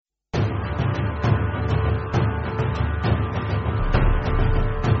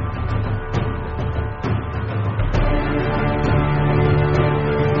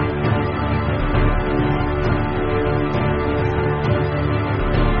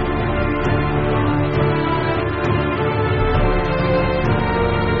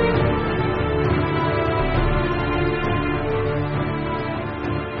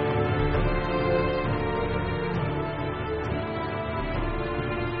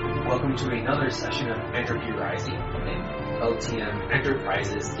welcome to another session of Entropy Rising, an LTM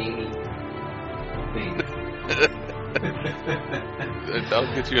Enterprises gaming thing.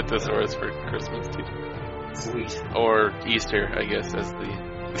 I'll get you a thesaurus for Christmas too. Sweet. Or Easter, I guess, as the...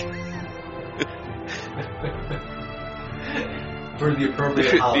 For the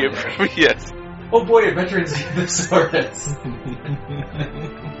appropriate holiday. Yes. Oh boy, a Veterans Thesaurus.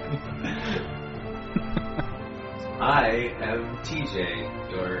 I am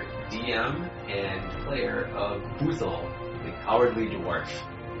TJ, your DM and player of Boothel, the Cowardly Dwarf.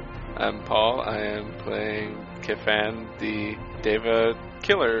 I'm Paul. I am playing Kefan, the Deva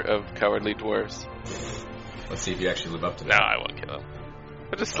killer of Cowardly Dwarfs. Let's see if you actually live up to No, that. I won't kill him.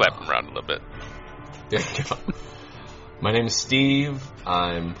 I'll just slap him around a little bit. There you go. My name is Steve.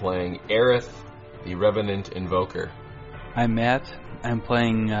 I'm playing Aerith, the Revenant Invoker. I'm Matt. I'm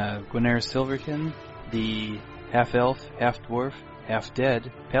playing Gwynair Silverkin, the half-elf, half-dwarf,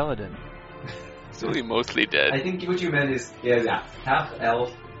 half-dead paladin. He's really mostly dead. I think what you meant is, yeah, half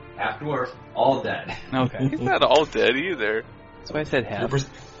elf, half dwarf, all dead. Okay. He's not all dead either. So I said half.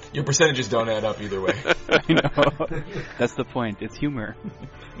 Your percentages don't add up either way. I know. That's the point. It's humor.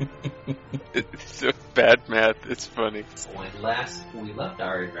 It's so bad math. It's funny. When last we left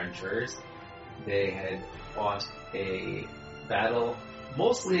our adventurers, they had fought a battle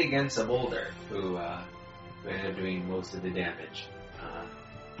mostly against a boulder, who ended up doing most of the damage.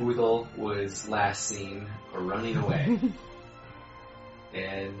 Boothel was last seen running away.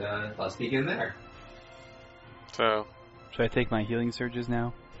 And let's begin there. So, Should I take my healing surges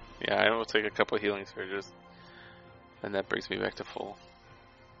now? yeah, I will take a couple healing surges. And that brings me back to full.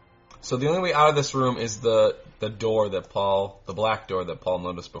 So the only way out of this room is the door that the black door that Paul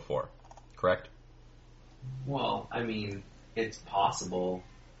noticed before, correct? Well, I mean, it's possible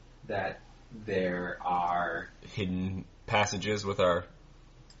that there are... Hidden passages with our...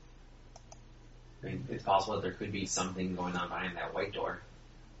 I mean, it's possible that there could be something going on behind that white door.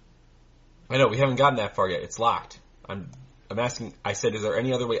 I know, we haven't gotten that far yet. It's locked. I'm asking, I said, is there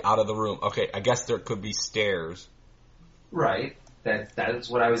any other way out of the room? Okay, I guess there could be stairs. Right. That's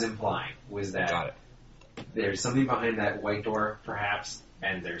what I was implying, was that Got it. there's something behind that white door, perhaps,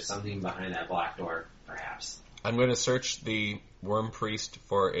 and there's something behind that black door, perhaps. I'm going to search the Worm Priest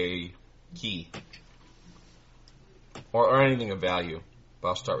for a key. Or anything of value. But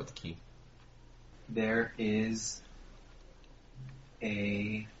I'll start with the key. There is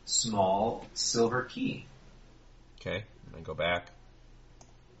a small silver key. Okay, and then go back.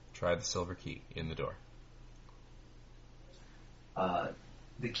 Try the silver key in the door.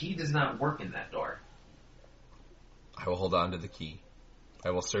 The key does not work in that door. I will hold on to the key. I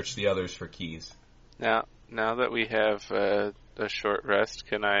will search the others for keys. Now that we have a short rest,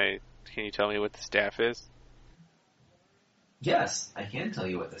 can you tell me what the staff is? Yes, I can tell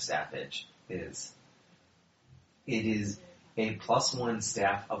you what the staff is. It is a +1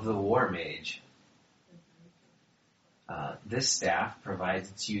 staff of the War Mage. This staff provides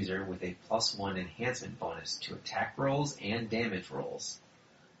its user with a +1 enhancement bonus to attack rolls and damage rolls.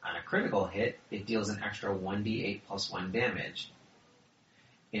 On a critical hit, it deals an extra 1d8 +1 damage.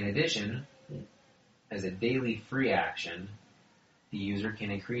 In addition, as a daily free action, the user can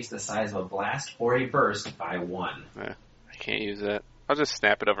increase the size of a blast or a burst by 1. I can't use that. I'll just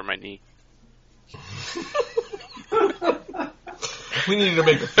snap it over my knee. We needed to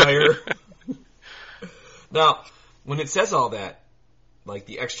make a fire. Now, when it says all that, like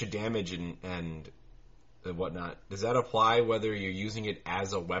the extra damage and whatnot, does that apply whether you're using it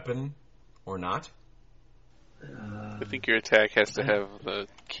as a weapon or not? I think your attack has to have the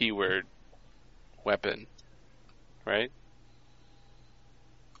keyword weapon, right?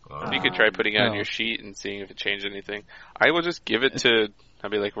 So you could try putting it on your sheet and seeing if it changed anything. I will just give it to, I'll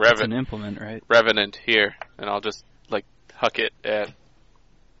be like, It's an implement, right? Revenant here, and I'll just, like, huck it at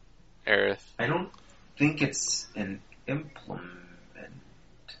Aerith. I don't think it's an implement.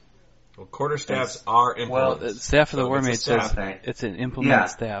 Well, quarterstaffs are Well, implements. the staff of the So War it's a Mage staff. says it's an implement Yeah.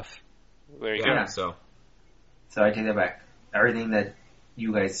 staff. There you Yeah, go. so So I take that back. Everything that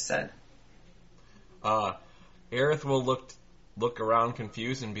you guys said. Aerith will look around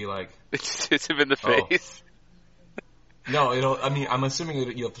confused and be like, It hits him in the Oh. face. no, I'm assuming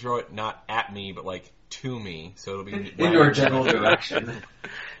that you'll throw it not at me, but like to me, so it'll be In your general direction.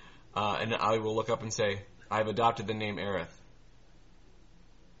 And I will look up and say, I've adopted the name Aerith.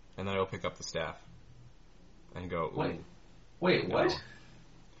 And then I will pick up the staff. And go, ooh. Wait, what? No.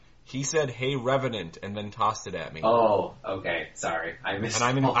 He said, "Hey, Revenant," and then tossed it at me. Oh, okay. Sorry. I missed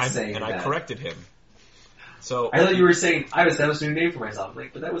and saying I that. corrected him. So I thought you were saying I was establishing a new name for myself. I'm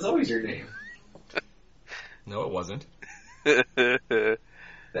like, but that was always your name. no, it wasn't.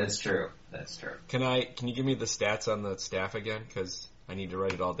 That's is true. That's true. Can you give me the stats on the staff again? Because I need to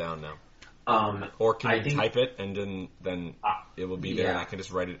write it all down now. Or can you type it and then it will be there and I can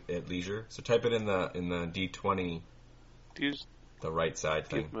just write it at leisure? So type it in the D20, the right side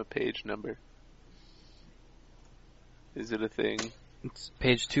thing. Give him a page number. Is it a thing? It's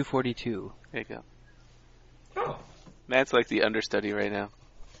page 242. There you go. Oh. Matt's like the understudy right now.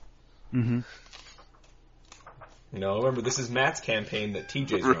 Mm-hmm. No, remember, this is Matt's campaign that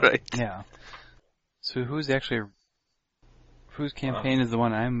TJ's running. Right. Yeah. So whose campaign is the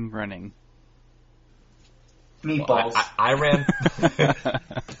one I'm running? Meatballs. Well, I ran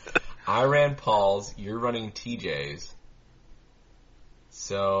I ran Paul's, you're running TJ's.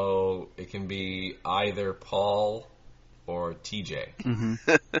 So it can be either Paul or TJ.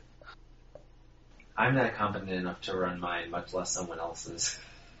 Mm-hmm. I'm not competent enough to run mine, much less someone else's.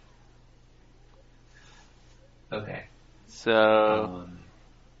 Okay. So,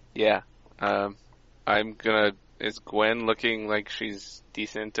 yeah. Is Gwen looking like she's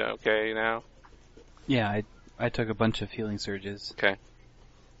decent, okay now? Yeah, I took a bunch of healing surges. Okay.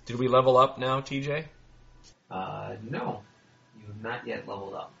 Did we level up now, TJ? No. You have not yet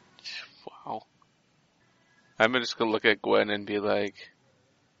leveled up. Wow. I'm just gonna look at Gwen and be like,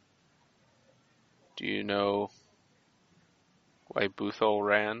 do you know why Boothol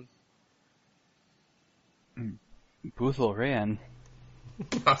ran? Boothol ran.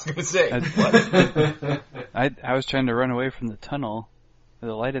 I was gonna say, what? I was trying to run away from the tunnel,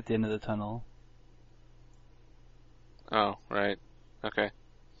 the light at the end of the tunnel. Oh, right. Okay.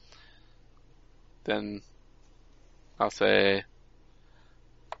 Then I'll say,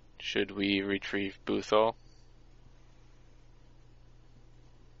 should we retrieve Boothol?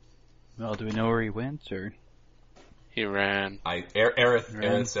 Well, do we know where he went, or? He ran.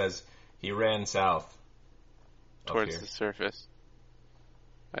 Aerith says he ran south. Towards the surface,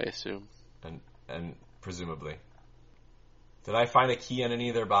 I assume. And presumably. Did I find a key on any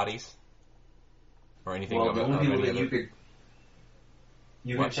of their bodies? Or anything well, of the only people that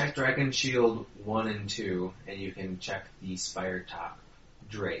you What? can check Dragon Shield 1 and 2, and you can check the Spire Top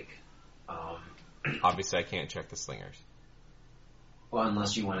Drake. Obviously, I can't check the slingers. Well,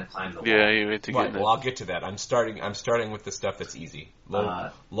 unless you want to climb the wall. Yeah, you had to Right, get well, I'll get to that. I'm starting with the stuff that's easy.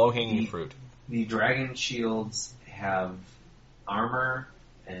 Low-hanging fruit. The Dragon Shields have armor,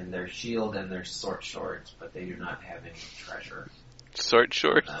 and their shield, and their short shorts, but they do not have any treasure. Short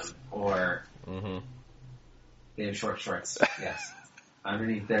shorts? Or... Mm-hmm. They have short shorts, yes.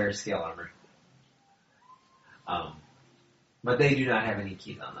 Underneath their scale armor. But they do not have any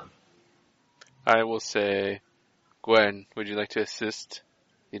keys on them. I will say, Gwen, would you like to assist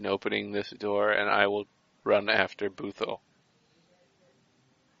in opening this door, and I will run after Boothol.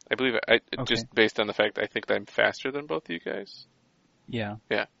 I believe just based on the fact I think I'm faster than both of you guys. Yeah.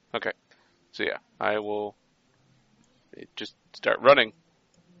 Yeah. Okay. So yeah, I will just start running.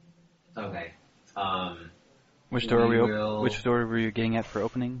 Okay. Which door Which door were you getting at for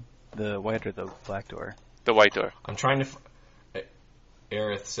opening? The white or the black door? The white door. I'm trying to.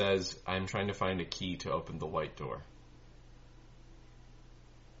 Aerith says, "I'm trying to find a key to open the white door.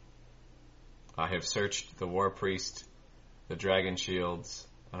 I have searched the War Priest, the Dragon Shields,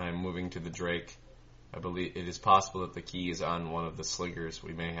 and I'm moving to the Drake. I believe it is possible that the key is on one of the slingers.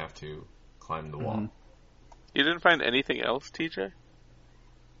 We may have to climb the wall." You didn't find anything else, TJ?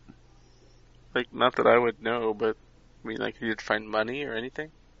 Like, not that I would know, but I mean, like, you did find money or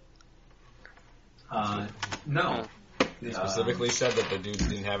anything? No. He specifically said that the dudes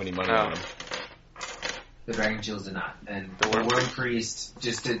didn't have any money on them. The Dragon Shields did not. And the Worm Priest,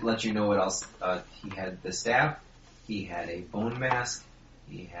 just to let you know what else, he had the staff, he had a bone mask,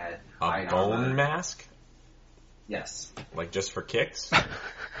 he had a bone mask? Yes. Like just for kicks?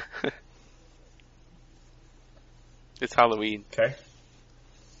 It's Halloween. Okay.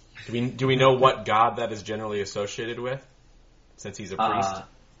 Do we know what god that is generally associated with? Since he's a priest?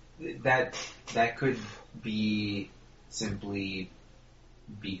 That could be simply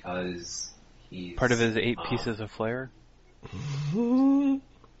because he's... Part of his 8 pieces of flair?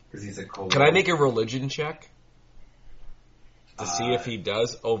 Because he's a kobold. Can I make a religion check? To see if he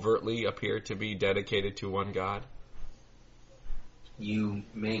does overtly appear to be dedicated to one god? You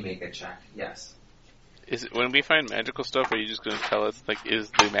may make a check, yes. Is it, when we find magical stuff, are you just going to tell us, like, is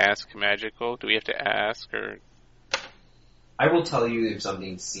the mask magical? Do we have to ask, or...? I will tell you if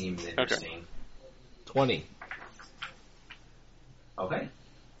something seems interesting. Okay. 20. Okay.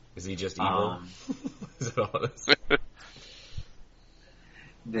 Is he just evil? Is it all this?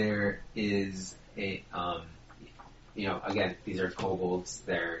 There is a, again, these are kobolds,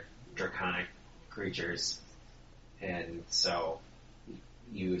 they're draconic creatures, and so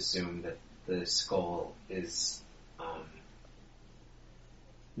you assume that the skull is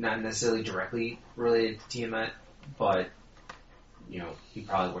not necessarily directly related to Tiamat, but he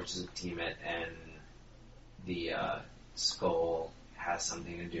probably works as a Tiamat, and the skull has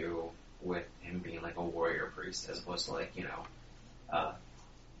something to do with him being like a warrior priest, as opposed to like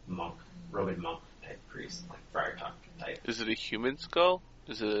monk, robed monk type priest, like Friar Tuck type. Is it a human skull?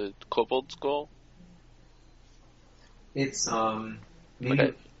 Is it a kobold skull? It's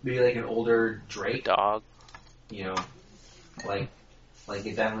maybe like an older drake dog. Like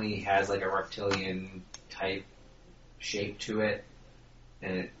it definitely has like a reptilian type shape to it,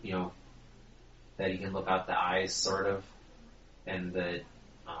 and it, that he can look out the eyes sort of, and the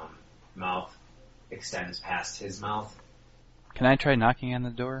mouth extends past his mouth. Can I try knocking on the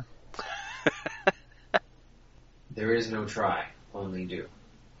door? There is no try, only do.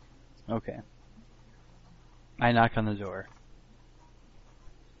 Okay. I knock on the door.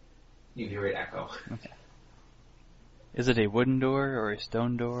 You hear it echo. Okay. Is it a wooden door or a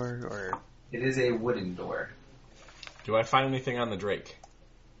stone door or? It is a wooden door. Do I find anything on the drake?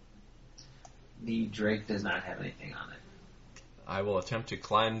 The drake does not have anything on it. I will attempt to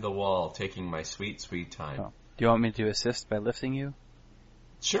climb the wall, taking my sweet, sweet time. Oh. Do you want me to assist by lifting you?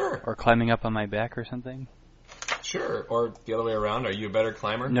 Sure. Or climbing up on my back or something? Sure. Or the other way around. Are you a better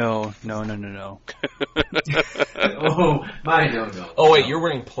climber? No. Oh, my no. Oh, wait, you're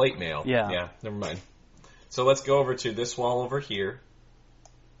wearing plate mail. Yeah. Yeah, never mind. So let's go over to this wall over here.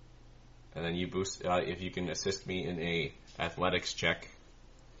 And then you boost, if you can assist me in a athletics check.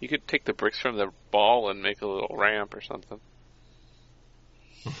 You could take the bricks from the ball and make a little ramp or something.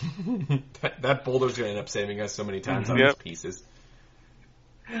 that boulder's going to end up saving us so many times on these pieces.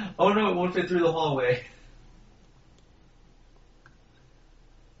 Oh no, it won't fit through the hallway.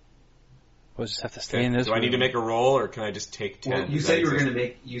 We'll just have to stay in this room. Do I need to make a roll, or can I just take 10? Well, you said you were going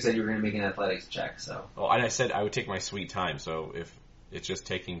to make an athletics check, so. Oh, and I said I would take my sweet time, so if it's just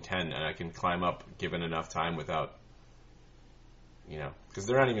taking 10 and I can climb up given enough time without, because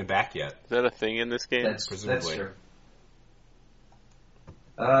they're not even back yet. Is that a thing in this game? That's true.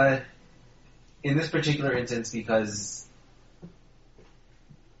 In this particular instance, because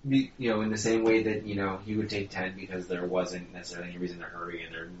in the same way that he would take 10 because there wasn't necessarily any reason to hurry,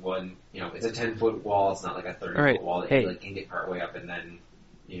 and there wasn't, it's a 10-foot wall. It's not like a 30-foot wall that you can get part way up and then,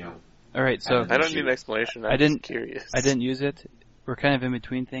 All right, so I don't need an explanation. I'm just curious. I didn't use it. We're kind of in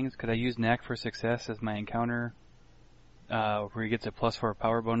between things. Could I use Knack for Success as my encounter, where he gets a +4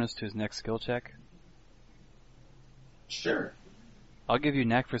 power bonus to his next skill check? Sure. I'll give you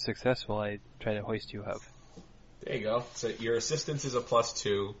Knack for Success while I try to hoist you up. There you go. So your assistance is a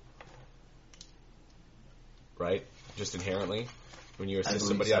 +2, right? Just inherently. When you assist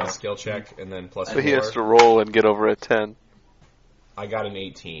somebody on a skill check, and then +4. So he has to roll and get over a 10. I got an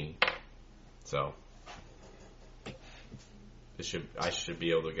 18. So I should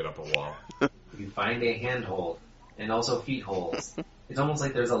be able to get up a wall. You find a handhold, and also feet holes. It's almost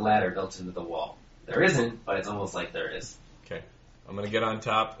like there's a ladder built into the wall. There isn't, but it's almost like there is. Okay. I'm going to get on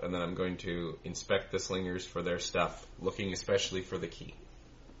top, and then I'm going to inspect the slingers for their stuff, looking especially for the key.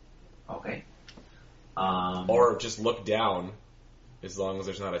 Okay. Or just look down, as long as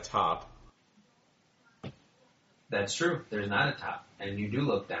there's not a top. That's true. There's not a top, and you do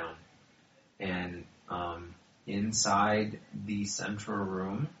look down. And inside the central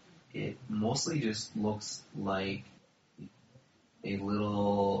room, it mostly just looks like a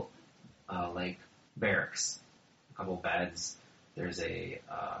little, barracks. A couple beds. There's a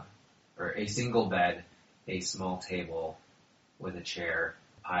single bed, a small table with a chair,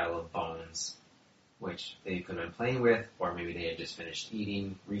 a pile of bones, which they could have been playing with, or maybe they had just finished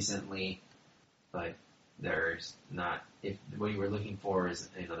eating recently, but there's not, if what you were looking for is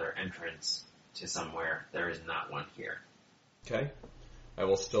another entrance to somewhere, there is not one here. Okay. I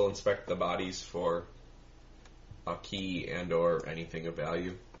will still inspect the bodies for a key and or anything of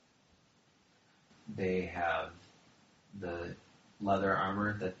value. They have the leather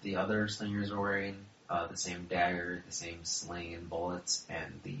armor that the other slingers are wearing, the same dagger, the same sling and bullets,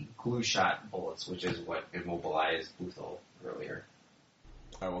 and the glue shot bullets, which is what immobilized Buthel earlier.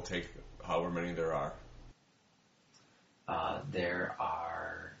 I will take however many there are. There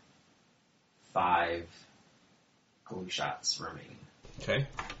are 5 glue shots remaining. Okay.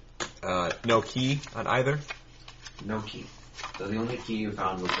 No key on either? No key. So the only key you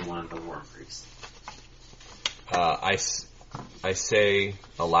found was the one on the Worm Priest. I say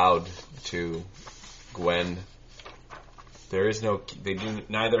aloud to Gwen, there is no key.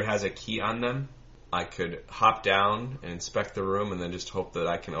 Neither has a key on them. I could hop down and inspect the room and then just hope that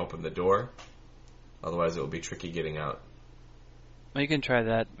I can open the door. Otherwise it will be tricky getting out. Well, you can try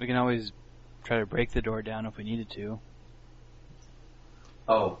that. We can always try to break the door down if we needed to.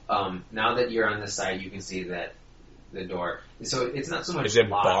 Oh, now that you're on this side, you can see that the door. So it's not so much. Is it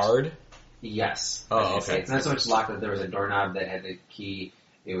locked. Barred? Yes. Oh, okay. It's not so much locked that there was a doorknob that had the key.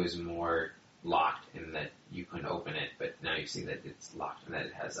 It was more locked in that you couldn't open it, but now you see that it's locked and that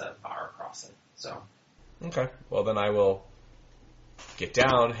it has a bar across it. So. Okay. Well, then I will get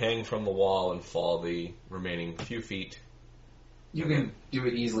down, hang from the wall, and fall the remaining few feet. You can do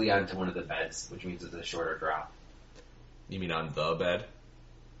it easily onto one of the beds, which means it's a shorter drop. You mean on the bed?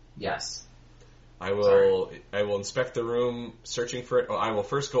 Yes. I will inspect the room, searching for it. Oh, I will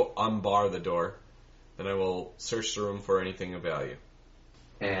first go unbar the door, then I will search the room for anything of value.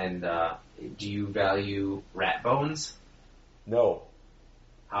 And do you value rat bones? No.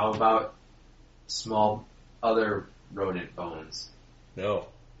 How about small other rodent bones? No.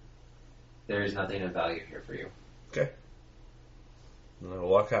 There is nothing of value here for you. Okay. Then I will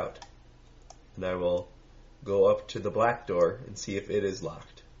walk out. And I will go up to the black door and see if it is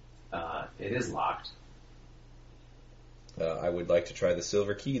locked. It is locked. I would like to try the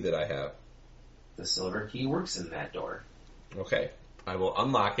silver key that I have. The silver key works in that door. Okay. I will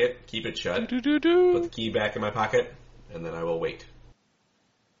unlock it, keep it shut, put the key back in my pocket, and then I will wait.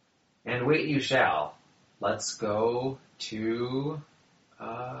 And wait you shall. Let's go to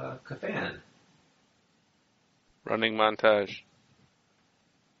Kafan. Running montage.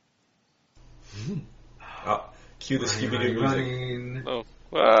 Cue the Scooby-Doo music. Oh.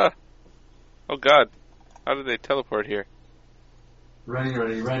 Ah. Oh God. How did they teleport here?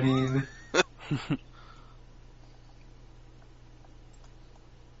 Running.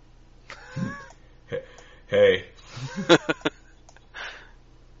 Hey. Man,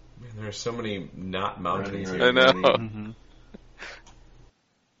 there are so many not mountains here. I know. Mm-hmm.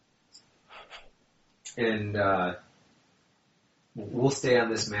 And we'll stay on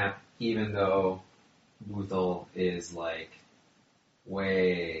this map even though Boothel is like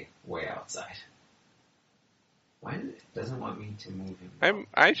way outside. Why doesn't want me to move him?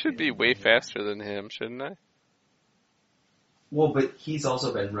 I should be way faster than him, shouldn't I? Well, but he's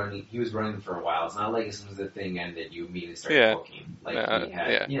also been running. He was running for a while. It's not like as soon as the thing ended, you immediately started booking. Like he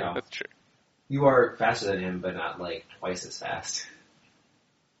had, that's true. You are faster than him, but not like twice as fast.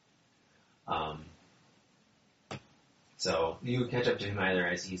 So you catch up to him either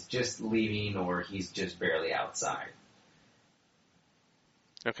as he's just leaving or he's just barely outside.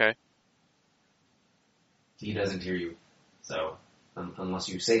 Okay. He doesn't hear you, so unless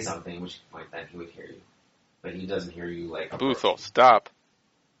you say something, which point then he would hear you. But he doesn't hear you like Boothel, stop.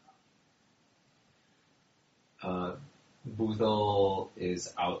 Boothel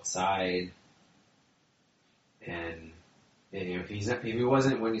is outside, and if he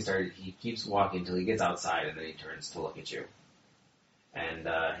wasn't when he started, he keeps walking until he gets outside, and then he turns to look at you. And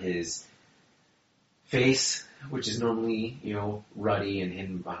his face, which is normally ruddy and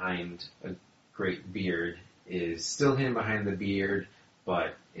hidden behind a great beard, is still hidden behind the beard,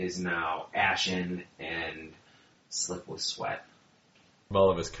 but is now ashen and slick with sweat. All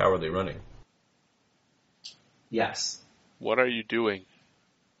of his cowardly running. Yes. What are you doing?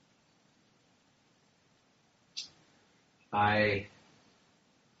 I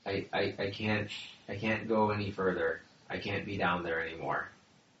can't go any further. I can't be down there anymore.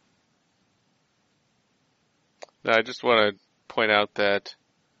 No, I just want to point out that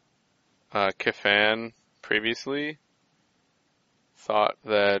Kafan previously thought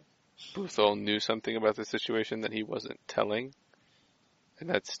that Boothel knew something about the situation that he wasn't telling, and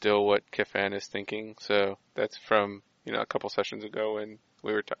that's still what Kafan is thinking. So that's from a couple sessions ago when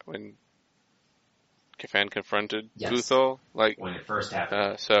we were when Kafan confronted Boothel, like when it first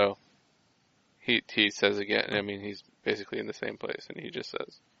happened. So he says again. I mean, he's basically in the same place, and he just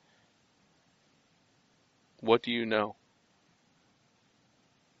says, "What do you know?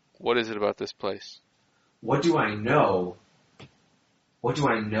 What is it about this place?" What do I know? What do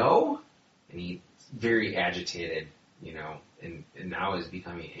I know? And he's very agitated, and now is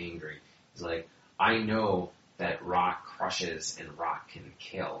becoming angry. He's like, I know that rock crushes and rock can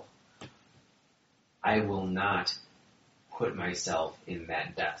kill. I will not put myself in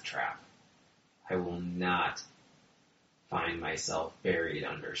that death trap. I will not find myself buried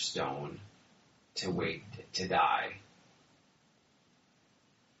under stone to wait to die.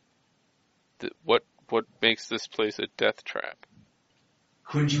 What makes this place a death trap?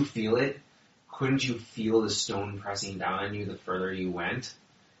 Couldn't you feel it? Couldn't you feel the stone pressing down on you the further you went?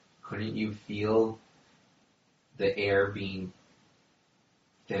 Couldn't you feel the air being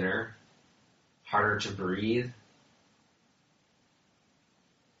thinner, harder to breathe?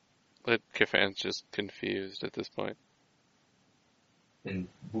 But Kafan's just confused at this point. And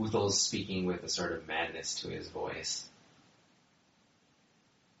Boothel's speaking with a sort of madness to his voice.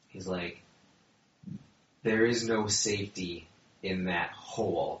 He's like, there is no safety in that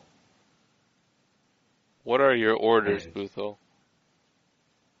hole. What are your orders, Boothel?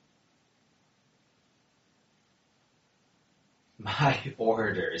 My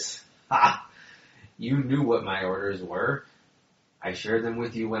orders? Ha! You knew what my orders were. I shared them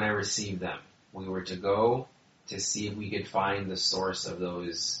with you when I received them. We were to go to see if we could find the source of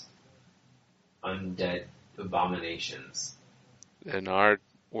those undead abominations. And our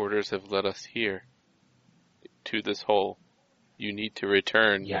orders have led us here, to this hole. You need to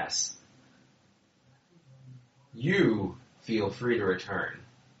return. Yes. You feel free to return.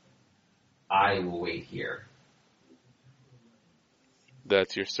 I will wait here.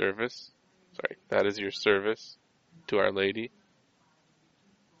 That's your service? Sorry, that is your service to Our Lady?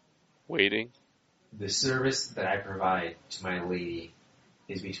 Waiting? The service that I provide to my lady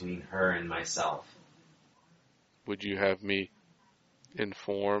is between her and myself. Would you have me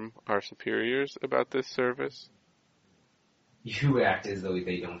inform our superiors about this service? You act as though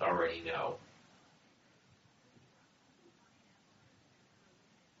they don't already know.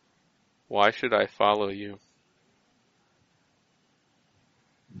 Why should I follow you?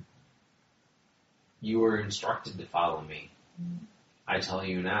 You were instructed to follow me. I tell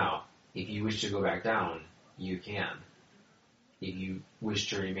you now, if you wish to go back down, you can. If you wish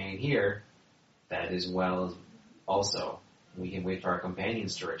to remain here, that as well as also. We can wait for our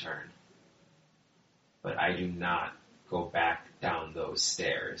companions to return. But I do not go back down those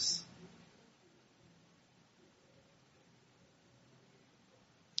stairs.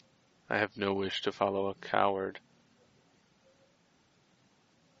 I have no wish to follow a coward.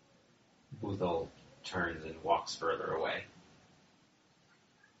 Boothel turns and walks further away.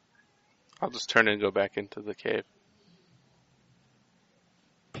 I'll just turn and go back into the cave.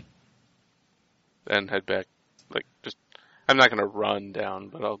 Then head back. I'm not going to run down,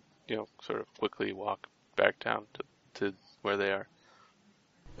 but I'll, sort of quickly walk back down to where they are.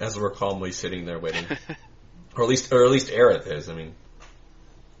 As we're calmly sitting there waiting. or at least Aerith is. I mean,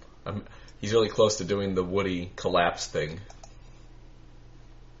 he's really close to doing the Woody collapse thing.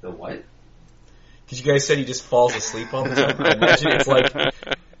 The what? Because you guys said he just falls asleep all the time. I imagine it's like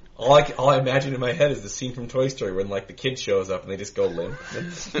all I imagine in my head is the scene from Toy Story when the kid shows up and they just go limp.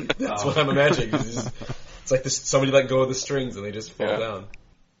 That's what I'm imagining. It's like somebody let go of the strings and they just fall down.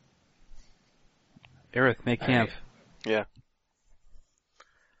 Aerith, make camp. Yeah.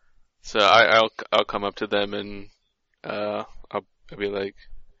 So I'll come up to them and I'll be like,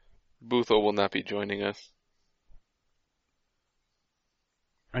 Boothel will not be joining us.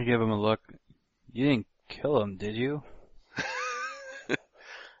 I give him a look. You didn't kill him, did you?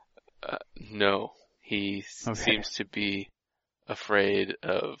 No. He seems to be afraid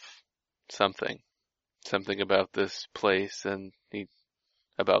of something. Something about this place and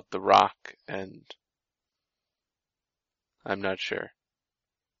about the rock, and I'm not sure.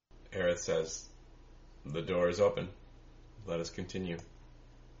 Aerith says, the door is open. Let us continue.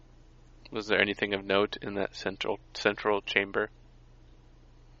 Was there anything of note in that central chamber?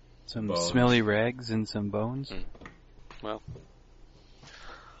 Some bones. Smelly rags and some bones? Well,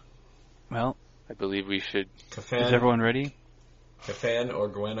 I believe we should... Is everyone ready? Kafan or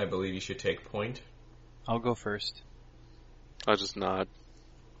Gwen, I believe you should take point. I'll go first. I'll just nod.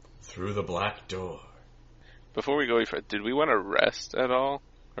 Through the black door. Before we go, did we want to rest at all?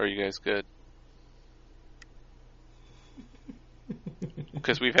 Or are you guys good?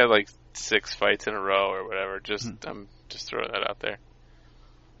 Because we've had 6 fights in a row or whatever. I'm just throwing that out there.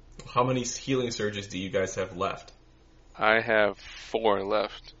 How many healing surges do you guys have left? I have 4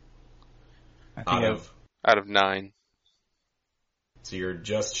 left. Out of 9. So you're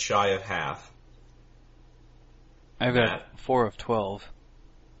just shy of half. I've got 4 of 12.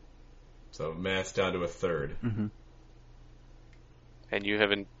 So Matt's down to a third. Mm-hmm. And you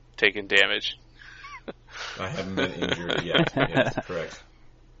haven't taken damage. I haven't been injured yet. Yes, correct.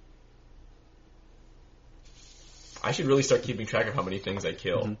 I should really start keeping track of how many things I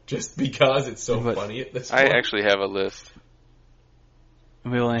kill, just because it's so funny at this point. I actually have a list.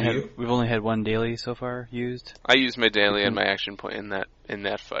 We've only had 1 daily so far used. I used my daily and my action point in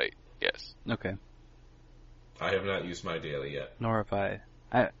that fight. Yes. Okay. I have not used my daily yet. Nor have I.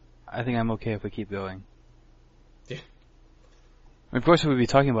 I think I'm okay if we keep going. Yeah. Of course, we'd be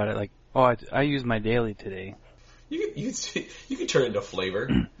talking about it I used my daily today. You could turn into Flavor.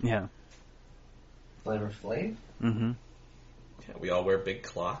 Yeah. Flavor Flav? Mm-hmm. Yeah, we all wear big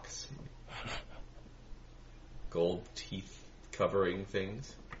clocks. Gold teeth covering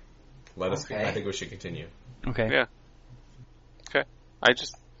things. I think we should continue. Okay. Yeah. Okay.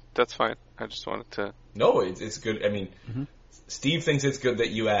 That's fine. I just wanted to... No, it's good. I mean, Steve thinks it's good that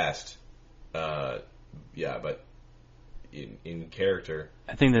you asked. Yeah, but in character...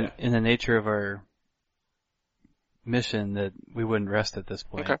 I think that in the nature of our mission that we wouldn't rest at this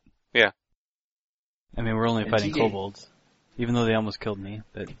point. Okay. Yeah. I mean, we're only fighting kobolds, even though they almost killed me,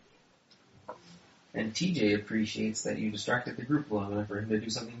 but... And TJ appreciates that you distracted the group long enough for him to do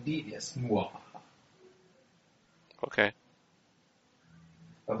something devious. Okay.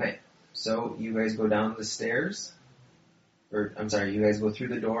 Okay, so you guys go down the stairs, or I'm sorry, you guys go through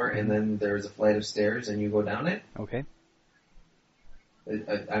the door, and then there's a flight of stairs, and you go down it. Okay.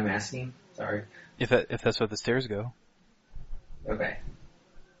 I'm asking. Sorry. If that's what the stairs go. Okay.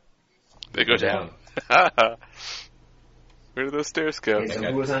 They go down. Where do those stairs go? Okay,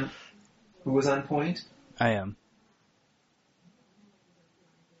 so who was on point? I am.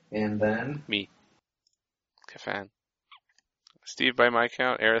 And then me. Kafan. Steve, by my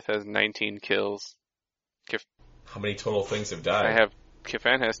count, Aerith has 19 kills. How many total things have died?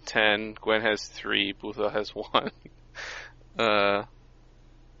 Kafan has 10, Gwen has 3, Butha has 1.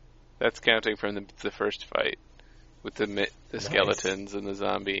 That's counting from the first fight with the skeletons and the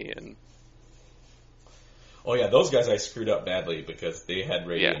zombie and. Oh yeah, those guys I screwed up badly because they had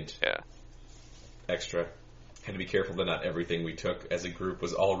radiant. Yeah. Extra. Had to be careful that not everything we took as a group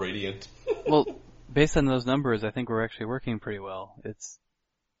was all radiant. Well, based on those numbers, I think we're actually working pretty well.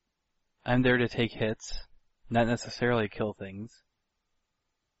 I'm there to take hits, not necessarily kill things.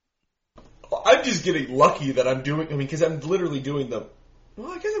 I'm just getting lucky that I'm doing, because I'm literally doing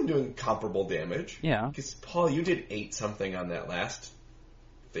I guess I'm doing comparable damage. Yeah. Because, Paul, you did 8 something on that last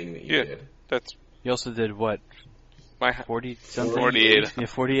thing that you did. You also did what? 40 something? 48. Yeah,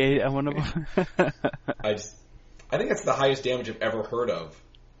 48 on one of them. I think that's the highest damage I've ever heard of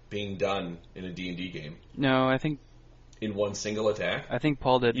being done in a D&D game. No, I think... In one single attack? I think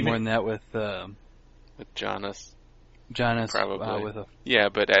Paul did more than that with Jonas. Jonas, probably. with a... Yeah,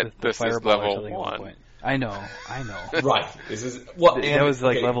 but this is level 1. I know. Right. That was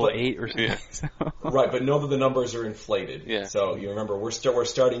level 8 or something. Yeah. So. Right, but know that the numbers are inflated. Yeah. So you remember, we're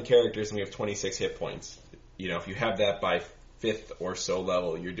starting characters and we have 26 hit points. If you have that by 5th or so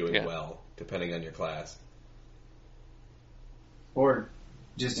level, you're doing well, depending on your class. Or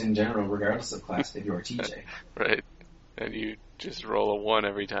just in general, regardless of class, if you're TJ. Right. And you just roll a 1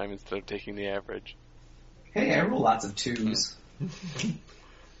 every time instead of taking the average. Hey, I roll lots of 2s.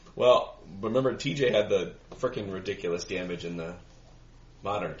 Well, remember TJ had the freaking ridiculous damage in the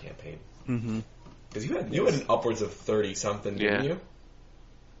modern campaign. Mm-hmm. Because you had an upwards of 30 something, didn't you?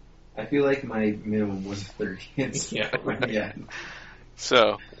 I feel like my minimum was 30. Yeah.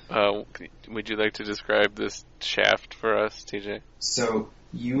 So, would you like to describe this shaft for us, TJ? So,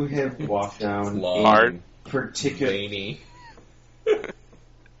 you have walked down hard, particular... Veiny.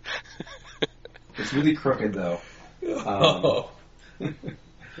 It's really crooked, though.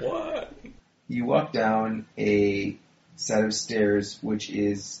 What? You walk down a set of stairs which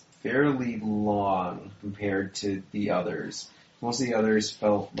is fairly long compared to the others. Most of the others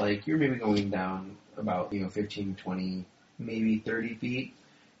felt like you're maybe going down about 15, 20, maybe 30 feet.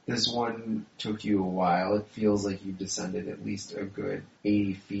 This one took you a while. It feels like you've descended at least a good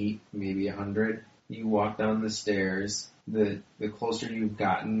 80 feet, maybe 100. You walk down the stairs. The closer you've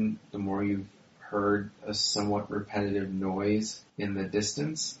gotten, the more you've heard a somewhat repetitive noise in the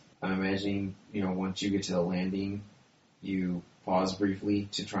distance. I'm imagining, once you get to the landing, you pause briefly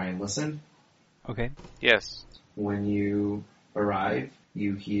to try and listen. Okay. Yes. When you arrive,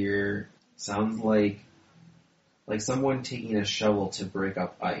 you hear sounds like someone taking a shovel to break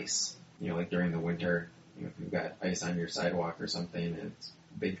up ice. Like during the winter, if you've got ice on your sidewalk or something, and it's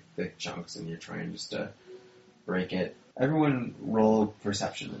big, thick chunks, and you're trying just to break it. Everyone roll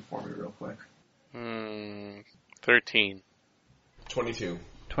perception for me real quick. 13. 22.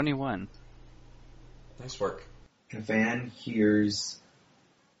 21. Nice work. Kafan hears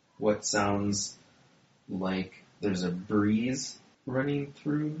what sounds like there's a breeze running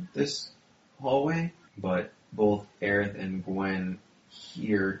through this hallway, but both Aerith and Gwen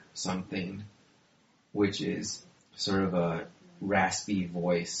hear something, which is sort of a raspy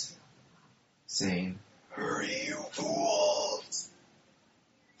voice saying, "Hurry, you fools!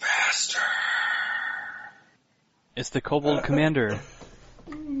 Faster!" It's the Kobold Commander.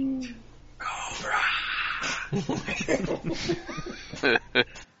 Cobra!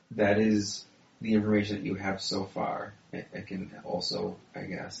 That is the information that you have so far. I can also, I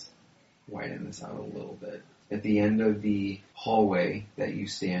guess, widen this out a little bit. At the end of the hallway that you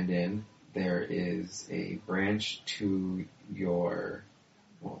stand in, there is a branch to your,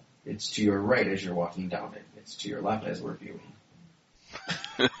 it's to your right as you're walking down it. It's to your left as we're viewing.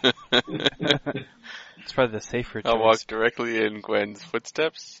 It's probably the safer choice. I'll walk directly in Gwen's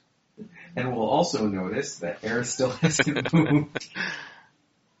footsteps. And we'll also notice that Aerith still hasn't moved.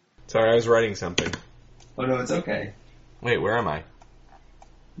 Sorry, I was writing something. Oh no, it's okay. Wait, where am I?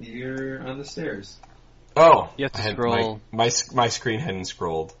 You're on the stairs. Oh! You have to scroll. My screen hadn't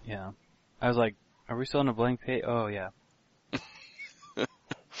scrolled. Yeah. I was like, are we still on a blank page? Oh, yeah.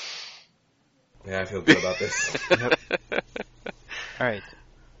 Yeah, I feel good about this. Yep. Alright.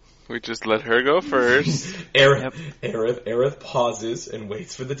 We just let her go first. Aerith pauses and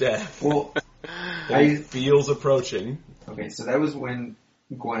waits for the death. Well, feels approaching. Okay, so that was when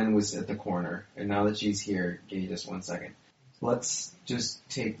Gwen was at the corner, and now that she's here, give me just 1 second. Let's just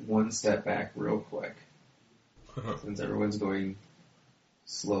take one step back real quick, since everyone's going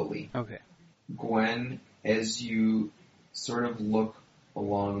slowly. Okay. Gwen, as you sort of look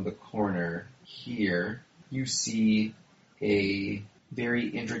along the corner here, you see a very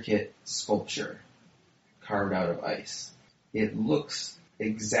intricate sculpture carved out of ice. It looks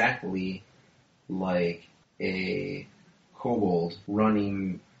exactly like a kobold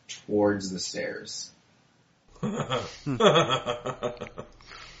running towards the stairs.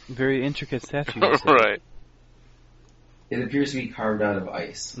 Very intricate statue. Right. It appears to be carved out of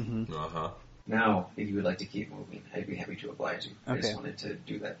ice. Mm-hmm. Uh-huh. Now, if you would like to keep moving, I'd be happy to oblige you. Okay. I just wanted to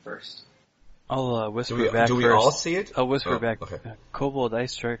do that first. I'll whisper back Do we first. all see it? I'll whisper back. Okay. Kobold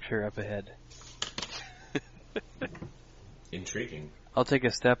ice structure up ahead. Intriguing. I'll take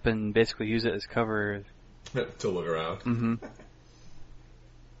a step and basically use it as cover. To look around. Mm-hmm.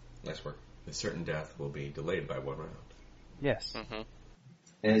 Nice work. A certain death will be delayed by 1 round. Yes. Mm-hmm.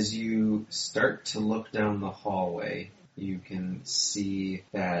 As you start to look down the hallway, you can see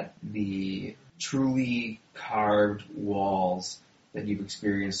that the truly carved walls that you've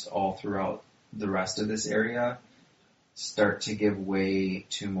experienced all throughout the rest of this area start to give way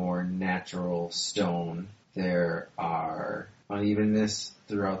to more natural stone. There are unevenness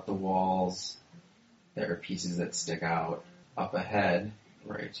throughout the walls. There are pieces that stick out. Up ahead,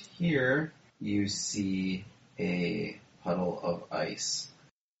 right here, you see a puddle of ice.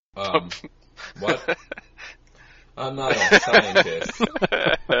 What? I'm not a scientist.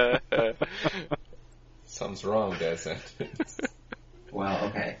 Something's wrong with that sentence. Well,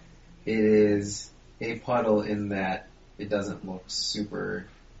 okay. It is a puddle in that it doesn't look super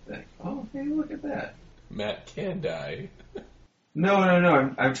like, oh, hey, look at that. Matt can die. No.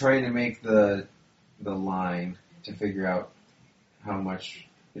 I'm trying to make the line to figure out how much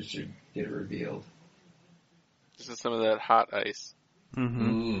it should get revealed. This is some of that hot ice.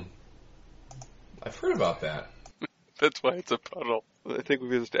 Mm-hmm. I've heard about that. That's why it's a puddle. I think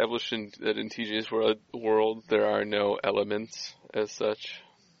we've established that in TJ's world there are no elements as such.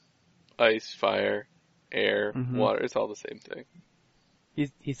 Ice, fire, air, water, it's all the same thing.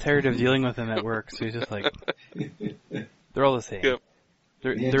 He's tired of dealing with them at work, so he's just like, they're all the same. Yep.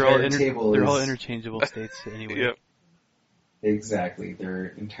 They're all interchangeable states anyway. Yep. Exactly. They're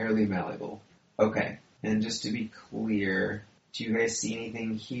entirely malleable. Okay. And just to be clear, do you guys see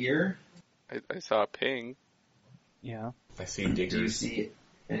anything here? I saw a ping. Yeah. I see diggers. Do you see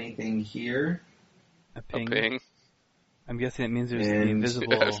anything here? A ping. A ping. I'm guessing it means there's And the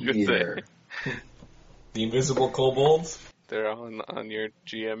invisible... here. The invisible kobolds? They're on your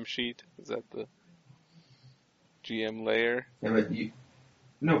GM sheet. Is that the GM layer? Yeah,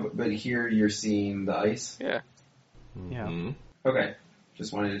 but here you're seeing the ice? Yeah. Yeah. Mm-hmm. Okay.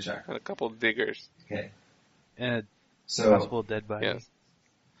 Just wanted to check. And a couple of diggers. Okay. And So, possible dead body. Yes.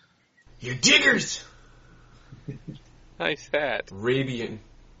 You diggers! Nice hat. Radiant.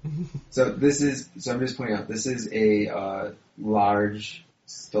 so I'm just pointing out, this is a large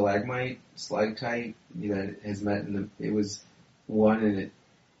stalagmite that has met it was one and it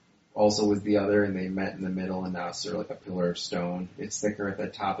also was the other, and they met in the middle, and now it's sort of like a pillar of stone. It's thicker at the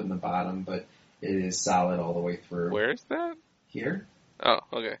top and the bottom, but it is solid all the way through. Where is that? Here? Oh,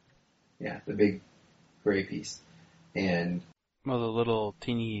 okay. Yeah, the big gray piece. And Well, the little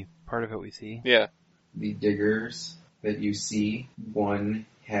teeny part of it we see. Yeah. the diggers that you see, one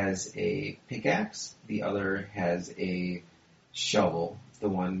has a pickaxe, the other has a shovel. The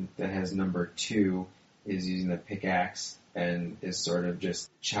one that has number 2 is using the pickaxe and is sort of just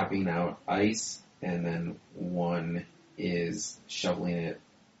chopping out ice, and then one is shoveling it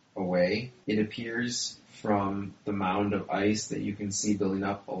away. It appears from the mound of ice that you can see building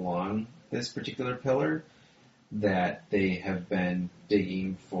up along this particular pillar that they have been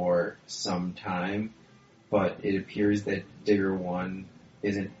digging for some time, but it appears that Digger 1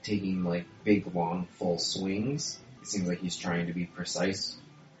 isn't taking like big, long, full swings. It seems like he's trying to be precise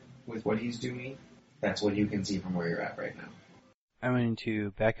with what he's doing. That's what you can see from where you're at right now. I'm going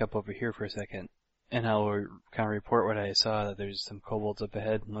to back up over here for a second, and I'll kind of report what I saw, that there's some kobolds up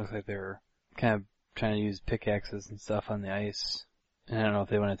ahead, and looks like they're kind of trying to use pickaxes and stuff on the ice. And I don't know if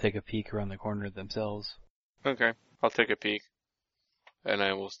they want to take a peek around the corner themselves. Okay, I'll take a peek. And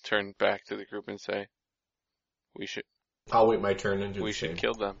I will turn back to the group and say, I'll wait my turn and do we should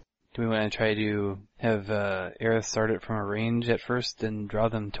kill them. Do we want to try to have Aerith start it from a range at first and draw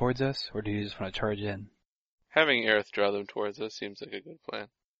them towards us, or do you just want to charge in? Having Aerith draw them towards us seems like a good plan.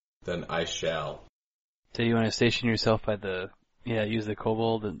 Then I shall. So you want to station yourself by use the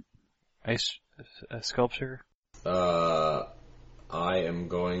kobold and ice sculpture? I am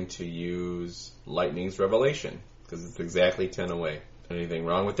going to use Lightning's Revelation, because it's exactly 10 away. Anything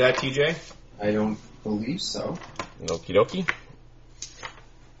wrong with that, TJ? I don't believe so. Okie dokie.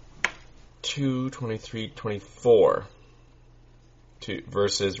 2, 23, 24.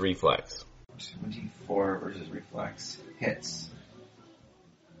 Versus Reflex. 24 versus Reflex. Hits.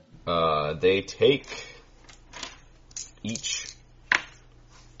 They take each...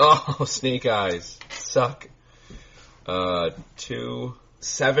 Oh, Snake Eyes. Suck.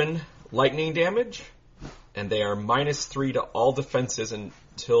 7 lightning damage. And they are -3 to all defenses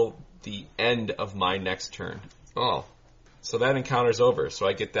until the end of my next turn. Oh. So that encounter's over, so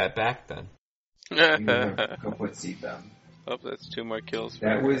I get that back then. Go put seed down. Oh, that's 2 more kills.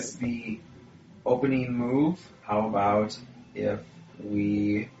 That was the opening move. How about if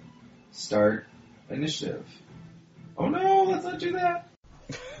we start initiative? Oh no, let's not do that.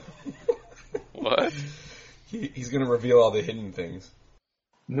 What? He's going to reveal all the hidden things.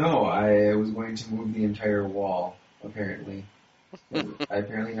 No, I was going to move the entire wall, apparently. I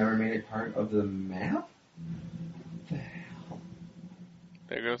apparently never made it part of the map? What the hell?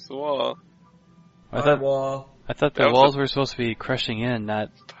 There goes the wall. I thought the walls were supposed to be crushing in,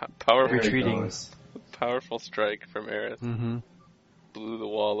 not powerful retreating. Powerful strike from Aerith. Mm-hmm. Blew the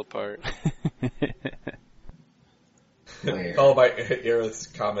wall apart. Followed by Aerith's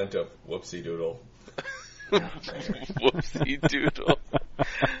comment of whoopsie doodle. Whoopsie doodle.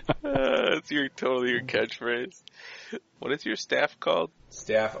 That's your catchphrase. What is your staff called?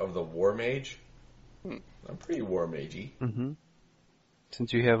 Staff of the War Mage. I'm pretty War Magey. Mm-hmm.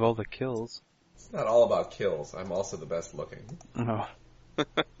 Since you have all the kills. It's not all about kills. I'm also the best looking. Oh.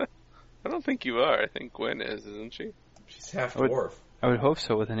 I don't think you are. I think Gwen is, isn't she? She's half dwarf. I would hope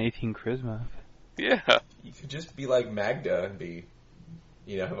so with an 18 charisma. Yeah. You could just be like Magda and be,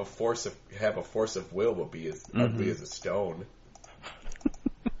 have a force of will, but be as ugly as a stone.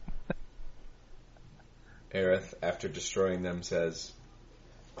 Aerith, after destroying them, says,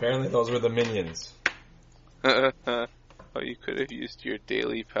 "Apparently those were the minions." Oh, you could have used your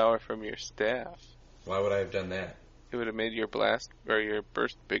daily power from your staff. Why would I have done that? It would have made your blast or your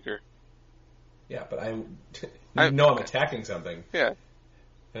burst bigger. Yeah, but I'm attacking something. Yeah.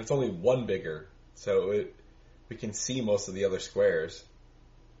 And it's only one bigger, so we can see most of the other squares,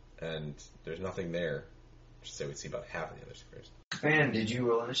 and there's nothing there. I should say we'd see about half of the other squares. Man, did you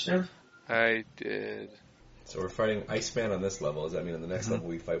roll initiative? I did. So we're fighting Iceman on this level. Does that mean on the next level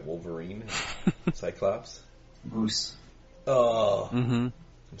we fight Wolverine and Cyclops? Goose. Oh. Mm-hmm.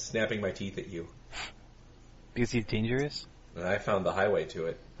 I'm snapping my teeth at you. Because he's dangerous? And I found the highway to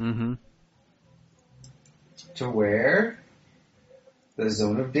it. Mm-hmm. To where? The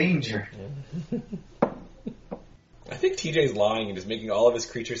zone of danger. I think TJ's lying and is making all of his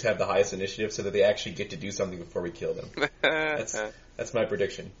creatures have the highest initiative so that they actually get to do something before we kill them. That's my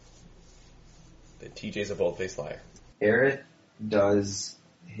prediction. That TJ's a bold-faced liar. Aerith does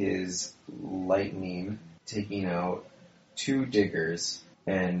his lightning, taking out 2 diggers,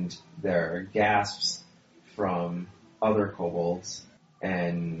 and there are gasps from other kobolds,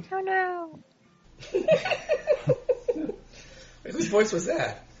 and... Oh no! Whose voice was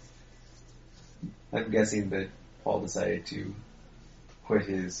that? I'm guessing that Paul decided to put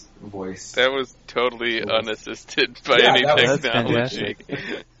his voice... That was totally unassisted by any technology.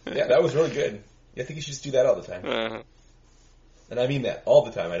 Yeah, that was really good. I think you should just do that all the time. Uh-huh. And I mean that all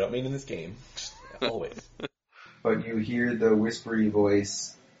the time. I don't mean in this game. Always. But you hear the whispery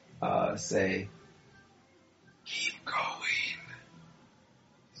voice say, "Keep going.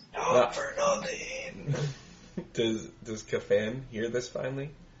 Not for nothing." Does Kafan hear this finally?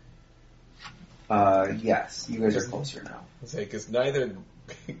 Yes. You guys are closer now. Because neither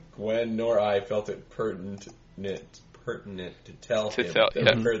Gwen nor I felt it pertinent to tell him that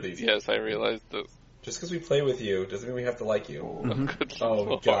we heard these. Yes, I realized that. Just because we play with you doesn't mean we have to like you. Mm-hmm.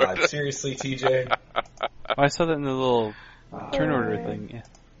 Oh, God. Seriously, TJ? I saw that in the little turn order thing. Yeah.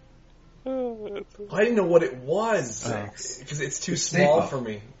 I didn't know what it was. Because it's too small for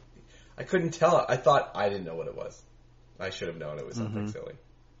me. I couldn't tell. I didn't know what it was. I should have known it was something silly.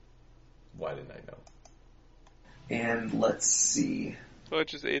 Why didn't I know? And let's see. Oh, I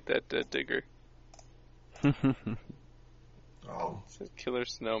just ate that digger. Oh. It's a killer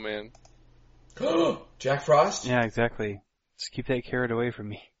snowman. Jack Frost? Yeah, exactly. Just keep that carrot away from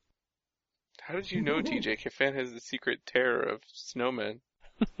me. How did you know TJ Fan has the secret terror of snowmen?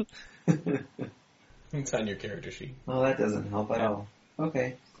 It's on your character sheet. Well, that doesn't help at all.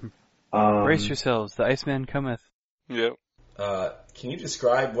 Okay. Brace yourselves, the Iceman cometh. Yep. Can you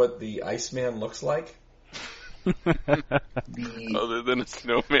describe what the Iceman looks like? Other than a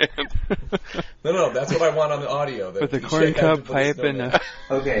snowman. No, that's what I want on the audio. With a corncob pipe and a...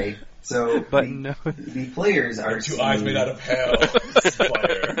 Okay, so the players are two eyes made out of hell.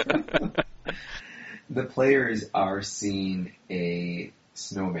 The players are seeing a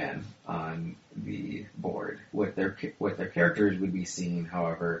snowman on the board. What their characters would be seeing,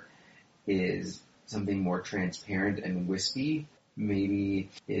 however, is something more transparent and wispy. Maybe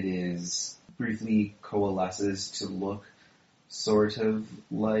it is briefly coalesces to look sort of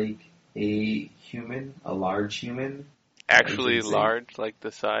like a human, a large human. Actually large, like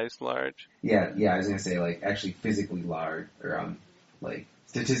the size large? Yeah, I was going to say, like, actually physically large, or, like,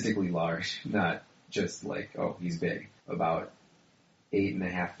 statistically large, not just like, oh, he's big. About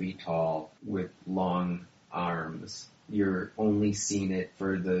 8.5 feet tall with long arms. You're only seeing it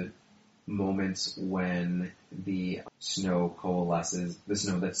for the moments when the snow coalesces, the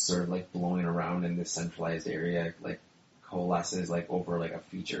snow that's sort of like blowing around in this centralized area, like coalesces like over like a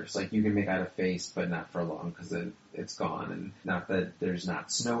feature. So like you can make out a face, but not for long because it's gone. And not that there's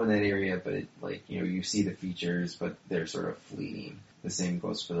not snow in that area, but it, like, you know, you see the features, but they're sort of fleeting. The same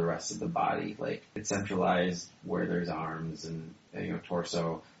goes for the rest of the body. Like it's centralized where there's arms and, you know,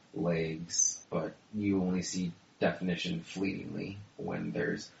 torso, legs, but you only see definition fleetingly when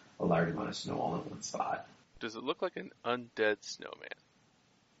there's a large amount of snow all in one spot. Does it look like an undead snowman?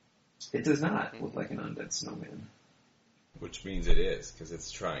 It does not look like an undead snowman. Which means it is, because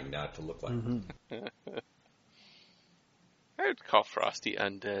it's trying not to look like I would call Frosty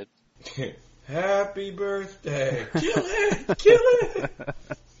undead. Happy birthday! Kill it! Kill it!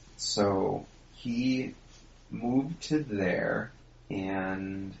 So, he moved to there,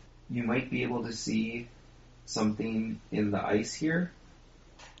 and you might be able to see something in the ice here.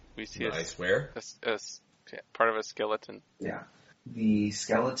 We see the ice where? Part of a skeleton. Yeah. The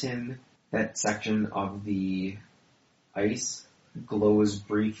skeleton, that section of the ice glows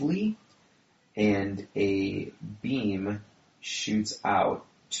briefly, and a beam shoots out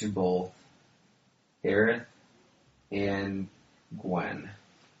to both Aerith and Gwen.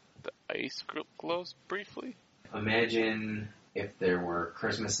 The ice glows briefly? Imagine if there were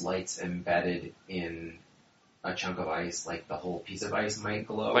Christmas lights embedded in a chunk of ice, like the whole piece of ice might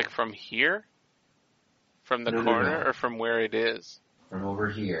glow. Like from here? From the corner, or from where it is? From over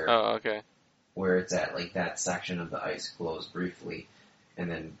here. Oh, okay. Where it's at, like that section of the ice glows briefly,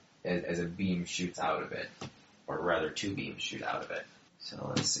 and then as a beam shoots out of it, or rather 2 beams shoot out of it.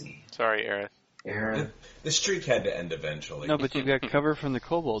 So let's see. Sorry, Aerith. The streak had to end eventually. No, but you got cover from the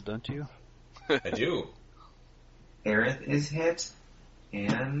kobold, don't you? I do. Aerith is hit,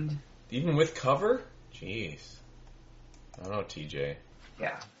 and... Even with cover? Jeez. I don't know, TJ.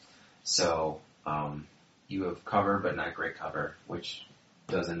 Yeah. So, you have cover, but not great cover, which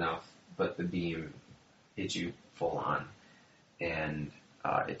does enough, but the beam hits you full on. And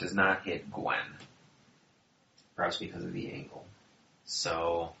it does not hit Gwen. Perhaps because of the angle.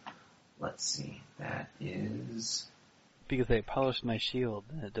 So, let's see. That is... Because I polished my shield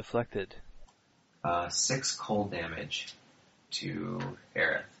and it deflected. 6 cold damage to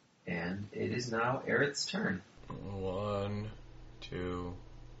Aerith. And it is now Aerith's turn. 1, 2,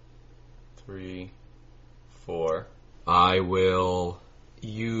 3, 4. I will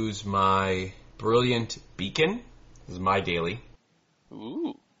use my Brilliant Beacon. This is my daily.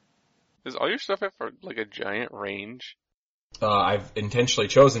 Ooh. Does all your stuff have like a giant range? I've intentionally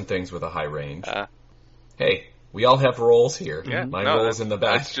chosen things with a high range. Hey, we all have rolls here. Yeah, my roll's in the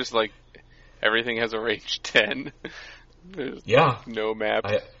back. It's just like everything has a range 10. There's no map.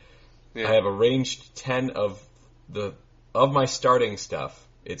 I have a range 10 of my starting stuff.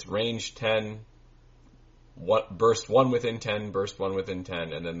 It's range 10, burst 1 within 10, burst 1 within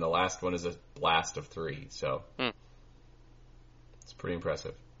 10, and then the last one is a blast of 3. So it's pretty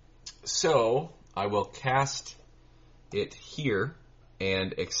impressive. So I will cast it here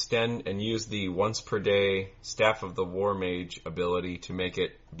and extend and use the once per day Staff of the War Mage ability to make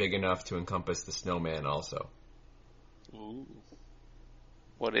it big enough to encompass the snowman also. Ooh.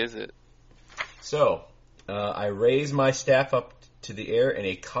 What is it? So, I raise my staff up to the air and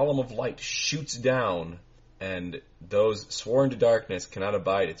a column of light shoots down and those sworn to darkness cannot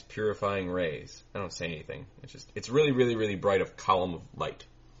abide its purifying rays. I don't say anything. It's really, really, really bright, a column of light.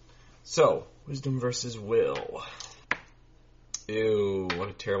 So, wisdom versus will. Ew, what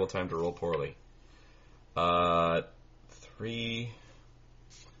a terrible time to roll poorly. 3,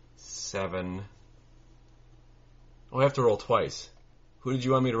 7. Oh, I have to roll twice. Who did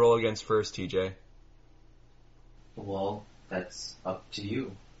you want me to roll against first, TJ? Well, that's up to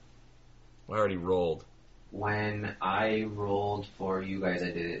you. I already rolled. When I rolled for you guys,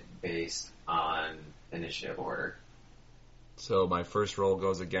 I did it based on initiative order. So my first roll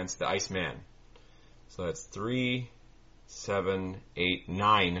goes against the Iceman. So that's 3, 7, 8,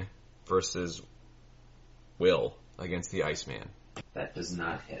 9 versus Will against the Iceman. That does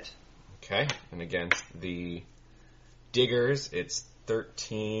not hit. Okay, and against the Diggers, it's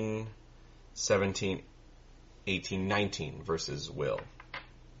 13, 17, 18, 19 versus Will.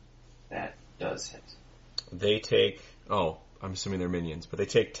 That does hit. They take, I'm assuming they're minions, but they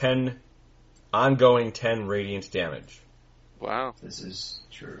take 10 radiant damage. Wow. This is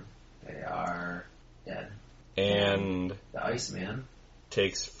true. They are dead. And the Iceman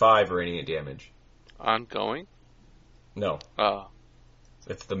takes 5 radiant damage. Ongoing? No. Oh.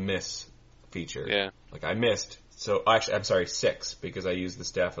 It's the miss feature. Yeah. Like, I missed. So, actually, I'm sorry, 6, because I used the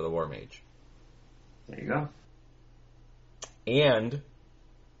Staff of the War Mage. There you go. And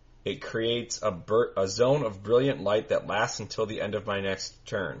it creates a zone of brilliant light that lasts until the end of my next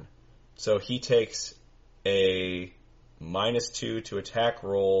turn. So he takes a -2 to attack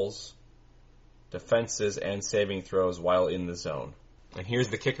rolls, defenses, and saving throws while in the zone. And here's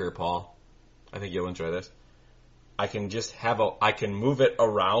the kicker, Paul. I think you'll enjoy this. I can move it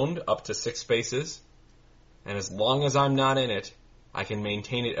around up to 6 spaces, and as long as I'm not in it, I can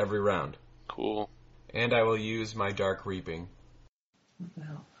maintain it every round. Cool. And I will use my Dark Reaping. What the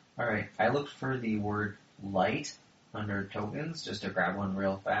hell? Alright, I looked for the word light under tokens, just to grab one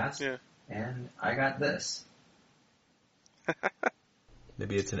real fast. Yeah. And I got this.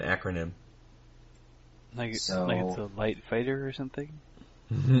 Maybe it's an acronym. Like it's a light fighter or something?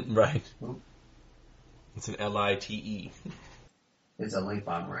 Right. Oop. It's an LITE. It's a light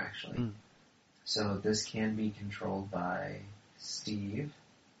bomber, actually. Mm. So this can be controlled by Steve,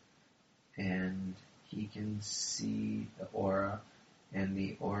 and he can see the aura, and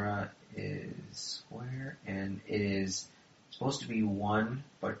the aura is square, and it is supposed to be 1,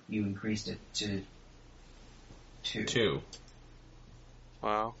 but you increased it to 2. 2.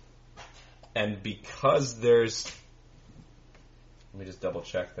 Wow. And because there's... Let me just double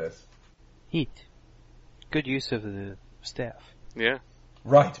check this. Heat. Good use of the staff. Yeah.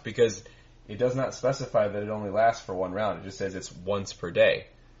 Right, because it does not specify that it only lasts for 1 round. It just says it's once per day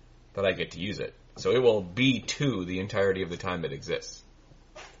that I get to use it. So it will be 2 the entirety of the time it exists,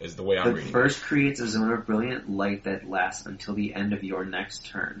 is the way I'm reading it. The first creates a zone of brilliant light that lasts until the end of your next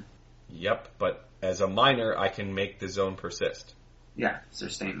turn. Yep, but as a minor, I can make the zone persist. Yeah,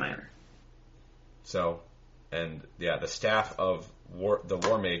 sustain minor. So, and yeah, the staff of the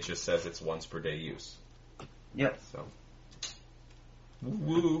War Mage just says it's once per day use. Yep. So,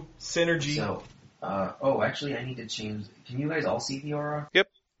 woo, synergy. So, actually, I need to change. Can you guys all see the aura? Yep.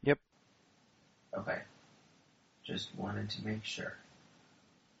 Okay. Just wanted to make sure.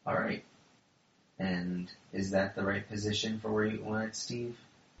 Alright. And is that the right position for where you want it, Steve?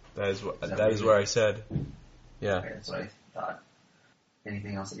 That is where I said. Yeah. Okay, that's what I thought.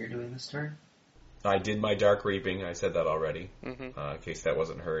 Anything else that you're doing this turn? I did my Dark Reaping. I said that already. Mm-hmm. In case that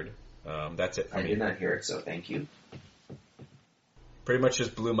wasn't heard. That's it for me. I did not hear it, so thank you. Pretty much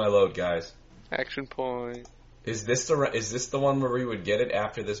just blew my load, guys. Action point. Is this the one where we would get it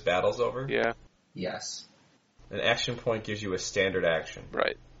after this battle's over? Yeah. Yes. An action point gives you a standard action.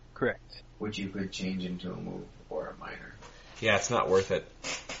 Right. Correct. Which you could change into a move or a minor. Yeah, it's not worth it.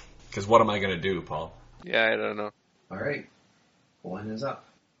 Because what am I going to do, Paul? Yeah, I don't know. Alright. 1 is up.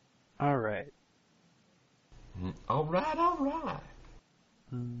 Alright. Alright.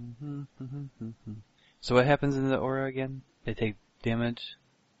 So what happens in the aura again? They take damage?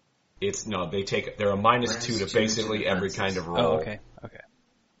 They're a -2 to basically every kind of roll. Oh, okay.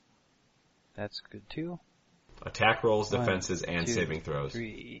 That's good too. Attack rolls, 1, defenses, and 2, saving throws.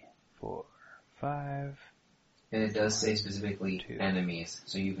 3, 4, 5. And it does say specifically 2. Enemies,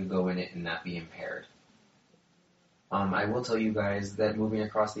 so you could go in it and not be impaired. I will tell you guys that moving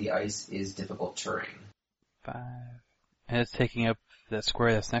across the ice is difficult terrain. 5. And it's taking up that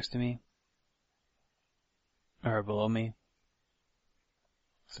square that's next to me? Or below me?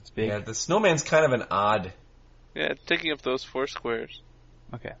 So it's big. Yeah, the snowman's kind of an odd... Yeah, it's taking up those 4 squares.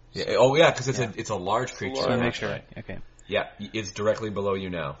 Okay. Yeah, because it's a large creature. Just want to make sure. Okay. Yeah, it's directly below you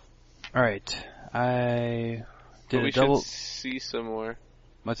now. Alright. I did we a double. Should see some more.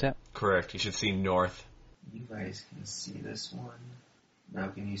 What's that? Correct. You should see north. You guys can see this one. Now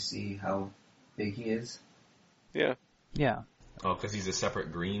can you see how big he is? Yeah. Yeah. Oh, because he's a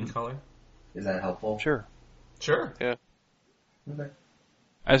separate green color? Is that helpful? Sure. Sure. Yeah. Okay.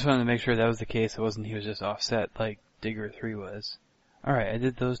 I just wanted to make sure that was the case. It wasn't he was just offset like Digger 3 was. Alright, I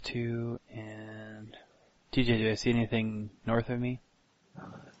did those two, and... TJ, do I see anything north of me?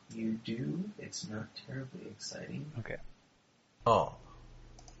 You do. It's not terribly exciting. Okay. Oh.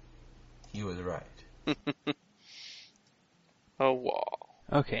 He was right. A wall.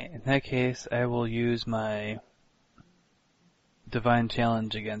 Okay, in that case, I will use my Divine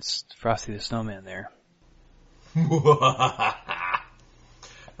Challenge against Frosty the Snowman there.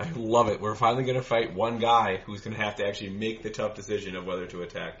 I love it. We're finally going to fight one guy who's going to have to actually make the tough decision of whether to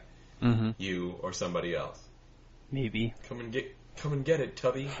attack you or somebody else. Maybe. Come and get it,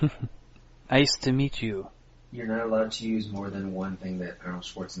 Tubby. Nice to meet you. You're not allowed to use more than one thing that Arnold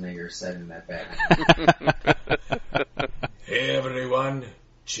Schwarzenegger said in that Batman. Hey everyone,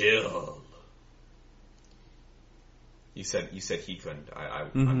 chill. You said he couldn't.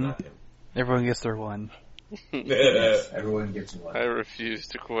 I'm not him. Everyone gets their one. Yes, everyone gets one. I refuse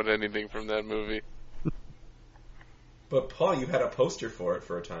to quote anything from that movie. But Paul, you had a poster for it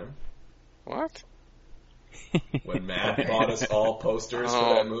for a time. What? When Matt bought us all posters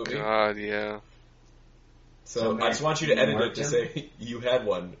for that movie. Oh God, yeah. So I just want you to edit it to say you had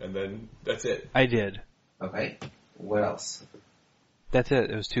one, and then that's it. I did. Okay. What else? That's it.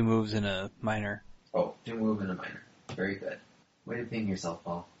 It was 2 moves and a minor. Oh, 2 move and a minor. Very good. Way to ping yourself,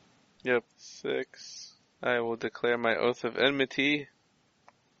 Paul. Yep. 6. I will declare my oath of enmity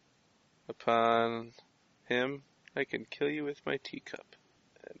upon him. I can kill you with my teacup.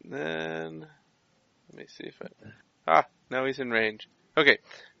 And then... Let me see if I... now he's in range. Okay.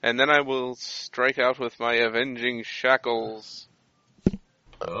 And then I will strike out with my avenging shackles.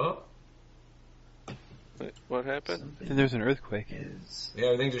 Oh. Wait, what happened? And there's an earthquake. Yeah,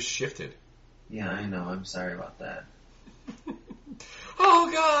 everything just shifted. Yeah, I know. I'm sorry about that.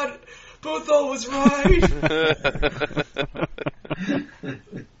 Oh God! Boothel was right!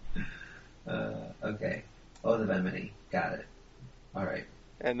 Okay. Oath of enmity. Got it. Alright.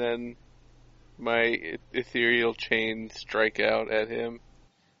 And then my ethereal chain strike out at him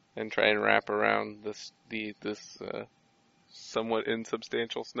and try and wrap around this somewhat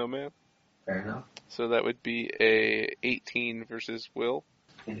insubstantial snowman. Fair enough. So that would be a 18 versus Will.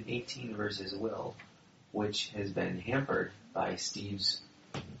 An 18 versus Will, which has been hampered by Steve's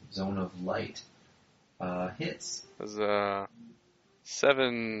zone of light, hits. It was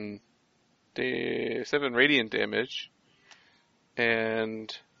 7 radiant damage,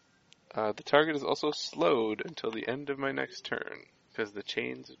 and the target is also slowed until the end of my next turn because the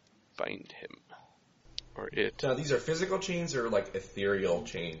chains bind him or it. Now these are physical chains or like ethereal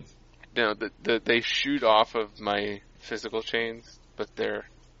chains? No, they shoot off of my physical chains, but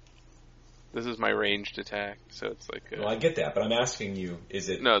this is my ranged attack, so it's like... Well, I get that, but I'm asking you,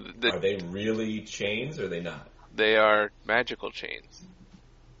 are they really chains or are they not? They are magical chains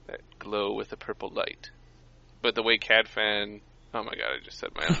that glow with a purple light. But the way Cadfan... Oh my god, I just said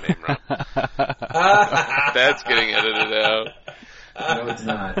my own name wrong. That's getting edited out. No, it's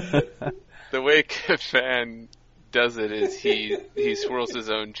not. The way Cadfan does it is he swirls his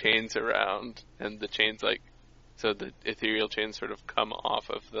own chains around, and the chains so the ethereal chains sort of come off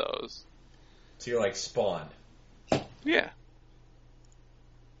of those. So you're like Spawn. Yeah.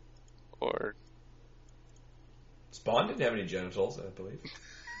 Or... Spawn didn't have any genitals, I believe.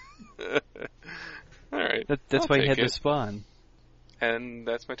 Alright. That's why he had to spawn. And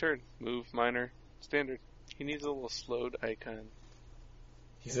that's my turn. Move, minor, standard. He needs a little slowed icon.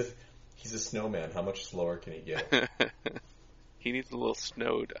 He's a snowman. How much slower can he get? He needs a little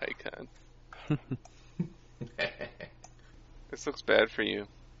snowed icon. This looks bad for you,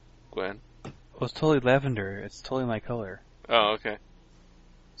 Gwen. Well, it's totally lavender. It's totally my color. Oh, okay.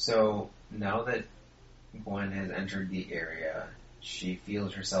 So, now that Gwen has entered the area, she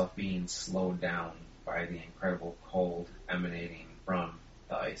feels herself being slowed down by the incredible cold emanating from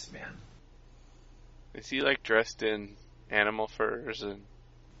the Iceman. Is he dressed in animal furs and...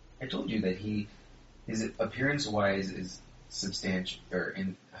 I told you that his appearance-wise is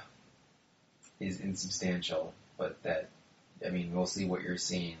insubstantial, but that, mostly what you're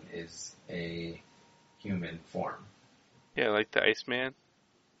seeing is a human form. Yeah, like the Iceman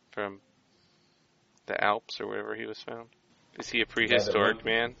from the Alps or wherever he was found. Is he a prehistoric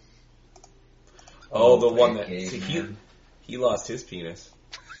man? Oh, the one that... he lost his penis.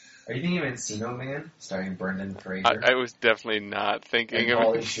 Are you thinking of Encino Man, starring Brendan Fraser? I was definitely not thinking and of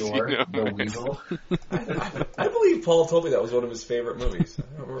Pauly Shore, the Man. Weasel. I believe Paul told me that was one of his favorite movies.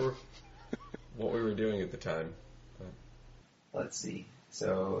 I don't remember what we were doing at the time. Let's see.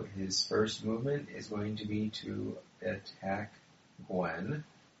 So his first movement is going to be to attack Gwen.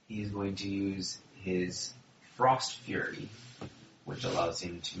 He's going to use his Frost Fury, which allows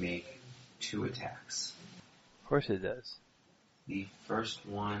him to make 2 attacks. Of course it does. The first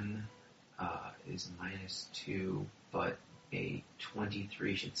one is -2, but a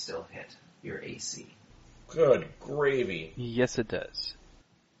 23 should still hit your AC. Good gravy. Yes, it does.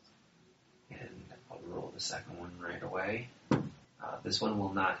 And I'll roll the second one right away. This one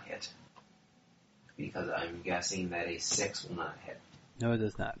will not hit, because I'm guessing that a 6 will not hit. No, it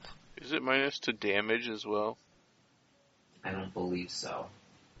does not. Is it -2 damage as well? I don't believe so.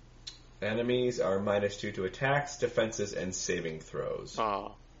 Enemies are -2 to attacks, defenses, and saving throws.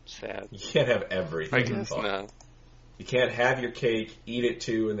 Oh, sad. You can't have everything. I guess not. You can't have your cake, eat it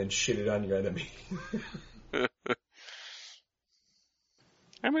too, and then shit it on your enemy.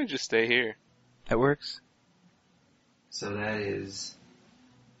 I might just stay here. That works. So that is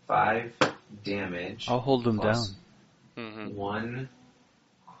 5 damage. I'll hold them down. Mm-hmm. 1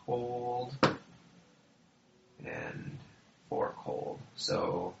 cold and 4 cold.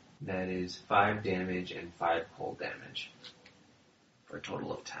 So that is 5 damage and 5 cold damage for a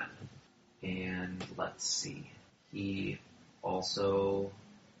total of 10. And let's see. He also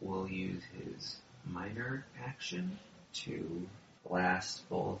will use his minor action to blast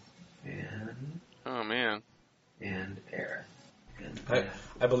both Fan Oh, man. and Aerith. And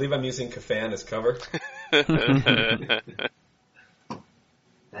I believe I'm using Kafan as cover.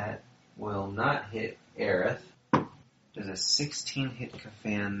 that will not hit Aerith. Does a 16 hit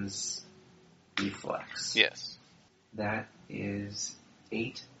Kafan's reflex? Yes. That is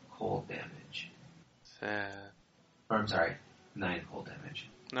 8 cold damage. Sad. Or I'm sorry, 9 cold damage.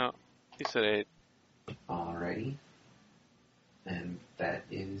 No, he said 8. Alrighty. And that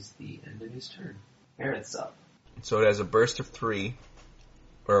is the end of his turn. Aerith's up. So it has a burst of 3,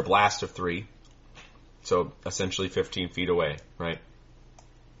 or a blast of 3. So essentially 15 feet away, right?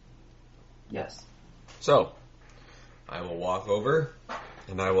 Yes. So, I will walk over,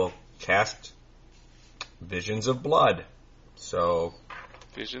 and I will cast Visions of Blood. So...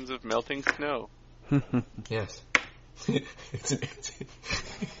 Visions of melting snow. Yes.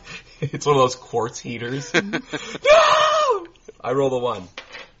 It's one of those quartz heaters. No! I roll the 1,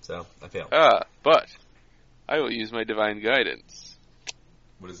 so I fail. But I will use my divine guidance.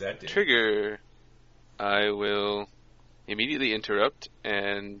 What does that do? Trigger. I will immediately interrupt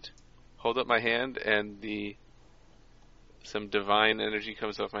and hold up my hand, and some divine energy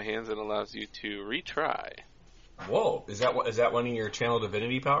comes off my hands and allows you to retry. Whoa! Is that one of your channel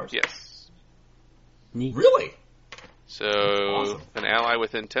divinity powers? Yes. Neat. Really? So, awesome. An ally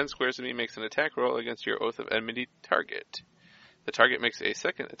within 10 squares of me makes an attack roll against your Oath of Enmity target. The target makes a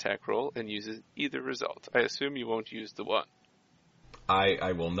second attack roll and uses either result. I assume you won't use the 1.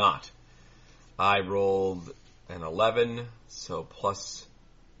 I will not. I rolled an 11, so plus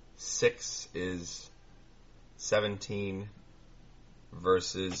 6 is 17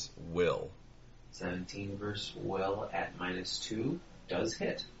 versus Will. 17 versus Will at -2 does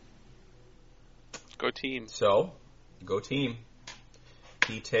hit. Go team. So, go team.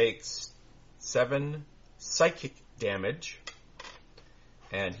 He takes 7 psychic damage,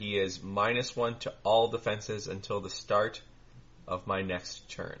 and he is -1 to all defenses until the start of my next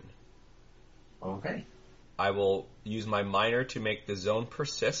turn. Okay. I will use my minor to make the zone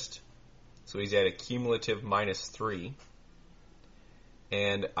persist, so he's at a cumulative -3.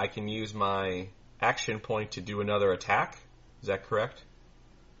 And I can use my action point to do another attack. Is that correct?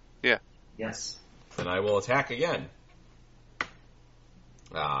 Yeah. Yes. Then I will attack again.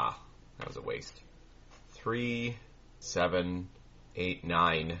 That was a waste. 3, 7, 8,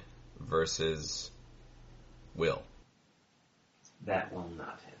 9 versus Will. That will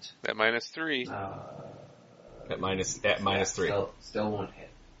not hit. At -3. At minus 3. Still won't hit.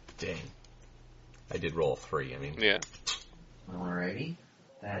 Dang. I did roll a 3, I mean. Yeah. Alrighty.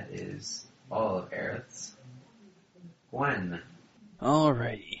 That is all of Aerith's. Gwen,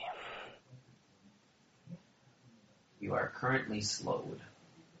 Alrighty. you are currently slowed.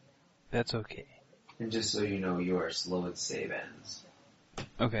 That's okay. And just so you know, you are slowed save ends.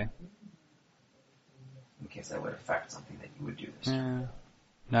 Okay. In case that would affect something that you would do this turn.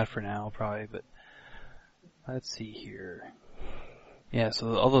 Not for now, probably, but let's see here. Yeah,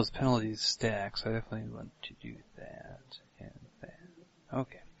 so all those penalties stack, so I definitely want to do that and that.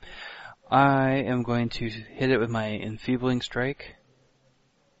 Okay. I am going to hit it with my Enfeebling Strike.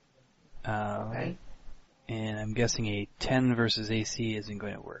 Okay. And I'm guessing a 10 versus AC isn't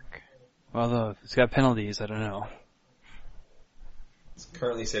going to work. Although, if it's got penalties, I don't know. It's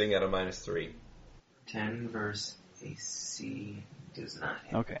currently sitting at a -3. 10 versus AC does not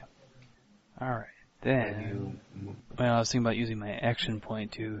hit. Okay. Alright. Then, well, I was thinking about using my action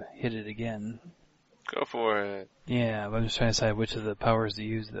point to hit it again. Go for it. Yeah, but I'm just trying to decide which of the powers to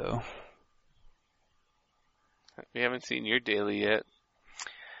use, though. We haven't seen your daily yet.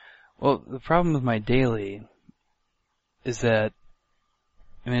 Well, the problem with my daily is that,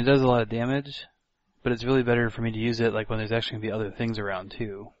 I mean, it does a lot of damage, but it's really better for me to use it like when there's actually going to be other things around,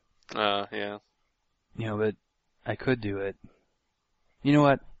 too. Yeah. You know, but I could do it. You know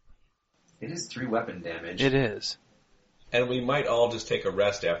what? It is 3 weapon damage. It is. And we might all just take a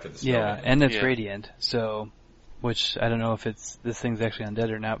rest after the spell. Yeah, and it's radiant, so, which I don't know if this thing's actually undead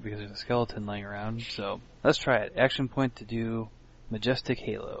or not because there's a skeleton laying around, so let's try it. Action point to do Majestic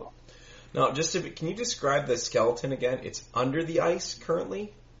Halo. Now, can you describe the skeleton again? It's under the ice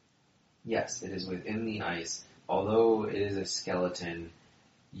currently? Yes, it is within the ice. Although it is a skeleton,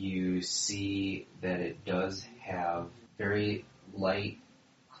 you see that it does have very light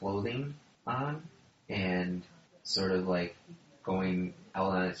clothing on, and sort of like going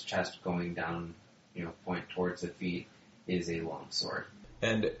out on its chest, going down, point towards the feet, is a long sword.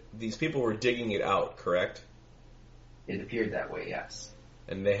 And these people were digging it out, correct? It appeared that way, yes.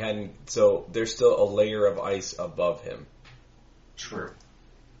 And they hadn't, so there's still a layer of ice above him. True.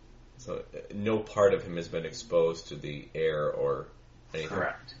 So no part of him has been exposed to the air or anything.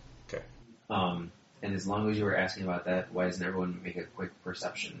 Correct. Okay. And as long as you were asking about that, why doesn't everyone make a quick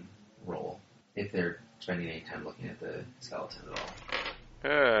perception roll if they're spending any time looking at the skeleton at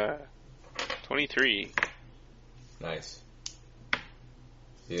all? 23. Nice.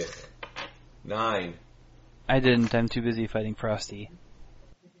 Yeah. 9. I didn't. I'm too busy fighting Frosty.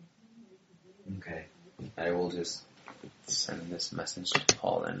 Okay. I will just send this message to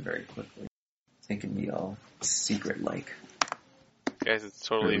Paul then very quickly. It can be all secret-like. Guys, it's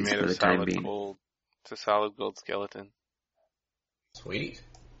totally made of solid gold. It's a solid gold skeleton. Sweet.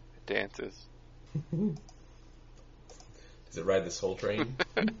 It dances. Does it ride the soul train?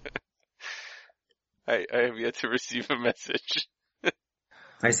 I have yet to receive a message.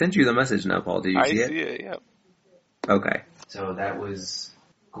 I sent you the message now, Paul. Did you see it? I see it, yep. Okay. So that was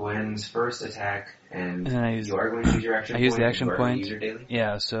Gwen's first attack, and then you are going to use your action point. I use the action point. Use your daily?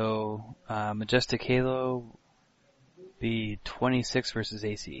 Yeah, so Majestic Halo be 26 versus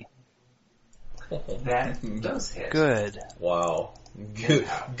AC. That does hit. Good. Wow. Good.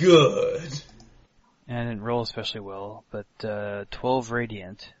 And I didn't roll especially well, but 12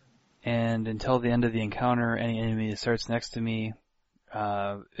 radiant. And until the end of the encounter, any enemy that starts next to me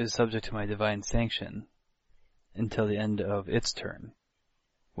is subject to my divine sanction until the end of its turn,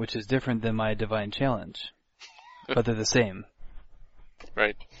 which is different than my divine challenge, but they're the same.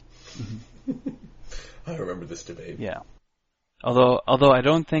 Right. I remember this debate. Yeah. Although I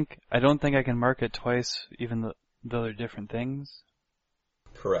don't think I can mark it twice, even though they're different things.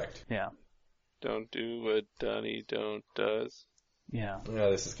 Correct. Yeah. Don't do what Donnie don't does. Yeah. Yeah,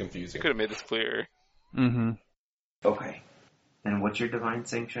 this is confusing. You could have made this clearer. Mm-hmm. Okay. And what's your divine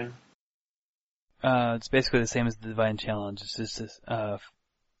sanction? It's basically the same as the divine challenge. It's just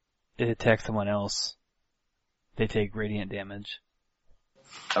it attacks someone else, they take radiant damage.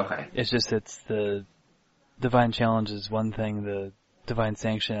 Okay. It's the divine challenge is one thing, the divine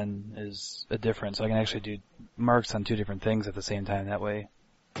sanction is a different. So I can actually do marks on 2 different things at the same time that way.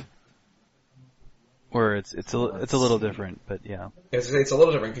 Or it's a little different, but yeah. It's a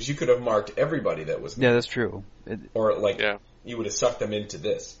little different because you could have marked everybody that was. Yeah, that's true. You would have sucked them into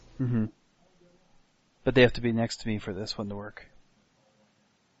this. Mm-hmm. But they have to be next to me for this one to work.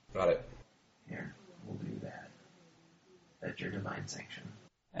 Got it. Here, we'll do that. That's your divine sanction.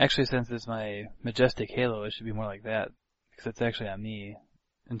 Actually, since it's my Majestic Halo, it should be more like that. Because it's actually on me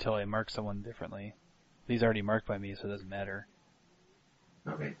until I mark someone differently. He's already marked by me, so it doesn't matter.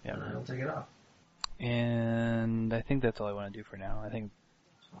 Okay, yeah. Then I'll take it off. And I think that's all I want to do for now. I think.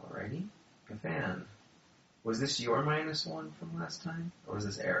 Alrighty. Kafan, was this your -1 from last time? Or was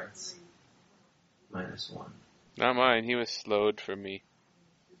this Aerith's? -1. Not mine. He was slowed for me.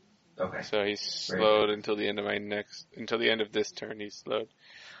 Okay. So he's slowed until the end of this turn. He's slowed.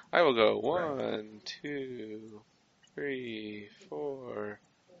 I will go 1, 2, 3, 4,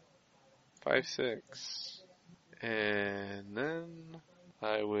 5, 6, and then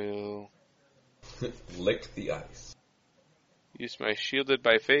I will lick the ice. Use my Shielded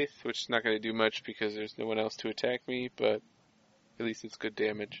by Faith, which is not going to do much because there's no one else to attack me, but at least it's good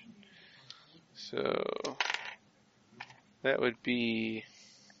damage. So that would be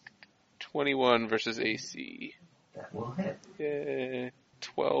 21 versus AC. That will hit. Yay.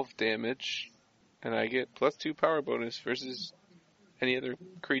 12 damage. And I get +2 power bonus versus any other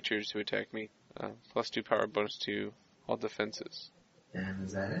creatures who attack me. +2 power bonus to all defenses. And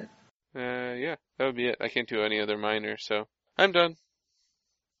is that it? Yeah, that would be it. I can't do any other minor, so I'm done.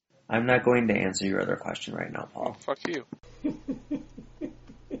 I'm not going to answer your other question right now, Paul. Oh, fuck you.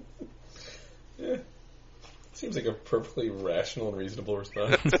 Yeah. Seems like a perfectly rational and reasonable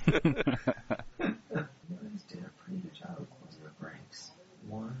response. You guys did a pretty good job of closing the ranks.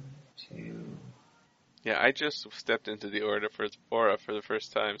 1, 2... Yeah, I just stepped into the aura for the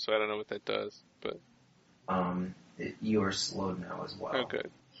first time, so I don't know what that does, but... you are slowed now as well. Oh,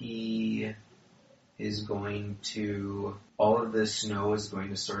 good. He is going to... All of the snow is going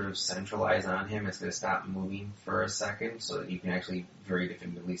to sort of centralize on him. It's going to stop moving for a second so that you can actually very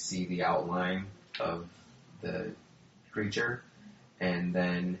definitively see the outline of the creature. And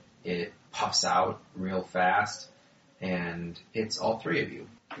then it puffs out real fast and hits all three of you.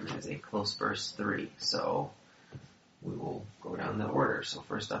 And it is a close burst 3, so we will go down the order. So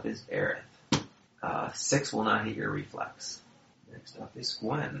first up is Aerith. 6 will not hit your reflex. Next up is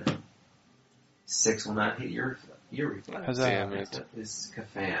Gwen. 6 will not hit your reflex. Next up is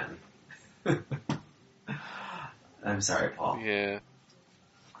Kafan. I'm sorry, Paul. Yeah.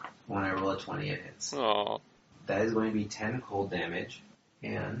 When I roll a 20, it hits. Aww. That is going to be 10 cold damage,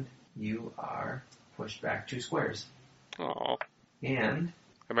 and you are pushed back 2 squares. Aww. And...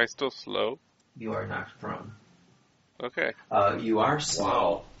 Am I still slow? You are knocked prone. Okay. You are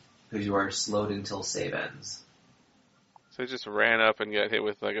slow, because you are slowed until save ends. So I just ran up and got hit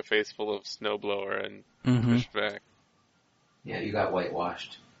with like a face full of snowblower and pushed back. Yeah, you got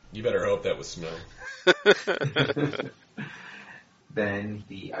whitewashed. You better hope that was snow. Then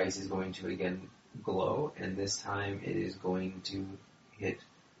the ice is going to again glow, and this time it is going to hit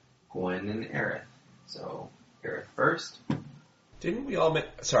Gwen and Aerith. So, Aerith first. Didn't we all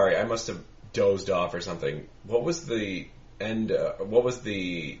sorry, I must have dozed off or something. What was the what was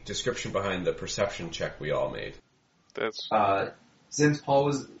the description behind the perception check we all made? That's since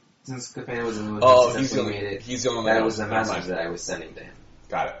Kafan was in the movie, he's the only that was the message that I was sending to him.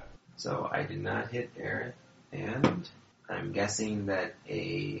 Got it. So I did not hit Aerith, and I'm guessing that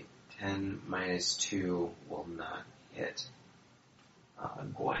a 10 minus 2 will not hit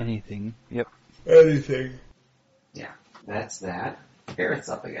Gwen. Anything. Yep. Anything. Yeah, that's that. Aerith's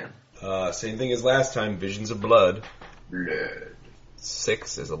up again. Same thing as last time, Visions of Blood. Blood.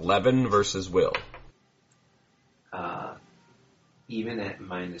 6 is 11 versus Will. Even at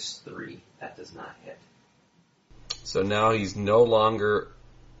minus 3, that does not hit. So now he's no longer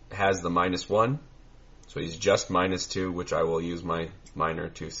has the minus 1. So he's just minus 2, which I will use my minor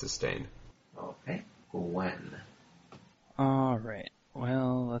to sustain. Okay. Gwen. Alright.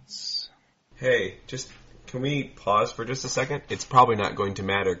 Well, let's... Hey, can we pause for just a second? It's probably not going to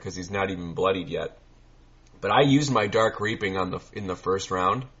matter because he's not even bloodied yet. But I used my Dark Reaping in the first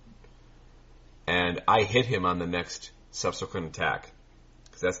round, and I hit him on the next subsequent attack.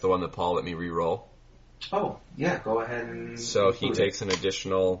 Because that's the one that Paul let me re-roll. Oh, yeah, go ahead and... So he takes an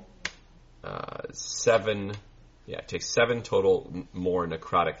additional 7... Yeah, it takes 7 total more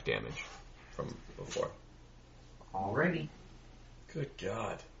necrotic damage from before. Alrighty. Good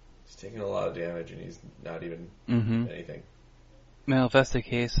God. He's taking a lot of damage and he's not even anything. Well, if that's the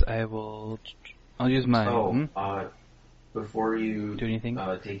case, I'll use my... Before you do anything?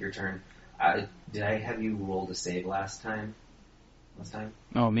 Take your turn, did I have you roll to save last time?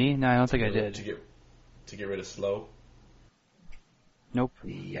 Oh, me? No, I don't think I did. To get rid of slow? Nope.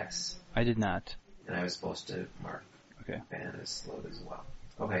 Yes. I did not. And I was supposed to mark Fan as slowed as well.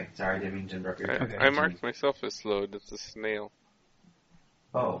 Okay, sorry, I didn't mean to interrupt your turn. I marked myself as slowed. It's a snail.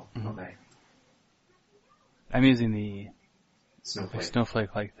 Oh, okay. I'm using the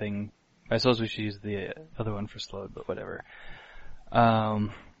snowflake-like thing. I suppose we should use the other one for slowed, but whatever.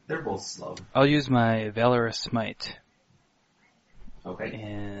 They're both slow. I'll use my Valorous Smite. Okay.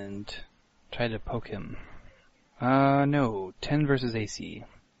 And try to poke him. No. 10 versus AC.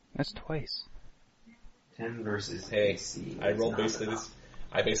 That's twice. 10 versus AC. I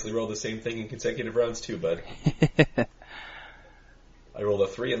basically rolled the same thing in consecutive rounds too, bud. I rolled a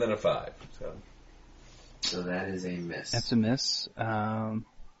 3 and then a 5. So that is a miss. That's a miss.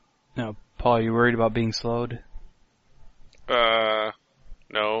 No, Paul, are you worried about being slowed?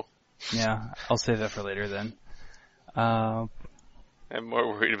 No. Yeah, I'll save that for later then. I'm more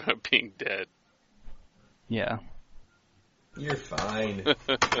worried about being dead. Yeah. You're fine.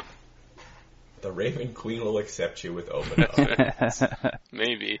 The Raven Queen will accept you with open arms.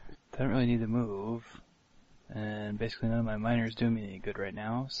 Maybe. Don't really need to move. And basically none of my minors do me any good right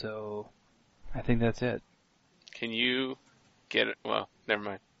now, so I think that's it. Can you get it? Well, never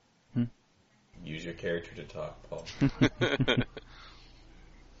mind. Use your character to talk, Paul.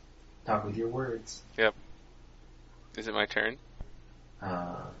 Talk with your words. Yep. Is it my turn?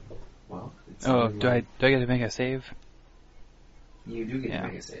 Well, it's do I get to make a save? You do get to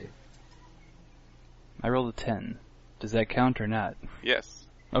make a save. I rolled a 10. Does that count or not? Yes.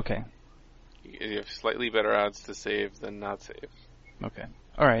 Okay. You have slightly better odds to save than not save. Okay.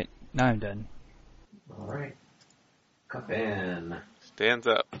 Alright, now I'm done. Alright. Kafan. Stands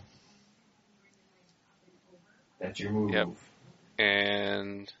up. That's your move. Yep.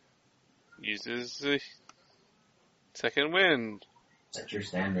 And uses the second wind. That's your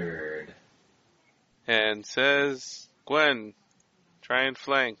standard. And says, Gwen, try and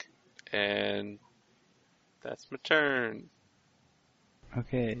flank. And that's my turn.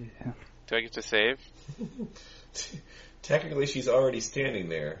 Okay. Do I get to save? Technically, she's already standing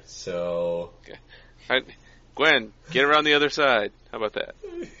there, so... Okay. Gwen, get around the other side. How about that?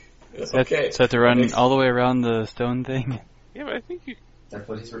 Okay. So I have to run all the way around the stone thing? Yeah, but I think you... That's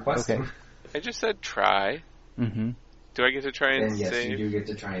what he's requesting. Okay. I just said try. Mm-hmm. Do I get to try and then, yes, save? you do get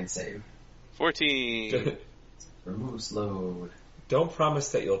to try and save. 14. Remove slowed. Don't promise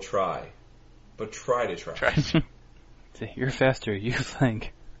that you'll try, but try to try. You're faster, you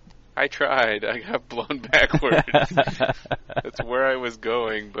flank. I tried. I got blown backwards. That's where I was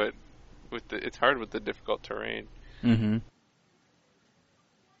going, but it's hard with the difficult terrain. Mm-hmm.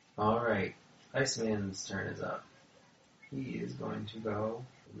 Alright. Iceman's turn is up. He is going to go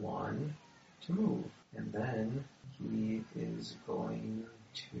 1 to move. And then he is going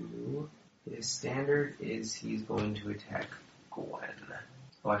to... His standard is he's going to attack Gwen.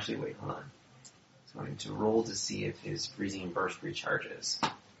 Oh, actually, wait, hold on. He's going to roll to see if his freezing burst recharges.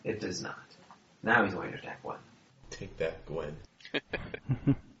 It does not. Now he's going to attack Gwen. Take that, Gwen.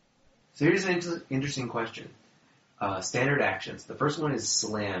 So here's an interesting question. Standard actions. The first one is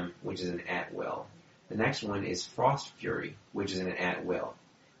Slam, which is an at-will. The next one is Frost Fury, which is an at-will.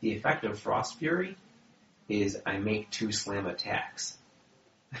 The effect of Frost Fury is I make 2 slam attacks.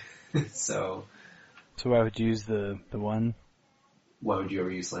 So I would use the one? Why would you ever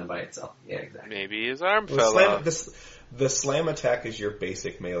use slam by itself? Yeah, exactly. Maybe his arm fell off. The slam attack is your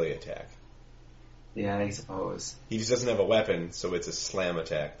basic melee attack. Yeah, I suppose. He just doesn't have a weapon, so it's a slam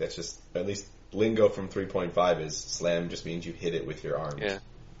attack. That's just, at least lingo from 3.5 is slam just means you hit it with your arms. Yeah.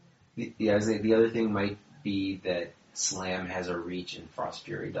 The other thing might be that slam has a reach and Frost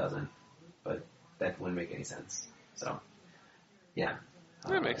Fury doesn't, but that wouldn't make any sense. So, yeah.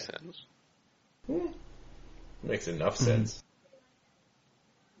 That makes sense. Makes enough sense.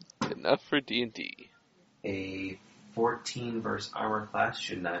 Enough for D&D. A 14 versus armor class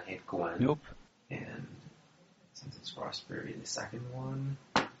should not hit Gwen. Nope. And since it's Frost Fury, the second one,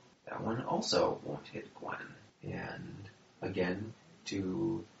 that one also won't hit Gwen. And again,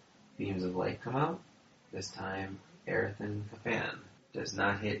 2 beams of light come out. This time, Aerith and Kafan. Does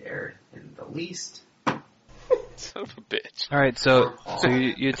not hit Aerith in the least. Son of a bitch. Alright, so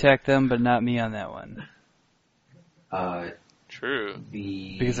you attack them, but not me on that one. True.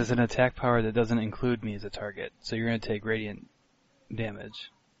 Because it's an attack power that doesn't include me as a target, so you're going to take radiant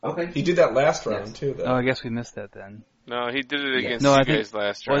damage. Okay. He did that last round, too, though. Oh, I guess we missed that then. No, he did it against you guys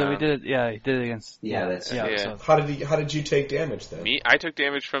last round. Well, we did it, he did it against... Yeah, that's right. So. How did you take damage, then? I took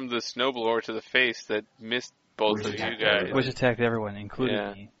damage from the snowblower to the face that missed both of you guys. Which attacked everyone,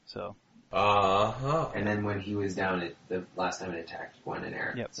 including me, so... Uh-huh. And then when he was down, the last time it attacked Gwen and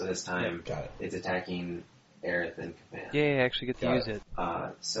Aerith. Yep. So this time, it's attacking Aerith and Kafan. Yeah, I actually get to use it.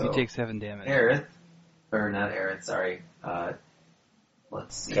 So you take 7 damage. Aerith, or not Aerith, sorry.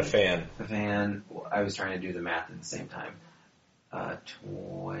 Let's see. Kafan. I was trying to do the math at the same time.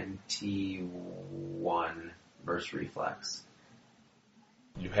 21 versus reflex.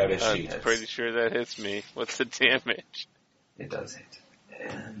 You have a sheet. I'm pretty sure that hits me. What's the damage? It does hit.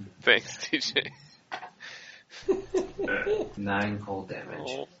 And thanks, TJ. 9 cold damage.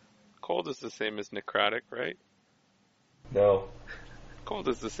 Oh. Cold is the same as necrotic, right? No. Cold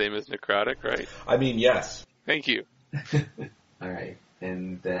is the same as necrotic, right? I mean, yes. Thank you. Alright,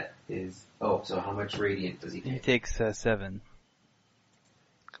 and that is... Oh, so how much radiant does he take? He takes 7.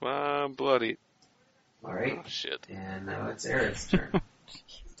 Come on, bloody. Alright. Oh, shit. And now it's Aerith's turn.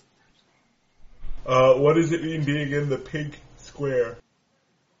 What does it mean being in the pink square?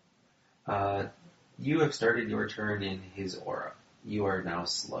 You have started your turn in his aura. You are now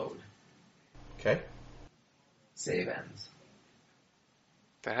slowed. Okay. Save ends.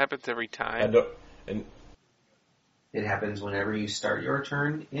 That happens every time. And it happens whenever you start your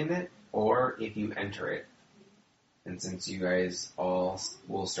turn in it, or if you enter it. And since you guys all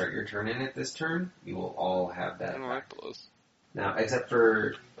will start your turn in it this turn, you will all have that effect. Now, except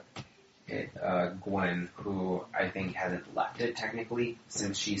for Gwen, who I think hasn't left it technically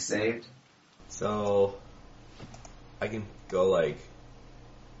since she saved. So, I can go like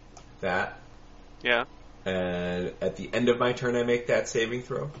that. Yeah. And at the end of my turn, I make that saving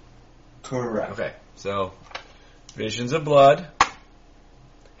throw? Correct. Okay, so, Visions of Blood.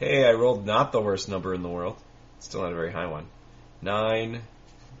 Hey, I rolled not the worst number in the world. Still not a very high one. 9,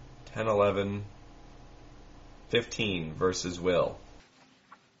 10, 11, 15 versus Will.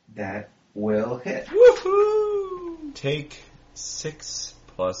 That will hit. Woohoo! Take 6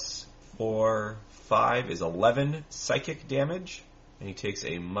 plus 4, 5 is 11 psychic damage. And he takes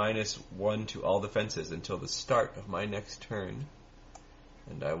a -1 to all defenses until the start of my next turn.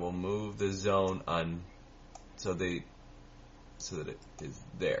 And I will move the zone on so that it is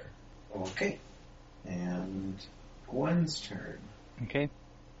there. Okay. And Gwen's turn. Okay.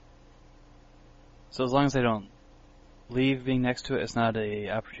 So as long as I don't leave being next to it, it's not a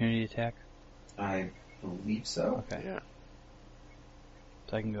opportunity attack? I believe so. Okay. Yeah.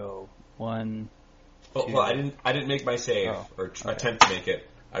 So I can go 1, Oh, 2. well, I didn't make my save or attempt to make it.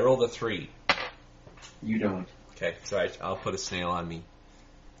 I rolled a 3. You don't. Okay, so I'll put a snail on me.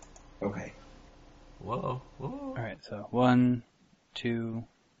 Okay. Whoa. Alright, so 1, 2,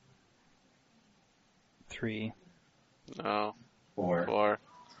 3. No. 4. 4.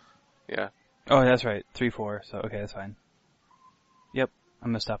 Yeah. Oh, that's right. 3, 4. So, okay, that's fine. Yep, I'm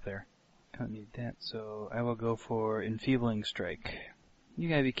gonna stop there. Don't need that, so I will go for Enfeebling Strike. You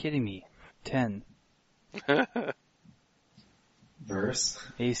gotta be kidding me. 10. Verse?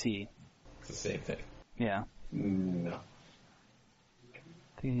 AC. It's the same thing. Yeah. No.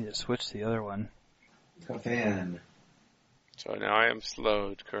 I think I need to switch to the other one. Kafan. So now I am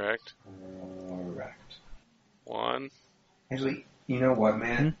slowed, correct? Correct. 1. Actually, you know what,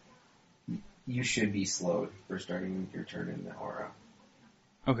 man? You should be slowed for starting your turn in the aura.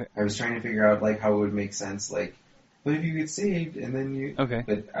 Okay. I was trying to figure out, like, how it would make sense, like, but if you get saved and then you... Okay.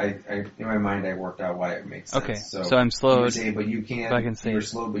 But I in my mind, I worked out why it makes sense. Okay, So I'm slowed. You save, but you can't... But I can save. You're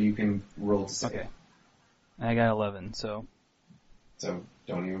slowed, but you can roll to save. Okay. I got 11, so... So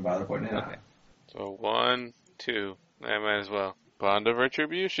don't even bother putting it on. Okay. So 1, 2. I might as well. Bond of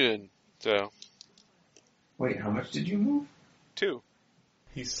Retribution. So... Wait, how much did you move? 2.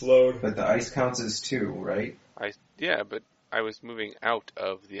 He's slowed. But the ice counts as 2, right? Yeah, but I was moving out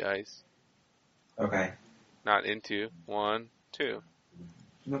of the ice. Okay. Not into. 1, 2.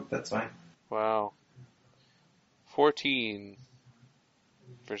 Nope, that's fine. Wow. 14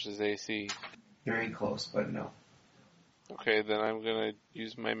 versus AC. Very close, but no. Okay, then I'm gonna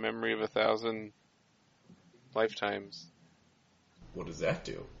use my memory of 1,000 lifetimes. What does that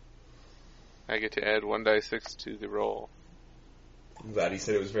do? I get to add 1d6 to the roll. I'm glad he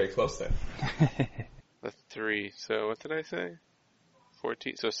said it was very close then. The 3. So what did I say?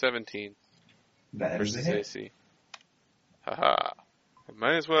 14. So 17 That is a versus hit. AC. Haha. I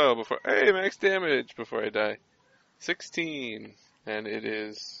might as well before. Hey, max damage before I die. 16, and it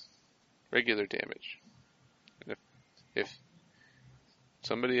is regular damage. And if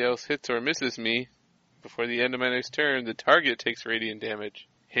somebody else hits or misses me before the end of my next turn, the target takes radiant damage.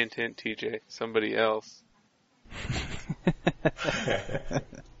 Hint, hint, TJ. Somebody else.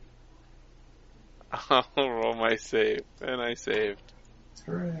 I'll roll my save, and I saved.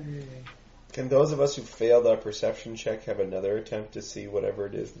 Hooray. Can those of us who failed our perception check have another attempt to see whatever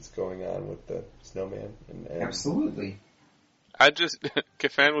it is that's going on with the snowman? And Absolutely.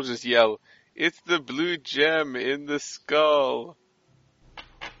 Kafan will just yell, "It's the blue gem in the skull!"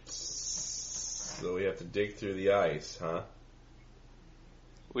 So we have to dig through the ice, huh?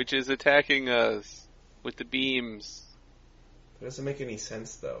 Which is attacking us with the beams. That doesn't make any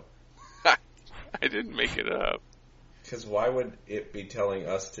sense, though. I didn't make it up. Because why would it be telling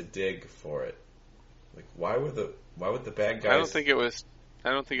us to dig for it? Like, why would the bad guys? I don't think it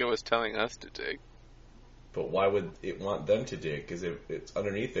was telling us to dig. But why would it want them to dig? Because if it's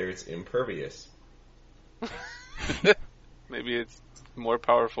underneath there, it's impervious. Maybe it's more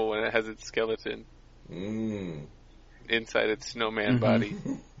powerful when it has its skeleton inside its snowman body.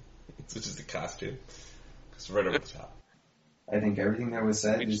 It's just a costume. It's right over the top. I think everything that was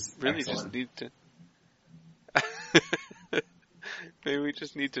said We is really excellent. just need to. Maybe we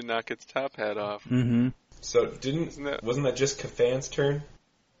just need to knock its top hat off. Mm-hmm. So wasn't that just Kafan's turn?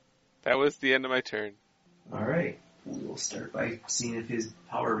 That was the end of my turn. Alright. We will start by seeing if his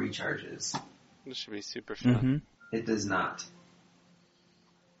power recharges. This should be super fun. Mm-hmm. It does not.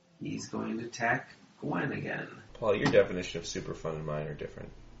 He's going to attack Gwen again. Paul, your definition of super fun and mine are different.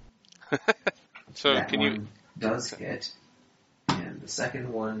 So That can one you does hit, and the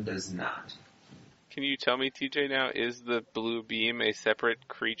second one does not. Can you tell me, TJ, now, is the blue beam a separate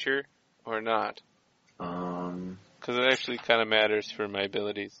creature or not? Because it actually kind of matters for my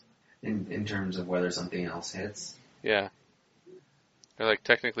abilities. In terms of whether something else hits? Yeah. Or like,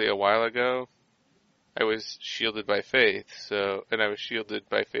 technically a while ago, I was shielded by faith, and I was shielded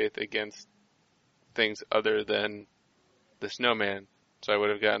by faith against things other than the snowman, so I would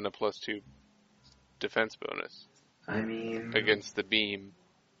have gotten a +2 defense bonus. I mean... against the beam.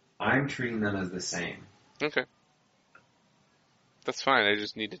 I'm treating them as the same. Okay. That's fine, I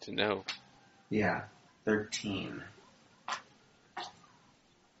just needed to know. Yeah. 13.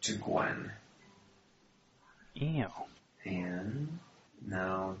 To Gwen. Ew. And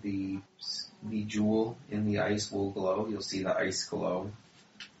now the jewel in the ice will glow. You'll see the ice glow.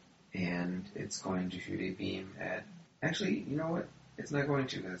 And it's going to shoot a beam at... Actually, you know what? It's not going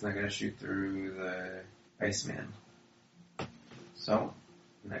to, because it's not going to shoot through the Iceman. So,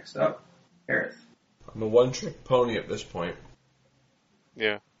 next up, Aerith. I'm a one-trick pony at this point.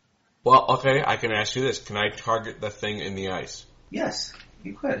 Yeah. Well, okay, I can ask you this. Can I target the thing in the ice? Yes,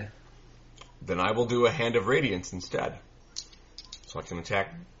 you could. Then I will do a Hand of Radiance instead. So I can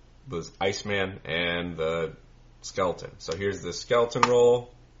attack the Iceman and the skeleton. So here's the skeleton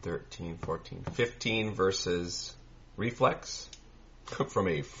roll. 13, 14, 15 versus Reflex from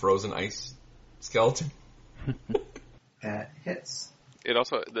a frozen ice skeleton. That hits. It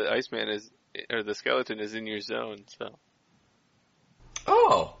also, the Iceman the skeleton is in your zone, so.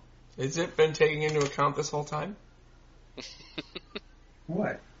 Oh! Has it been taking into account this whole time?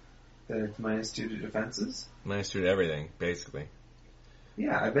 What? That it's -2 to defenses? -2 to everything, basically.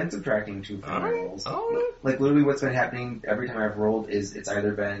 Yeah, I've been subtracting 2 from my rolls. Alright. Like, literally what's been happening every time I've rolled is it's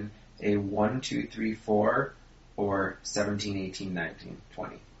either been a 1, 2, 3, 4, or 17, 18, 19,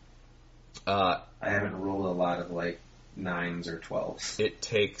 20. I haven't rolled a lot of, 9s or 12s. It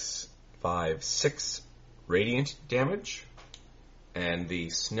takes 5, 6 radiant damage. And the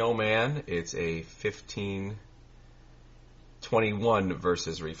snowman, it's a 15, 21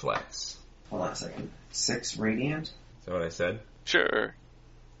 versus Reflex. Hold on a second. 6 radiant? Is that what I said? Sure.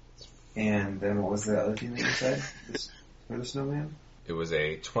 And then what was the other thing that you said for the snowman? It was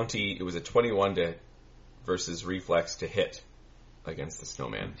a 21 versus Reflex to hit against the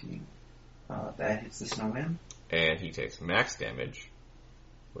snowman. 20. That hits the snowman. And he takes max damage,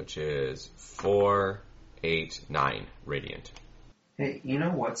 which is 4, 8, 9 radiant. Hey, you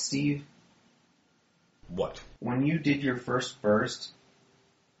know what, Steve? What? When you did your first burst,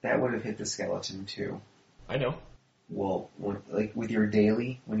 that would have hit the skeleton too. I know. Well, with your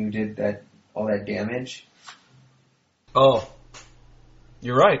daily, when you did all that damage. Oh,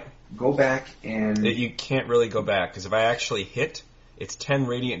 you're right. Go back and... You can't really go back, because if I actually hit, it's 10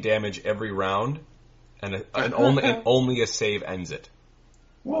 radiant damage every round, and only a save ends it.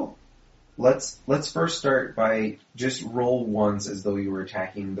 Well, let's first start by just roll once as though you were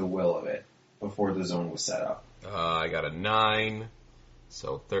attacking the will of it before the zone was set up. I got a 9,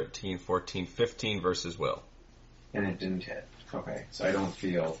 so 13, 14, 15 versus will. And it didn't hit. Okay, so I don't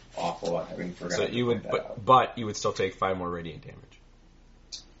feel awful about having forgotten. So you would, but you would still take 5 more radiant damage.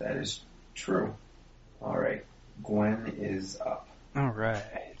 That is true. All right, Gwen is up. All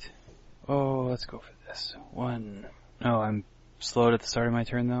right. Oh, let's go for this one. Oh, I'm slowed at the start of my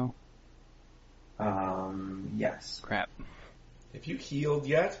turn though. Yes. Crap. Have you healed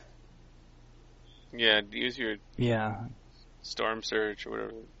yet? Yeah, use your Storm Surge or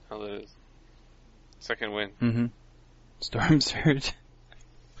whatever the hell it is. Second win. Mm-hmm. Storm Surge.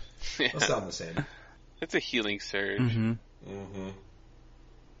 Yeah. They'll sound the same. It's a healing surge. Mm-hmm. Mm-hmm.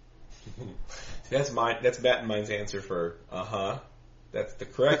 That's Matt and mine's answer for That's the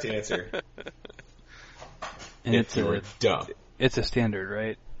correct answer. And if you were dumb. It's a standard,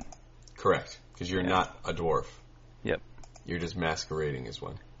 right? Correct, because you're not a dwarf. Yep. You're just masquerading as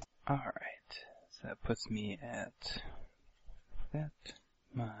one. Alright. So that puts me at that.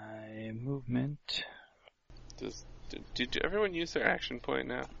 My movement. Did everyone use their action point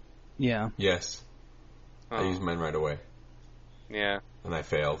now? Yeah. Yes. Oh. I used mine right away. Yeah. And I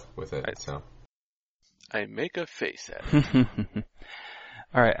failed with it, so. I make a face at it.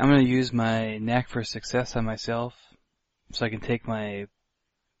 Alright, I'm going to use my knack for success on myself so I can take my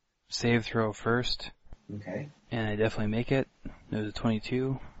save throw first. Okay. And I definitely make it. It was a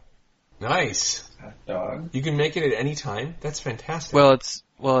 22. Nice. Hot dog. You can make it at any time? That's fantastic.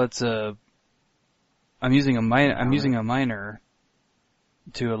 I'm using a minor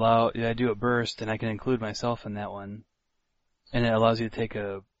to allow, I do a burst and I can include myself in that one. And it allows you to take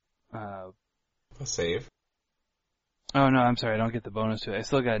a save? Oh no, I'm sorry, I don't get the bonus to it. I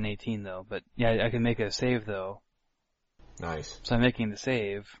still got an 18 though, but yeah, I can make a save though. Nice. So I'm making the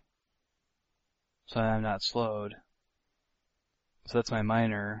save, so I'm not slowed. So that's my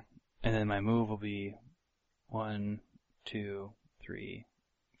minor, and then my move will be 1, 2, 3,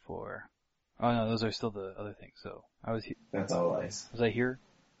 4. Oh no, those are still the other things. So I was. That's all ice. Was I here?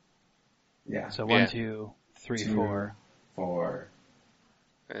 Yeah. So 1, 2, 3, 4. 4.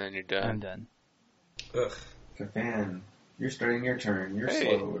 And then you're done. I'm done. Ugh. Kafan, you're starting your turn. You're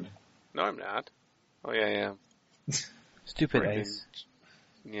slowed. No, I'm not. Oh yeah, I am. Stupid ice.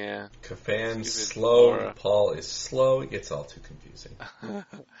 Yeah. Kafan's slow. Aura. Paul is slow. It gets all too confusing. Well,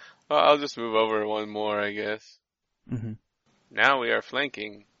 I'll just move over one more, I guess. Mm-hmm. Now we are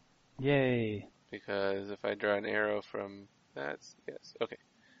flanking. Yay. Because if I draw an arrow from that's yes. Okay.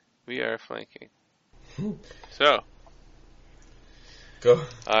 We are flanking. So Go.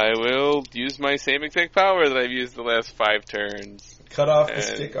 I will use my same exact power that I've used the last 5 turns. Cut off the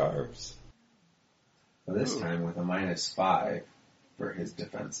stick arms. Well, this time with a -5 for his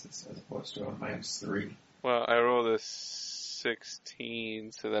defenses as opposed to a -3. Well, I rolled a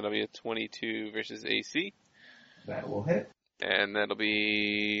 16, so that'll be a 22 versus AC. That will hit. And that'll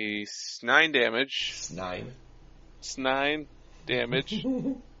be 9 damage. It's 9. It's 9 damage.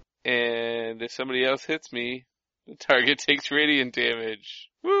 And if somebody else hits me, the target takes radiant damage.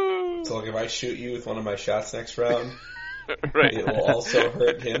 Woo! So like if I shoot you with one of my shots next round, right. it will also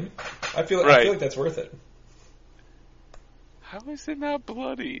hurt him. I feel like that's worth it. How is it not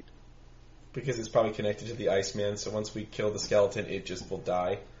bloody? Because it's probably connected to the Iceman, so once we kill the skeleton, it just will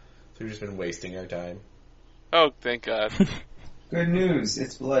die. So we've just been wasting our time. Oh, thank God. Good news,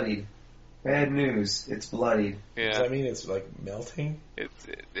 it's bloodied. Bad news, it's bloodied. Yeah. Does that mean it's like melting?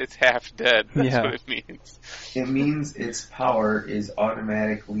 It's half dead. That's what it means. It means its power is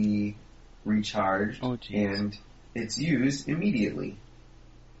automatically recharged and it's used immediately.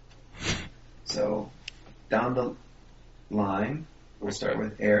 So, down the line, we'll start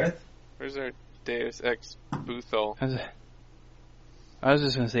with Aerith. Where's our Deus Ex Buthol? I was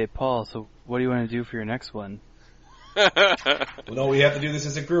just going to say, Paul, so what do you want to do for your next one? No, we have to do this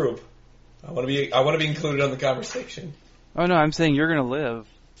as a group. I want to be included on the conversation. Oh no, I'm saying you're going to live.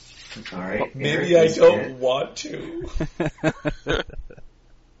 Alright. Maybe I don't want to.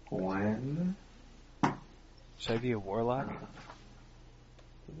 Gwen. Should I be a warlock?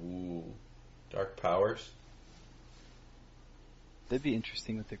 Ooh. Dark powers. That'd be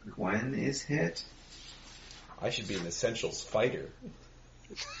interesting with the group. Gwen is hit. I should be an essentials fighter.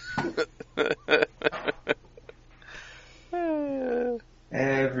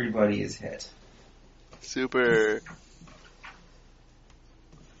 Everybody is hit. Super.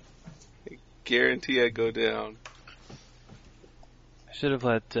 I guarantee I go down. I should have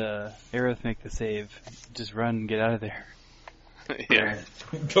let Aerith make the save. Just run and get out of there. Yeah.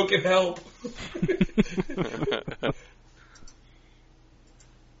 Go get help.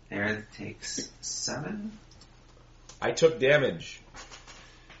 Aerith takes 7. I took damage.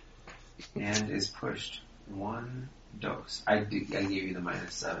 And is pushed 1 dose. I gave you the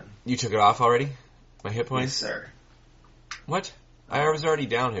 -7. You took it off already? My hit points? Yes, sir. What? I was already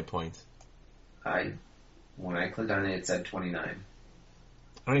down hit points. When I clicked on it, it said 29.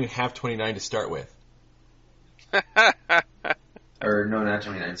 I don't even have 29 to start with. Or, no, not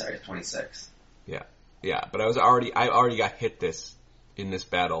 29, sorry, 26. Yeah, but I already got hit in this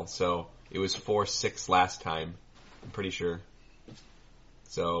battle, so it was 4-6 last time, I'm pretty sure.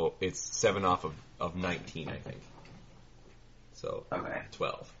 So it's 7 off of 19, I think. So, okay.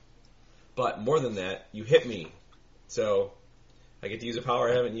 12. But more than that, you hit me. So, I get to use a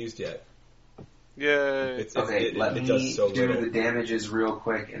power I haven't used yet. Yay. Let me does so do little. the damages real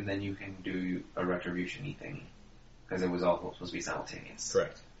quick, and then you can do a retribution-y thingy. Because it was all supposed to be simultaneous.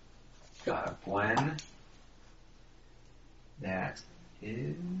 Correct. Gwen. That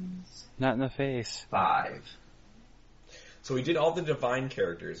is... Not in the face. 5. So we did all the divine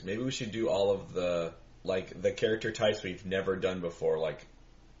characters. Maybe we should do all of the character types we've never done before. Like,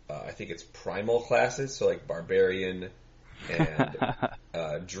 I think it's primal classes, so like barbarian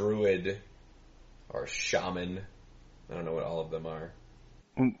and druid or shaman. I don't know what all of them are.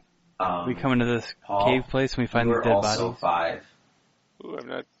 We come into this Paul, cave place and we find the dead bodies. also 5. Ooh, I'm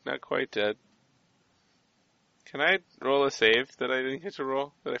not quite dead. Can I roll a save that I didn't get to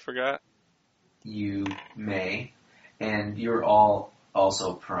roll, that I forgot? You may. And you're all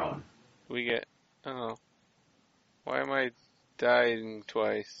also prone. We get... Oh. Why am I dying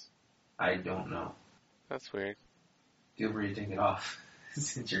twice? I don't know. That's weird. Feel free to take it off,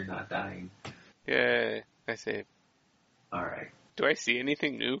 since you're not dying. Yay. I saved. Alright. Do I see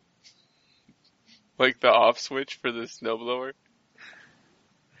anything new? Like the off switch for the snowblower?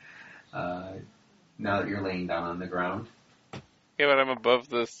 Now that you're laying down on the ground. Yeah, but I'm above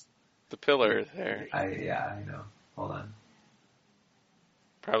the pillar there. I know. Hold on.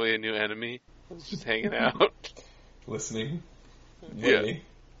 Probably a new enemy. Just hanging out. Listening. Yeah.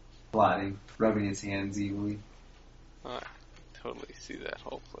 Plotting. Rubbing his hands evilly. I totally see that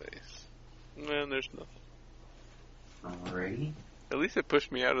whole place. Man, there's nothing. Alrighty. At least it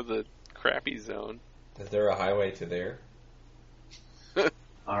pushed me out of the crappy zone. Is there a highway to there?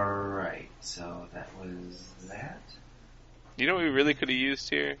 Alright, so that was that. You know what we really could have used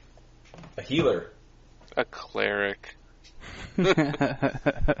here? A healer. A cleric.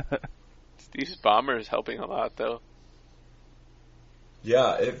 Steve's bomber is helping a lot, though.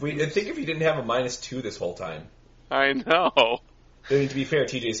 Yeah, I think if he didn't have a -2 this whole time. I know. I mean, to be fair,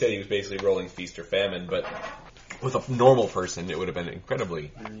 TJ said he was basically rolling feast or famine, but with a normal person, it would have been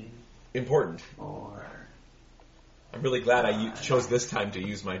incredibly important. 4. I'm really glad I chose this time to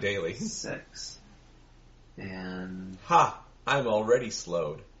use my daily. 6. And... Ha! I'm already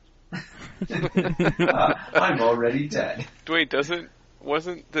slowed. I'm already dead. Wait,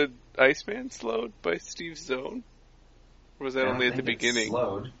 wasn't the Iceman slowed by Steve's zone? Or was that only at the beginning?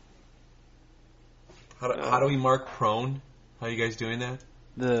 Slowed. How do we mark prone? How are you guys doing that?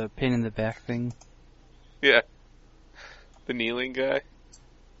 The pain in the back thing. Yeah. The kneeling guy.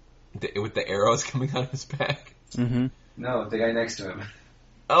 With the arrows coming out of his back? Mm-hmm. No, the guy next to him.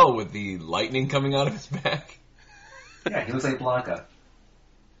 Oh, with the lightning coming out of his back? Yeah, he looks like Blanca.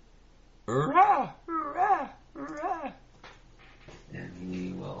 Hurrah! Hurrah! Hurrah! And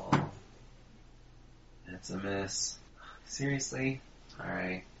he will... That's a miss. Seriously?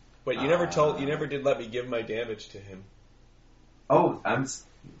 Alright. Wait, you never did let me give my damage to him. Oh,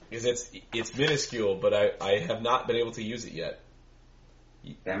 Because it's minuscule, but I have not been able to use it yet.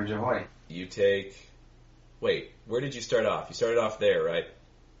 Damage ahoy. You take... Wait, where did you start off? You started off there, right?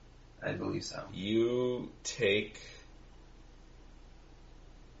 I believe so. You take...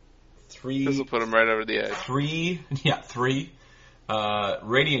 3... This will put him right over the edge. 3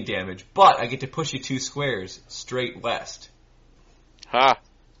 radiant damage, but I get to push you 2 squares straight west. Ha!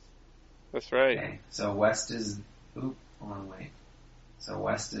 That's right. Okay, so west is... Oop, hold on, wait. So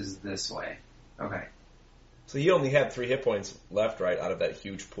west is this way. Okay. So you only had 3 hit points left, right, out of that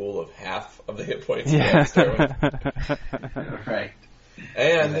huge pool of half of the hit points Yeah. you had to start with. Right.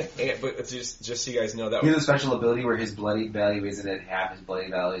 But just so you guys know, that he has a special ability where his bloody value isn't at half. His bloody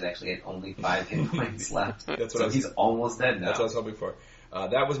value is actually at only 5 hit points left. He's almost dead now. That's what I was hoping for.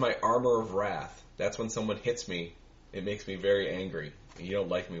 That was my Armor of Wrath. That's when someone hits me. It makes me very angry. And you don't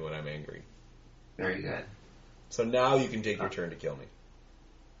like me when I'm angry. Very good. So now you can take your turn to kill me.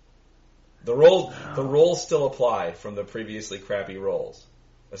 The rolls still apply from the previously crappy rolls,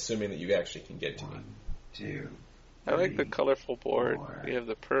 assuming that you actually can get to me. 1, 2, I like the colorful board. 4, We have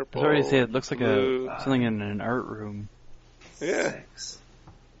the purple. I was already saying it looks like blue. something in an art room. Yeah. 6.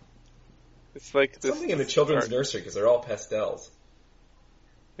 It's like this Something in a children's nursery because they're all pastels.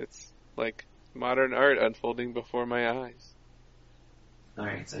 It's like modern art unfolding before my eyes.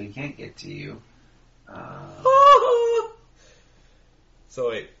 Alright, so he can't get to you. So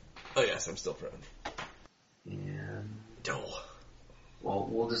wait. Oh yes, I'm still prone. And... Oh. Well,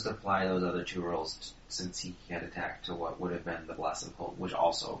 we'll just apply those other 2 rolls since he can't attack to what would have been the Blessed Cold, which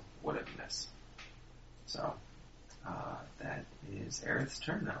also would have missed. So, that is Aerith's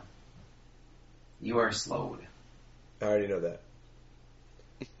turn now. You are slowed. I already know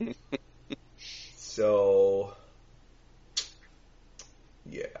that. So,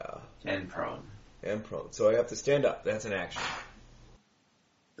 yeah. And prone. And prone. So I have to stand up. That's an action.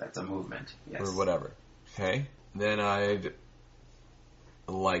 That's a movement, yes. Or whatever. Okay. Then I'd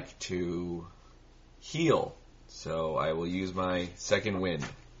like to heal. So I will use my second wind.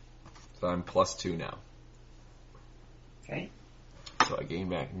 So I'm +2 now. Okay. So I gain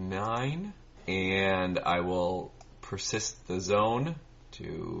back 9. And I will persist the zone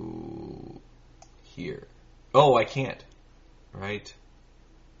to here. Oh, I can't. Right?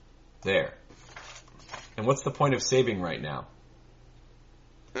 There. And what's the point of saving right now?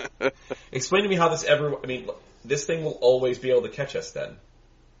 Explain to me how this this thing will always be able to catch us then.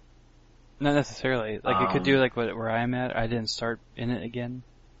 Not necessarily. Like, it could do like where I'm at. I didn't start in it again.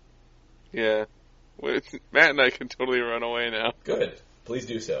 Yeah. Matt and I can totally run away now. Good. Please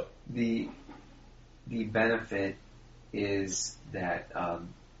do so. The benefit is that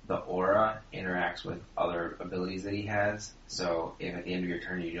the aura interacts with other abilities that he has. So if at the end of your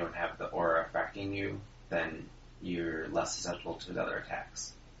turn you don't have the aura affecting you, then you're less susceptible to his other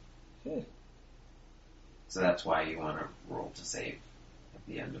attacks. So that's why you want to roll to save at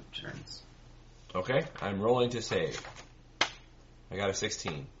the end of turns. Okay, I'm rolling to save. I got a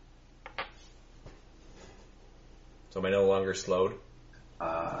 16. So am I no longer slowed?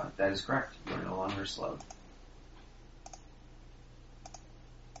 That is correct. You are no longer slowed.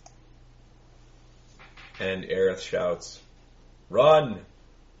 And Aerith shouts, "Run!"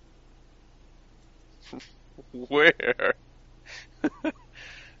 Where?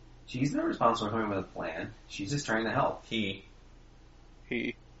 She's not responsible for coming with a plan. She's just trying to help. He.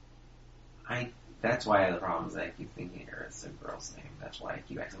 That's why I have the problem is that I keep thinking Aerith's a girl's name. That's why I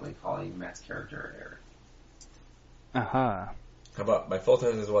keep accidentally calling Matt's character Aerith. Aha. How about my full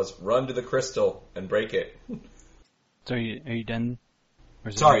sentence was run to the crystal and break it. So are you done?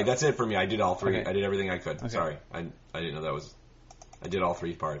 Sorry, that's it for me. I did all three. Okay. I did everything I could. Okay. Sorry, I didn't know that was. I did all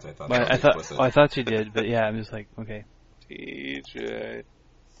three parts. I thought. Well, that was explicit. I thought you did, but yeah, I'm just like, okay. TJ.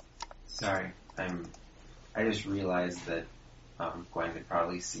 Sorry, I just realized that Gwen could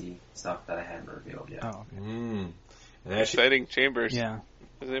probably see stuff that I hadn't revealed yet. Oh, okay. And Exciting chambers. Yeah.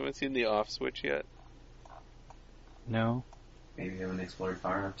 Has anyone seen the off switch yet? No. Maybe we haven't explored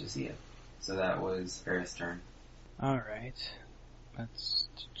far enough to see it. So that was Aerith's turn. Alright. Let's...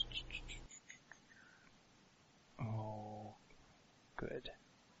 Oh, good.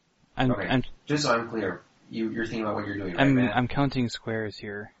 Okay. Just so I'm clear, you're thinking about what you're doing, right, Matt? I'm counting squares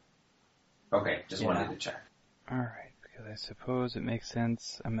here. Okay, just wanted to check. Alright, because I suppose it makes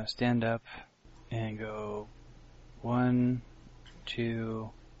sense. I'm going to stand up and go 1, 2,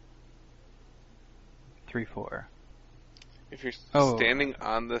 3, 4. If you're standing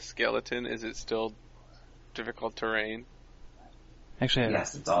on the skeleton, is it still difficult terrain? Actually,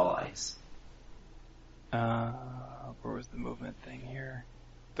 yes, it's all ice. Where was the movement thing here?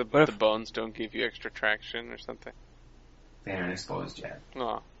 The bones don't give you extra traction or something? They aren't exposed yet.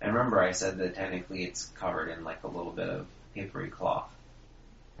 Oh. And remember I said that technically it's covered in like a little bit of papery cloth.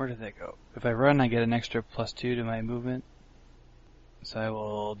 Where did they go? If I run, I get an extra +2 to my movement. So I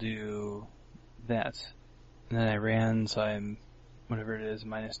will do that. And then I ran, so I'm, whatever it is,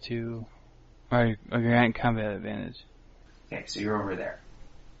 -2. Or I grant combat advantage. Okay, so you're over there.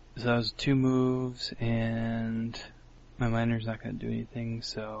 So that was 2 moves, and my miner's not going to do anything,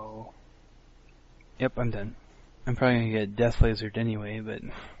 so... Yep, I'm done. I'm probably going to get death lasered anyway, but...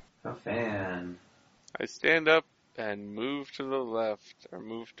 A fan. I stand up and move to the left, or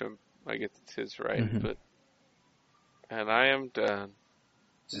move to, I guess it's his right, but... And I am done.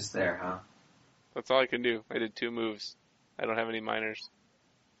 Just there, huh? That's all I can do. I did 2 moves. I don't have any miners.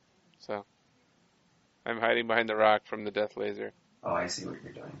 So... I'm hiding behind the rock from the death laser. Oh, I see what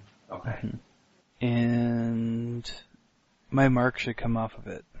you're doing. Okay. And my mark should come off of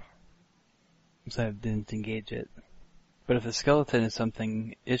it. So I didn't engage it. But if the skeleton is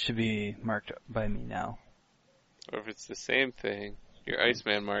something, it should be marked by me now. Or if it's the same thing, your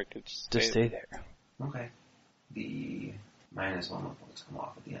Iceman mark could just stay there. Okay. The -1 will come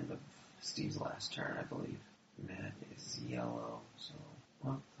off at the end of Steve's last turn, I believe. Matt is yellow, so...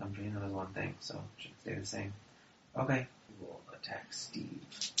 Well, I'm doing another one thing, so it should stay the same. Okay, we'll attack Steve.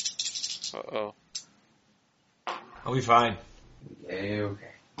 Uh-oh. I'll be fine. Yeah,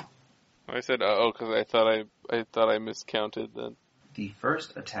 okay. I said uh-oh because I thought I miscounted then. The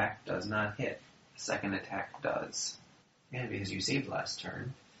first attack does not hit. The second attack does. And because you saved last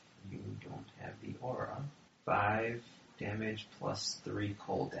turn, you don't have the aura. 5 damage plus 3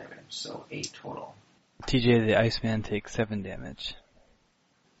 cold damage, so 8 total. TJ the Iceman takes 7 damage.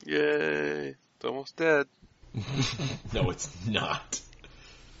 Yay! It's almost dead. No, it's not.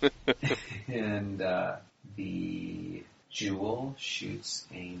 And the jewel shoots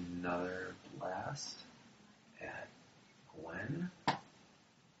another blast at Gwen.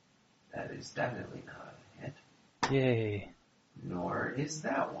 That is definitely not a hit. Yay. Nor is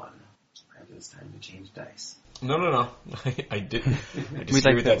that one. Perhaps it's time to change dice. No. I didn't. I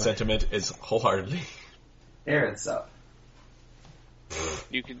disagree with that sentiment as wholeheartedly. Aerith's up.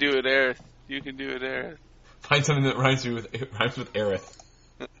 You can do it, Aerith. You can do it, Aerith. Find something that rhymes with Aerith.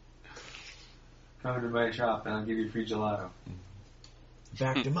 Come to my shop and I'll give you free gelato.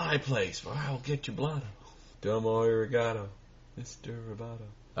 Back to my place where I'll get you blotto. Domo arigato, Mr.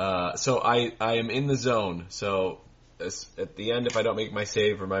 Roboto. So I am in the zone, so at the end, if I don't make my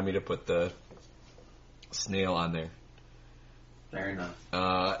save, remind me to put the snail on there. Fair enough.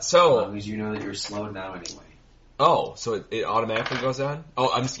 As long as you know that you're slowed now anyway. Oh, so it automatically goes on? Oh,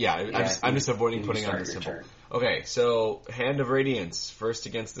 I'm just avoiding putting on the symbol. Turn. Okay, so Hand of Radiance, first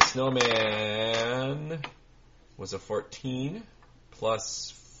against the snowman, was a 14, plus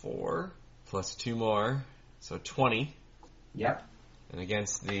 4, plus 2 more, so 20. Yep. And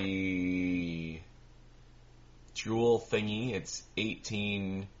against the jewel thingy, it's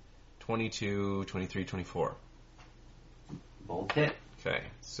 18, 22, 23, 24. Both hit. Okay,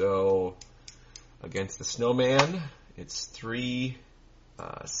 so against the snowman, it's 3,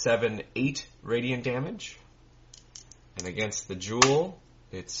 7, 8 radiant damage. And against the jewel,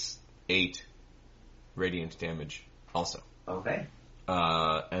 it's 8 radiant damage also. Okay.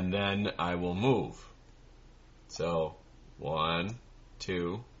 And then I will move. So, 1,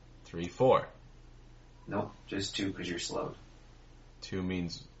 2, 3, 4. Nope, just 2 because you're slowed. 2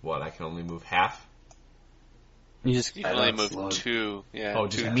 means what? I can only move half? You can only move slowed. 2. Yeah, oh,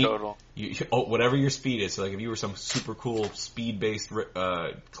 2 total. Whatever your speed is. So like if you were some super cool speed-based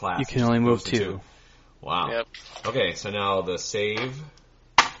class. You can only move 2. Wow. Yep. Okay, so now the save.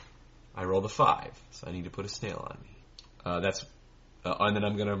 I rolled a 5, so I need to put a snail on me. And then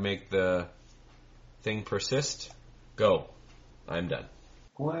I'm going to make the thing persist. Go. I'm done.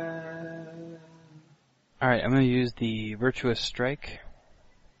 Alright, I'm going to use the Virtuous Strike.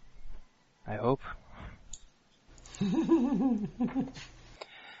 I hope.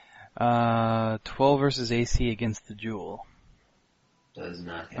 12 versus AC against the jewel. Does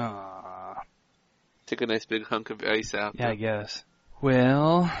not hit. Take a nice big hunk of ice out. Yeah, I guess.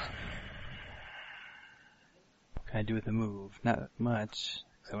 Well, what can I do with the move? Not much,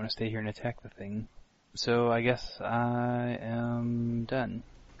 because I want to stay here and attack the thing. So I guess I am done.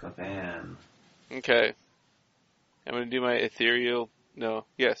 Kabam. Okay. I'm going to do my ethereal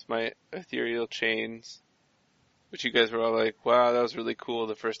chains. Which you guys were all like, wow, that was really cool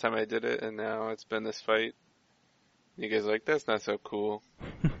the first time I did it, and now it's been this fight. You guys are like, that's not so cool.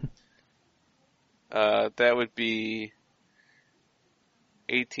 That would be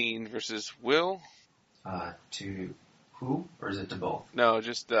 18 versus Will. To who? Or is it to both? No,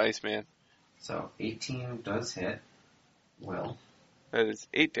 just the Iceman. So 18 does hit Will. That is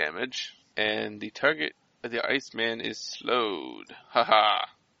 8 damage. And the target of the Iceman is slowed. Haha.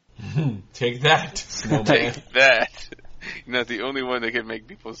 Take that, snowman. Take that. You're not the only one that can make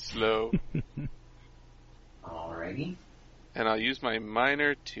people slow. Alrighty. And I'll use my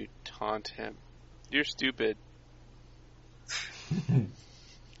minor to taunt him. You're stupid.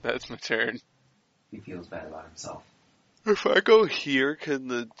 That's my turn. He feels bad about himself. If I go here,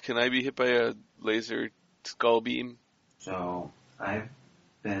 can I be hit by a laser skull beam? So I've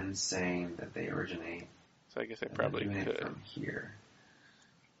been saying that they originate. So I guess I probably could from here.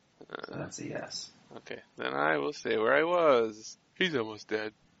 So that's a yes. Okay, then I will stay where I was. He's almost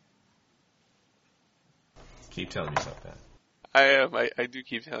dead. Keep telling yourself that. I am. I do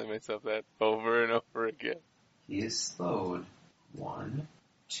keep telling myself that over and over again. He is slowed. 1,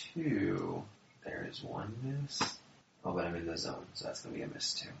 2. There's 1 miss. Oh, but I'm in the zone, so that's going to be a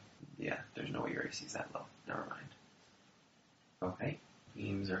miss too. Yeah, there's no way your AC is that low. Never mind. Okay.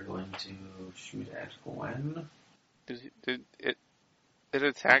 Beams are going to shoot at Gwen. Did it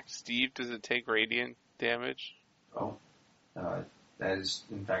attack Steve? Does it take radiant damage? Oh, that is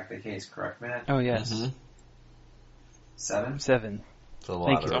in fact the case, correct, Matt? Oh, yes. Mm-hmm. 7? 7. It's a lot.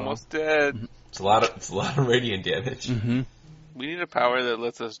 Thank It's you. almost dead. Mm-hmm. It's a lot of radiant damage. Mm-hmm. We need a power that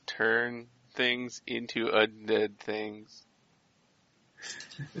lets us turn things into undead things.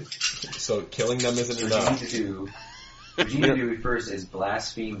 So killing them isn't enough. What you need to do first is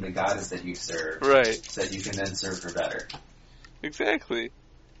blaspheme the goddess that you serve. Right. So that you can then serve her better. Exactly.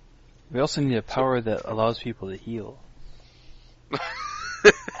 We also need a power that allows people to heal. Or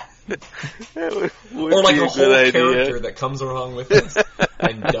like a whole character that comes along with us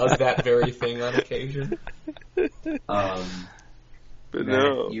and does that very thing on occasion. But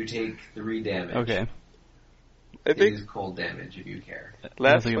no. You take 3 damage. Okay. I think it is cold damage if you care.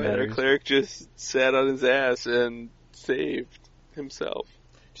 Last fight, our cleric just sat on his ass and saved himself.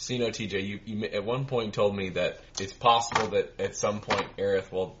 Just so you know, TJ, you at one point told me that it's possible that at some point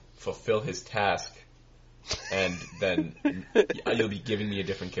Aerith will fulfill his task, and then you'll be giving me a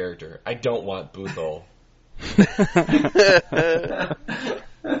different character. I don't want Boothol.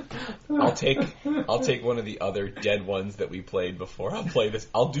 I'll take one of the other dead ones that we played before. I'll play this.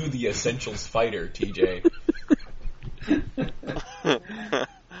 I'll do the Essentials Fighter, TJ.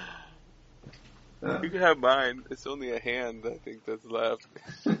 You can have mine. It's only a hand, I think, that's left.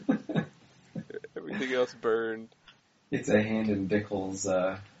 Everything else burned. It's a hand in Dickle's,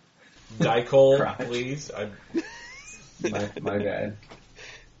 Dicole, please. My bad.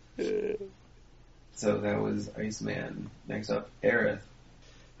 So that was Iceman. Next up, Aerith.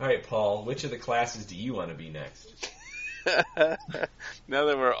 Alright, Paul, which of the classes do you want to be next? Now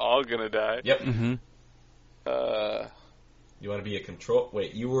that we're all gonna die. Yep. Mm-hmm. You want to be a control...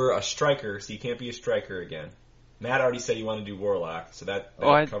 Wait, you were a striker, so you can't be a striker again. Matt already said you want to do Warlock, so that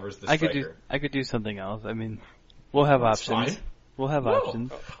covers the striker. I could do something else. I mean, we'll have options. Fine. We'll have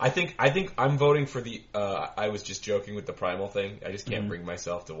options. I think I'm voting for the. I was just joking with the primal thing. I just can't bring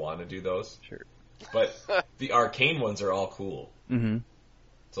myself to want to do those. Sure. But the arcane ones are all cool. Mm-hmm.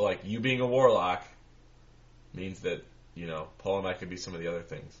 So like you being a warlock means that Paul and I could be some of the other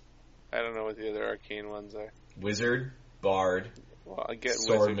things. I don't know what the other arcane ones are. Wizard, bard. Well, I get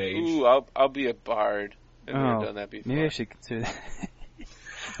sword wizard. Mage. Ooh, I'll be a bard. I've never done that before. Maybe I should consider that.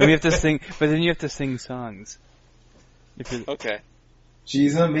 We have to sing, but then you have to sing songs. Okay.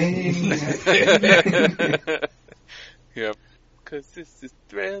 She's a maniac. Yep. Cause this is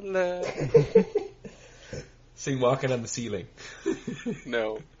Thriller. Sing Walking on the Ceiling.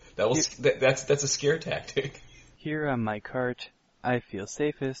 No. That's a scare tactic. Here on my cart, I feel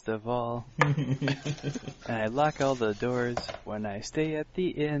safest of all. And I lock all the doors when I stay at the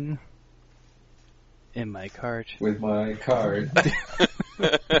inn. In my cart. With my card.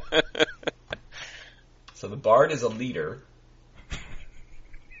 So the bard is a leader.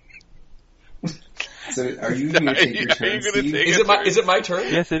 So are you going to take your turn, Steve? Is it my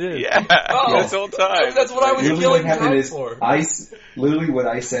turn? Yes, it is. Yeah, this whole time. That's what I was feeling for. Literally what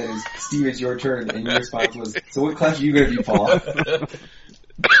I said is, Steve, it's your turn, and your response was, so what class are you going to be, Paul?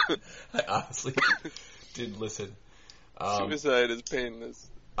 I honestly did listen. Suicide is painless.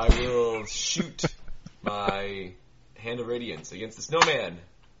 I will shoot my Hand of Radiance against the snowman.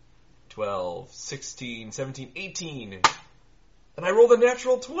 12, 16, 17, 18. And I rolled a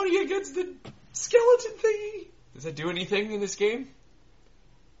natural 20 against the skeleton thingy. Does that do anything in this game?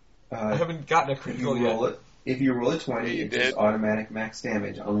 I haven't gotten a critical yet. If you roll a 20, it's just automatic max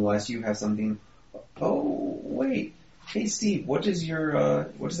damage, unless you have something... Oh, wait. Hey, Steve, what does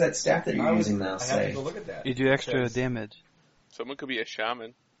that staff that you're using now say? I have to go look at that. You do extra damage. Someone could be a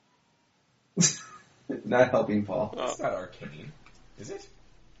shaman. Not helping Paul. It's not arcane, is it?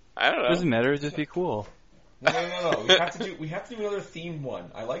 I don't know. Doesn't matter. It'd just be cool. No. We have to do another themed one.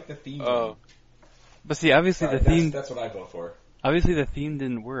 I like the theme one. But see, obviously the theme... That's what I vote for. Obviously the theme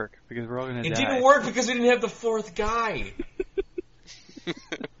didn't work, because we're all going to die. It didn't work because we didn't have the fourth guy.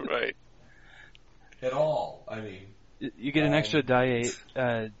 Right. At all, I mean. You get an extra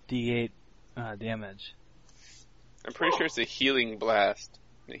D8 damage. I'm pretty sure it's a healing blast.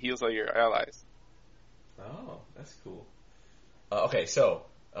 It heals all your allies. Oh, that's cool. Okay, so...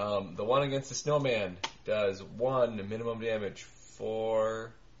 the one against the snowman does 1 minimum damage,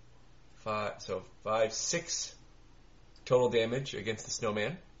 4, 5, so 5, 6 total damage against the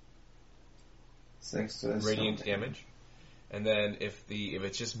snowman. 6 radiant damage. And then if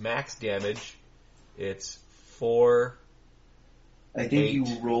it's just max damage, it's 4. I think 8. You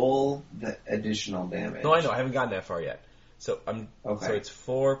roll the additional damage. No, I know. I haven't gotten that far yet. So okay. So it's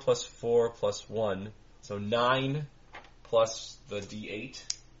 4 plus 4 plus 1, so 9 plus the D8.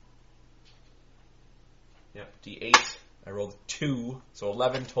 Yep, D8. I rolled 2, so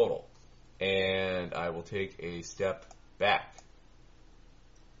 11 total. And I will take a step back.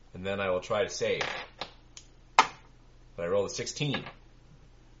 And then I will try to save. But I rolled a 16.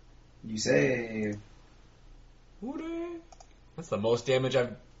 You save. That's the most damage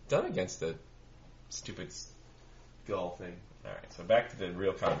I've done against the stupid skull thing. Alright, so back to the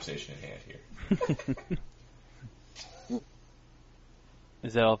real conversation at hand here.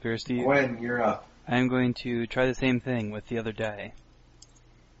 Is that all for Steve? Gwen, you're up. I'm going to try the same thing with the other die.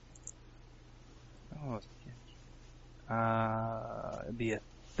 It'd be a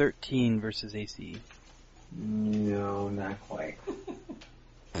 13 versus AC. No, not quite.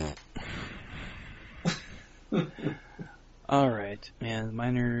 Alright, and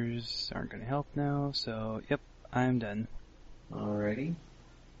miners aren't going to help now, so yep, I'm done. Alrighty.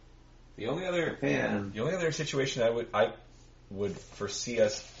 The only other situation I would foresee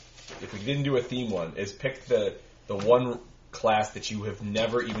us, if we didn't do a theme one, is pick the one class that you have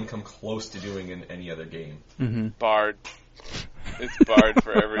never even come close to doing in any other game. Mm-hmm. Bard. It's Bard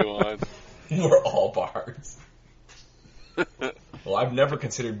for everyone. We're all bards. Well, I've never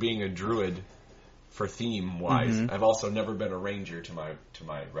considered being a druid for theme wise. Mm-hmm. I've also never been a ranger to my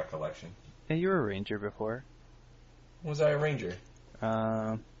recollection. Yeah, you were a ranger before. Was I a ranger?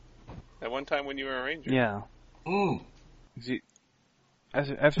 At one time when you were a ranger. Yeah. I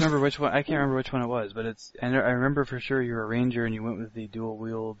have to remember which one. I can't remember which one it was, but I remember for sure you were a ranger and you went with the dual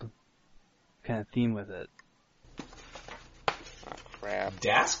wield kind of theme with it. Oh, crap.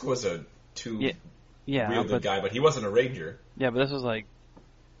 Dask was a wielded guy, but he wasn't a ranger. Yeah, but this was like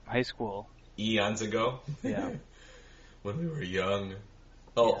high school. Eons ago. Yeah. When we were young.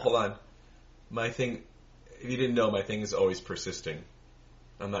 Oh, yeah. Hold on. My thing, if you didn't know, my thing is always persisting.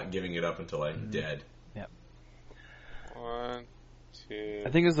 I'm not giving it up until I'm dead. Yep. 1, 2. I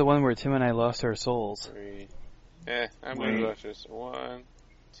think it was the one where Tim and I lost our souls. 3, I'm going to watch this. 1,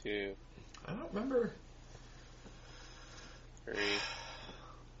 2. I don't remember. 3.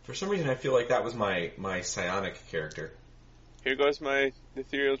 For some reason, I feel like that was my psionic character. Here goes my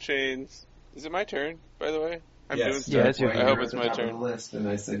ethereal chains. Is it my turn, by the way? I'm yes. doing stuff. Yeah, it's your turn. I hope it's my turn. On the list, and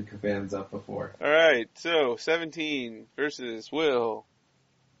I said Kavan's up before. Alright, so 17 versus Will.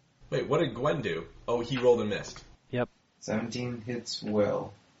 Wait, what did Gwen do? Oh, he rolled and missed. Yep. 17 hits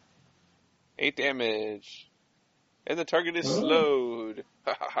Will. 8 damage. And the target is slowed.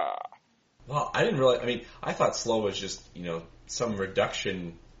 Ha ha ha. Well, I didn't realize. I mean, I thought slow was just, some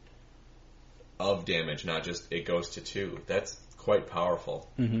reduction of damage, not just it goes to 2. That's quite powerful.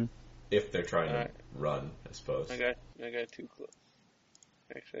 Mm-hmm. If they're trying to run, I suppose. I got too close.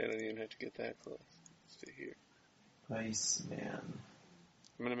 Actually, I don't even have to get that close. Stay here. Nice, man.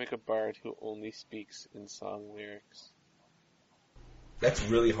 I'm gonna make a bard who only speaks in song lyrics. That's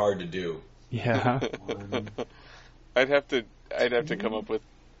really hard to do. Yeah. I'd have to come up with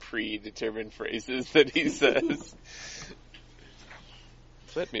predetermined phrases that he says.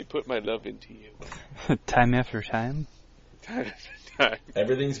 Let me put my love into you. Time after time? Time after time.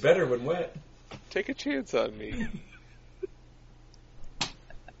 Everything's better when wet. Take a chance on me.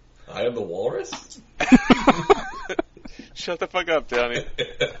 I am the walrus? Shut the fuck up, Downey.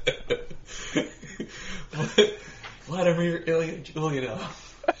 Vladimir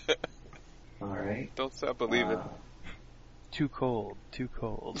Ilyinov. Alright. Don't stop believing. Too cold. Too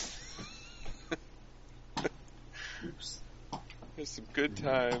cold. Oops. There's some good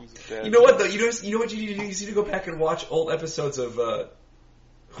times. You know what, though? You know what you need to do? You need to go back and watch old episodes of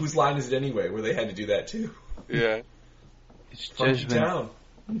Whose Line Is It Anyway, where they had to do that, too. Yeah. It's Funky Judgment. Town.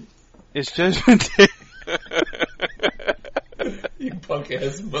 It's Judgment Day. You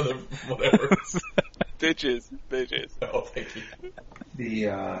punk-ass mother... whatever. Bitches. Oh, thank you.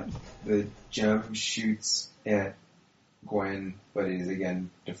 The gem shoots at Gwen, but is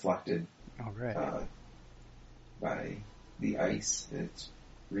again deflected Alright. by the ice, and it's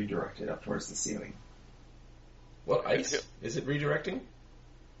redirected up towards the ceiling. What, ice? Is it redirecting?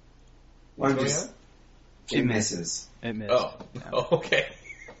 Well, What's going on? It misses. It missed. Oh, Yeah. oh okay.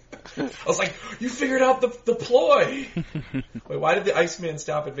 I was like, you figured out the ploy! Wait, why did the Iceman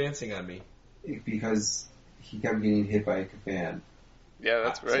stop advancing on me? Because he kept getting hit by a Kavan. Yeah,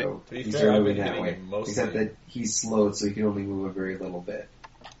 that's right. So To be he's fair, I've moving been that hitting way. him mostly. Except that he's slowed, so he can only move a very little bit.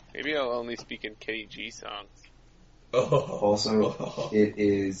 Maybe I'll only speak in Kenny G songs. Oh. Also, it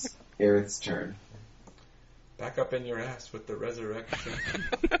is Aerith's turn. Back up in your ass with the resurrection.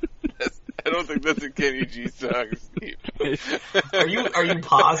 I don't think that's a Kenny G song, Steve. Are you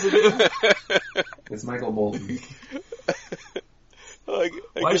positive? It's Michael Bolton.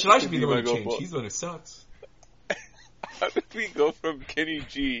 Why should I be the one to change? He's the one who sucks. How did we go from Kenny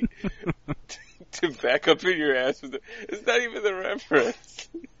G to back up in your ass with it's not even the reference.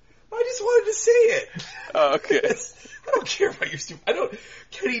 I just wanted to say it. Oh, okay. I don't care about your stupid...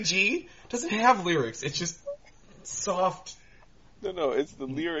 Kenny G doesn't have lyrics. It's just soft... No, it's the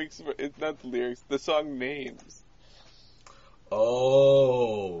lyrics. It's not the lyrics. The song names.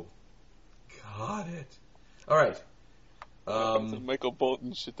 Oh. Got it. Alright. It's a Michael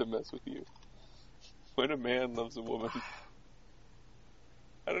Bolton shit to mess with you. When a man loves a woman.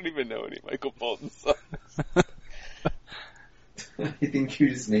 I don't even know any Michael Bolton songs. I think you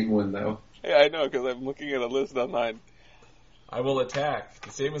just named one, though. Yeah, I know, because I'm looking at a list online. I will attack, the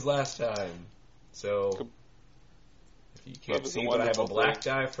same as last time. So, if you can't see, but I have a black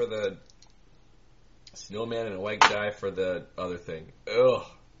die for the snowman and a white die for the other thing. Ugh.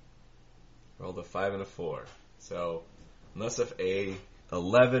 Rolled a 5 and a 4. So, unless if a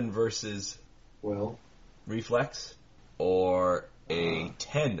 11 versus reflex, or a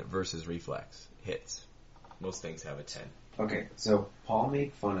 10 versus reflex hits. Most things have a 10. Okay, so Paul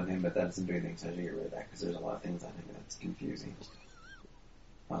made fun of him, but that doesn't do anything, so I should get rid of that, because there's a lot of things on him that's confusing.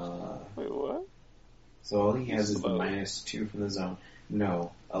 Wait, what? So all he has is the -2 from the zone.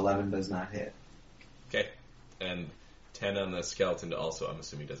 No, 11 does not hit. Okay, and 10 on the skeleton also, I'm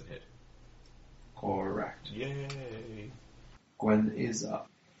assuming, doesn't hit. Correct. Yay! Gwen is up.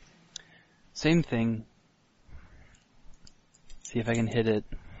 Same thing. See if I can hit it.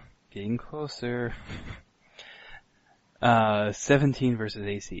 Getting closer. 17 versus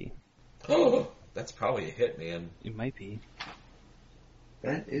AC. Oh, that's probably a hit, man. It might be.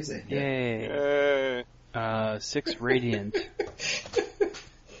 That is a hit. Yay. Yay. 6 radiant.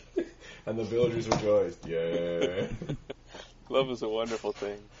 And the villagers rejoiced. Yeah. Love is a wonderful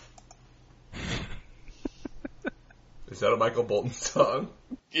thing. Is that a Michael Bolton song?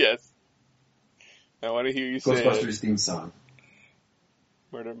 Yes. I want to hear you say Ghostbusters theme song.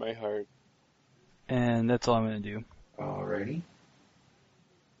 Murder My Heart. And that's all I'm going to do. Alrighty.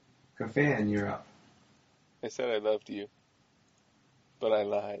 Kafan, you're up. I said I loved you, but I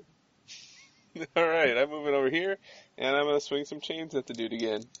lied. Alright, I'm moving over here, and I'm going to swing some chains at the dude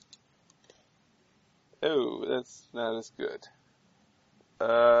again. Oh, that's not as good.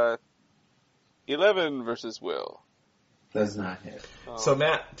 11 versus Will. Does not hit. Oh. So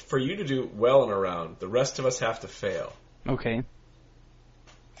Matt, for you to do well in a round, the rest of us have to fail. Okay.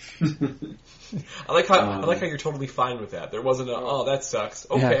 I like how you're totally fine with that. There wasn't that sucks.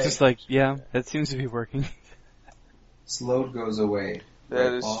 Okay. Yeah, it's just like, that seems to be working. Slowed goes away.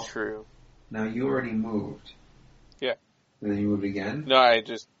 That is true. Now you already moved. Yeah. And then you moved again? No,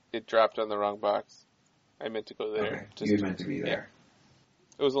 it dropped on the wrong box. I meant to go there. Okay, you meant to be there.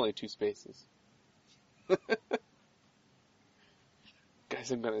 Yeah. It was only 2 spaces.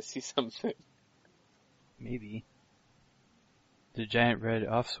 Guys, I'm gonna see something. Maybe. The giant red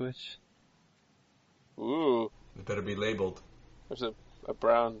off switch? Ooh. It better be labeled. There's a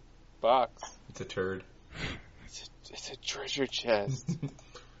brown box. It's a turd. It's a treasure chest.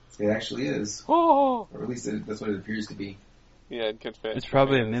 It actually is. Oh! Or at least that's what it appears to be. Yeah, it could fit. It's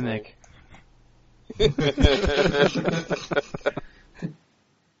probably a mimic. It's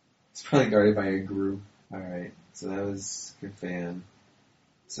probably guarded by a group. Alright, so that was Kafan.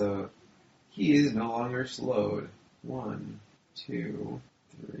 So, he is no longer slowed. 1, 2,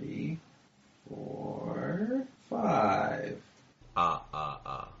 3, 4, 5.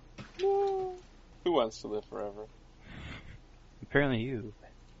 Who wants to live forever? Apparently you.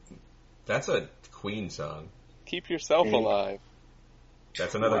 That's a Queen song. Keep yourself alive.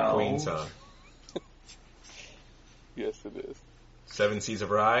 That's another Queen song. Yes, it is. 7 Seas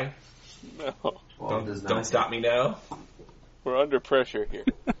of Rye? No. Well, don't stop me now. We're under pressure here.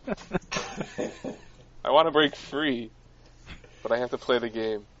 I want to break free, but I have to play the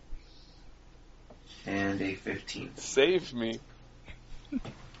game. And a 15. Save me.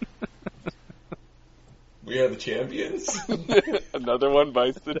 We are the champions. Another one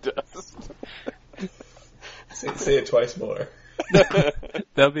bites the dust. Say it twice more.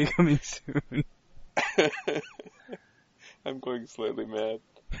 That'll be coming soon. I'm going slightly mad.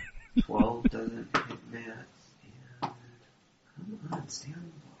 12 doesn't hit Matt. Come on,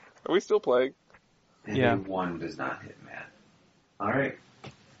 stand. Are we still playing? And a 1 does not hit Matt. Alright,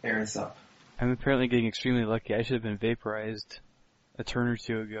 Aaron's up. I'm apparently getting extremely lucky. I should have been vaporized a turn or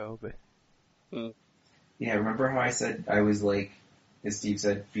 2 ago, but... Yeah, remember how I said I was like, as Steve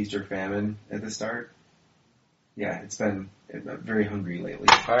said, feast or famine at the start? Yeah, it's been very hungry lately.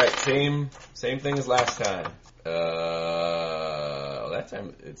 Alright, same thing as last time. That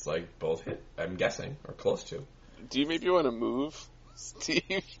time it's like both hit, I'm guessing, or close to. Do you maybe want to move,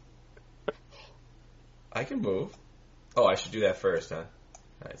 Steve? I can move. Oh, I should do that first, huh?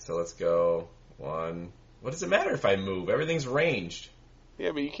 Alright, so let's go 1. What does it matter if I move? Everything's ranged.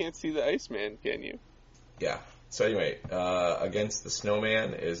 Yeah, but you can't see the Iceman, can you? Yeah. So anyway, against the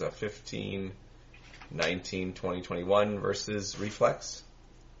Snowman is a 15, 19, 20, 21 versus Reflex.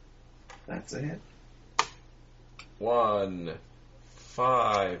 That's a hit. 1,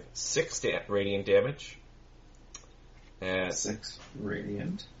 5, 6 radiant damage. And 6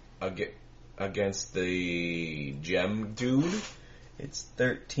 radiant. Against the Gem Dude, it's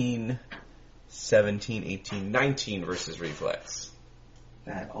 13, 17, 18, 19 versus Reflex.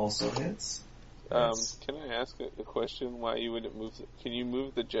 That also hits. Can I ask a question? Why you wouldn't move? Can you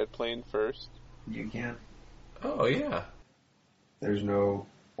move the jet plane first? You can. Oh yeah. There's no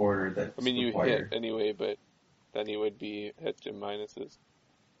order that's I mean, you required. hit anyway, but then you would be at Gem minuses.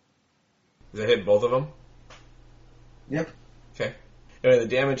 Does it hit both of them? Yep. Okay. Anyway, the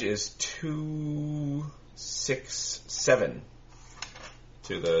damage is 2, 6, 7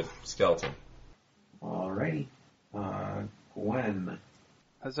 to the skeleton. Alrighty. Gwen.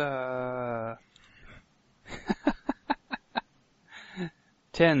 Huzzah!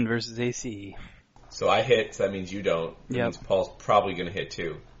 10 versus AC. So I hit, so that means you don't. That means Paul's probably going to hit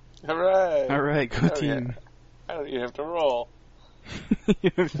too. Alright! Alright, go team. Yeah. I don't even have to roll. I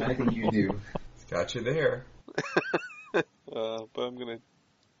think you do. Got you there. But I'm going to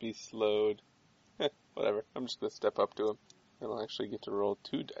be slowed. Whatever. I'm just going to step up to him. And I'll actually get to roll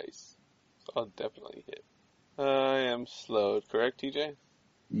 2 dice. So I'll definitely hit. I am slowed, correct, TJ?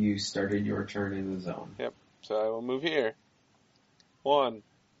 You started your turn in the zone. Yep. So I will move here. 1.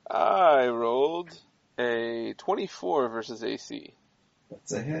 I rolled a 24 versus AC.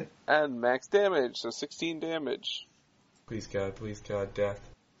 That's a hit. And max damage, so 16 damage. Please God, death.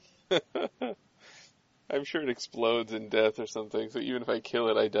 I'm sure it explodes in death or something, so even if I kill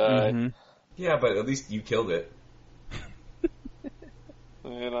it, I die. Mm-hmm. Yeah, but at least you killed it.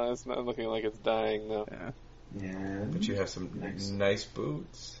 It's not looking like it's dying, though. Yeah. But you have some nice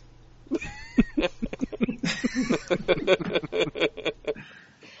boots.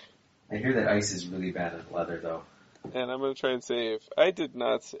 I hear that ice is really bad at leather, though. And I'm going to try and save. I did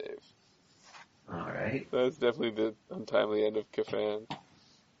not save. Alright. That's definitely the untimely end of Kafan.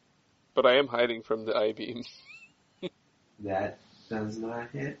 But I am hiding from the I-beam. That does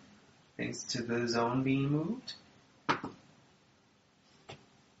not hit, thanks to the zone being moved.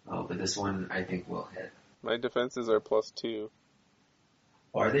 Oh, but this one I think will hit. My defenses are +2.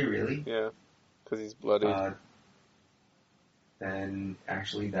 Are they really? Yeah, because he's bloodied. Then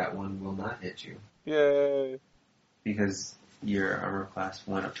actually that one will not hit you. Yay! Because your armor class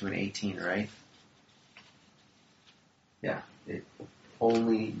went up to an 18, right? Yeah, it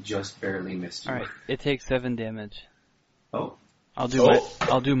only just barely missed you. Alright, it takes 7 damage. Oh. I'll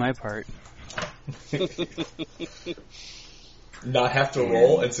do my part. Not have to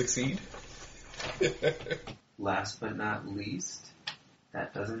roll and succeed? Last but not least,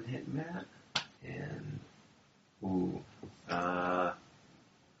 that doesn't hit Matt. And did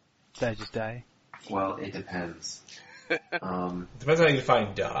I just die? Well, it depends. Depends on how you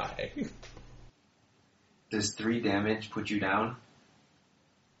define die. Does 3 damage put you down?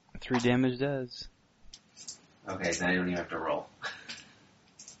 3 damage does. Okay, then I don't even have to roll.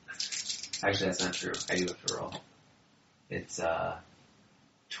 Actually, that's not true. I do have to roll. It's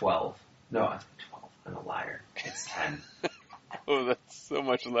 12. No, 12. I'm a liar. It's 10. Oh, that's so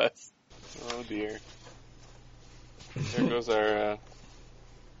much less. Oh dear. There goes our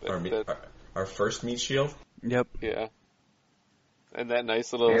our first meat shield. Yep. Yeah. And that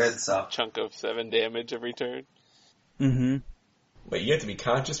nice little chunk of 7 damage every turn. Mm-hmm. Wait, you have to be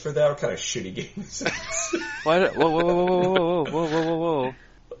conscious for that? What kind of shitty game is this? What? Whoa.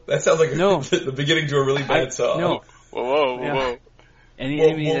 That sounds like the beginning to a really bad song. No. Whoa. Any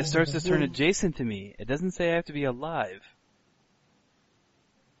enemy that starts to turn adjacent to me, it doesn't say I have to be alive.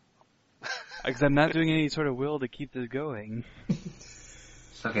 Because I'm not doing any sort of will to keep this going.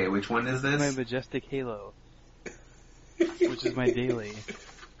 Okay, which one is this? My Majestic Halo. Which is my daily.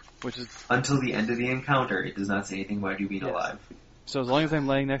 Which is until the end of the encounter, it does not say anything about you being alive. So as long as I'm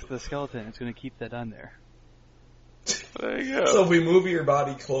laying next to the skeleton, it's going to keep that on there. There you go. So if we move your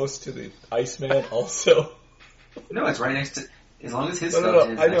body close to the Iceman also? No, it's right next to... As long as his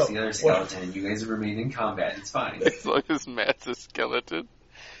skeleton is next to the other skeleton, and you guys have remained in combat, it's fine. As long as Matt's a skeleton.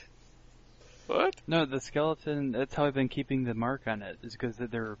 What? No, the skeleton, that's how I've been keeping the mark on it, is because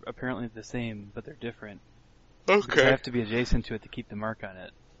they're apparently the same, but they're different. Okay. Because I have to be adjacent to it to keep the mark on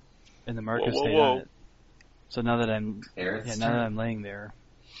it. And the mark has stayed on it. So now that I'm laying there.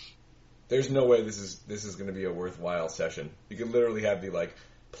 There's no way this is going to be a worthwhile session. You could literally have me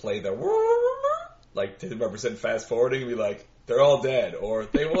play the 10% fast forwarding and be like, they're all dead, or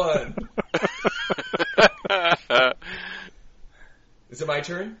they won. Is it my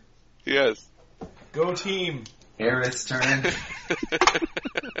turn? Yes. Go team. Aerith's turn.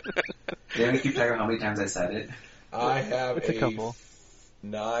 Did I keep track of how many times I said it? I have a couple.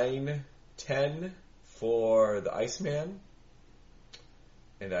 9, 10 for the Iceman.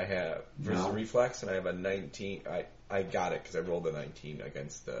 And I have versus reflex, and I have a 19. I got it because I rolled a 19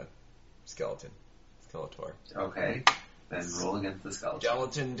 against the Skeletor. Okay, then roll against the skeleton.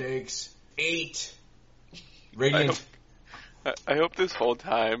 Skeleton takes 8. Radiant. I hope this whole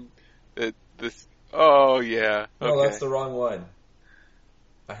time that this. Oh yeah. No, okay. that's the wrong one.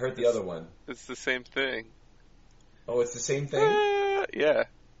 I heard the other one. It's the same thing. Oh, it's the same thing? Yeah.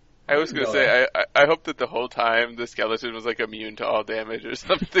 I was going to say, I hope that the whole time the skeleton was immune to all damage or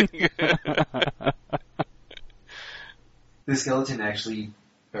something. The skeleton actually,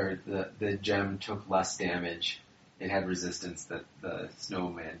 or the gem took less damage. It had resistance that the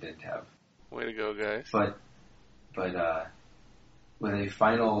snowman didn't have. Way to go, guys. But with a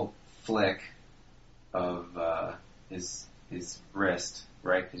final flick of his wrist,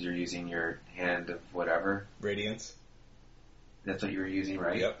 right? Because you're using your hand of whatever. Radiance. That's what you were using,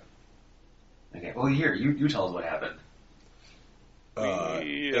 right? Yep. Okay, well here, you tell us what happened.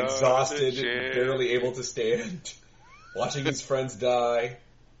 Exhausted, barely able to stand, watching his friends die,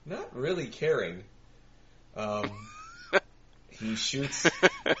 not really caring. He shoots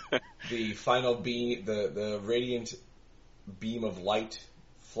the final beam, the radiant beam of light,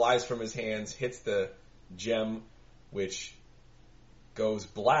 flies from his hands, hits the gem, which goes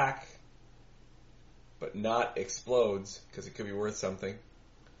black, but not explodes, because it could be worth something.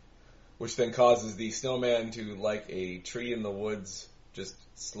 Which then causes the snowman to, like a tree in the woods, just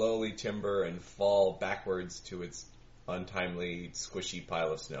slowly timber and fall backwards to its untimely, squishy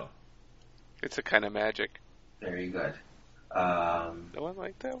pile of snow. It's a kind of magic. Very good. No one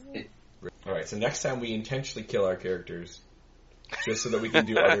liked that one? Alright, so next time we intentionally kill our characters, just so that we can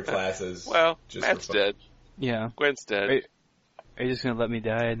do other classes. Well, just Matt's dead. Yeah. Gwen's dead. Are you just going to let me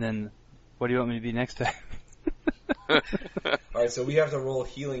die, and then what do you want me to be next time? Alright, so we have to roll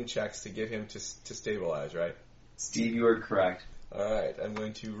healing checks to get him to stabilize, right? Steve, you are correct. Alright, I'm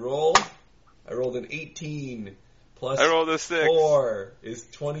going to roll. I rolled an 18 plus I rolled a 6. 4 is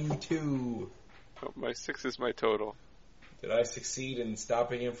 22. Oh, my 6 is my total. Did I succeed in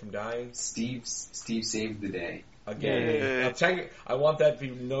stopping him from dying? Steve saved the day. Again. Now, I want that to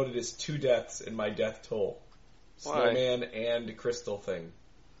be noted as 2 deaths in my death toll. Why? Snowman and Crystal thing.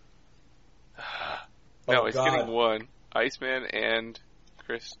 No, it's getting 1. Iceman and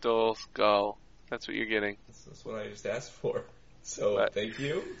Crystal Skull. That's what you're getting. That's what I just asked for. So, thank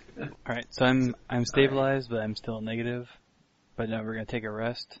you. Alright, so I'm stabilized, but I'm still negative. But now we're going to take a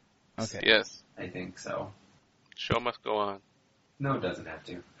rest? Okay. Yes. I think so. Show must go on. No, it doesn't have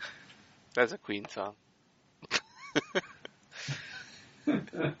to. That's a Queen song.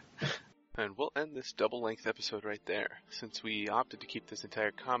 And we'll end this double-length episode right there. Since we opted to keep this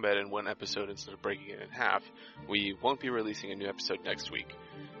entire combat in one episode instead of breaking it in half, we won't be releasing a new episode next week.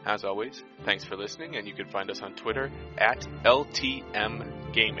 As always, thanks for listening, and you can find us on Twitter at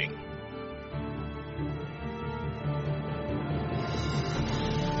LTM Gaming.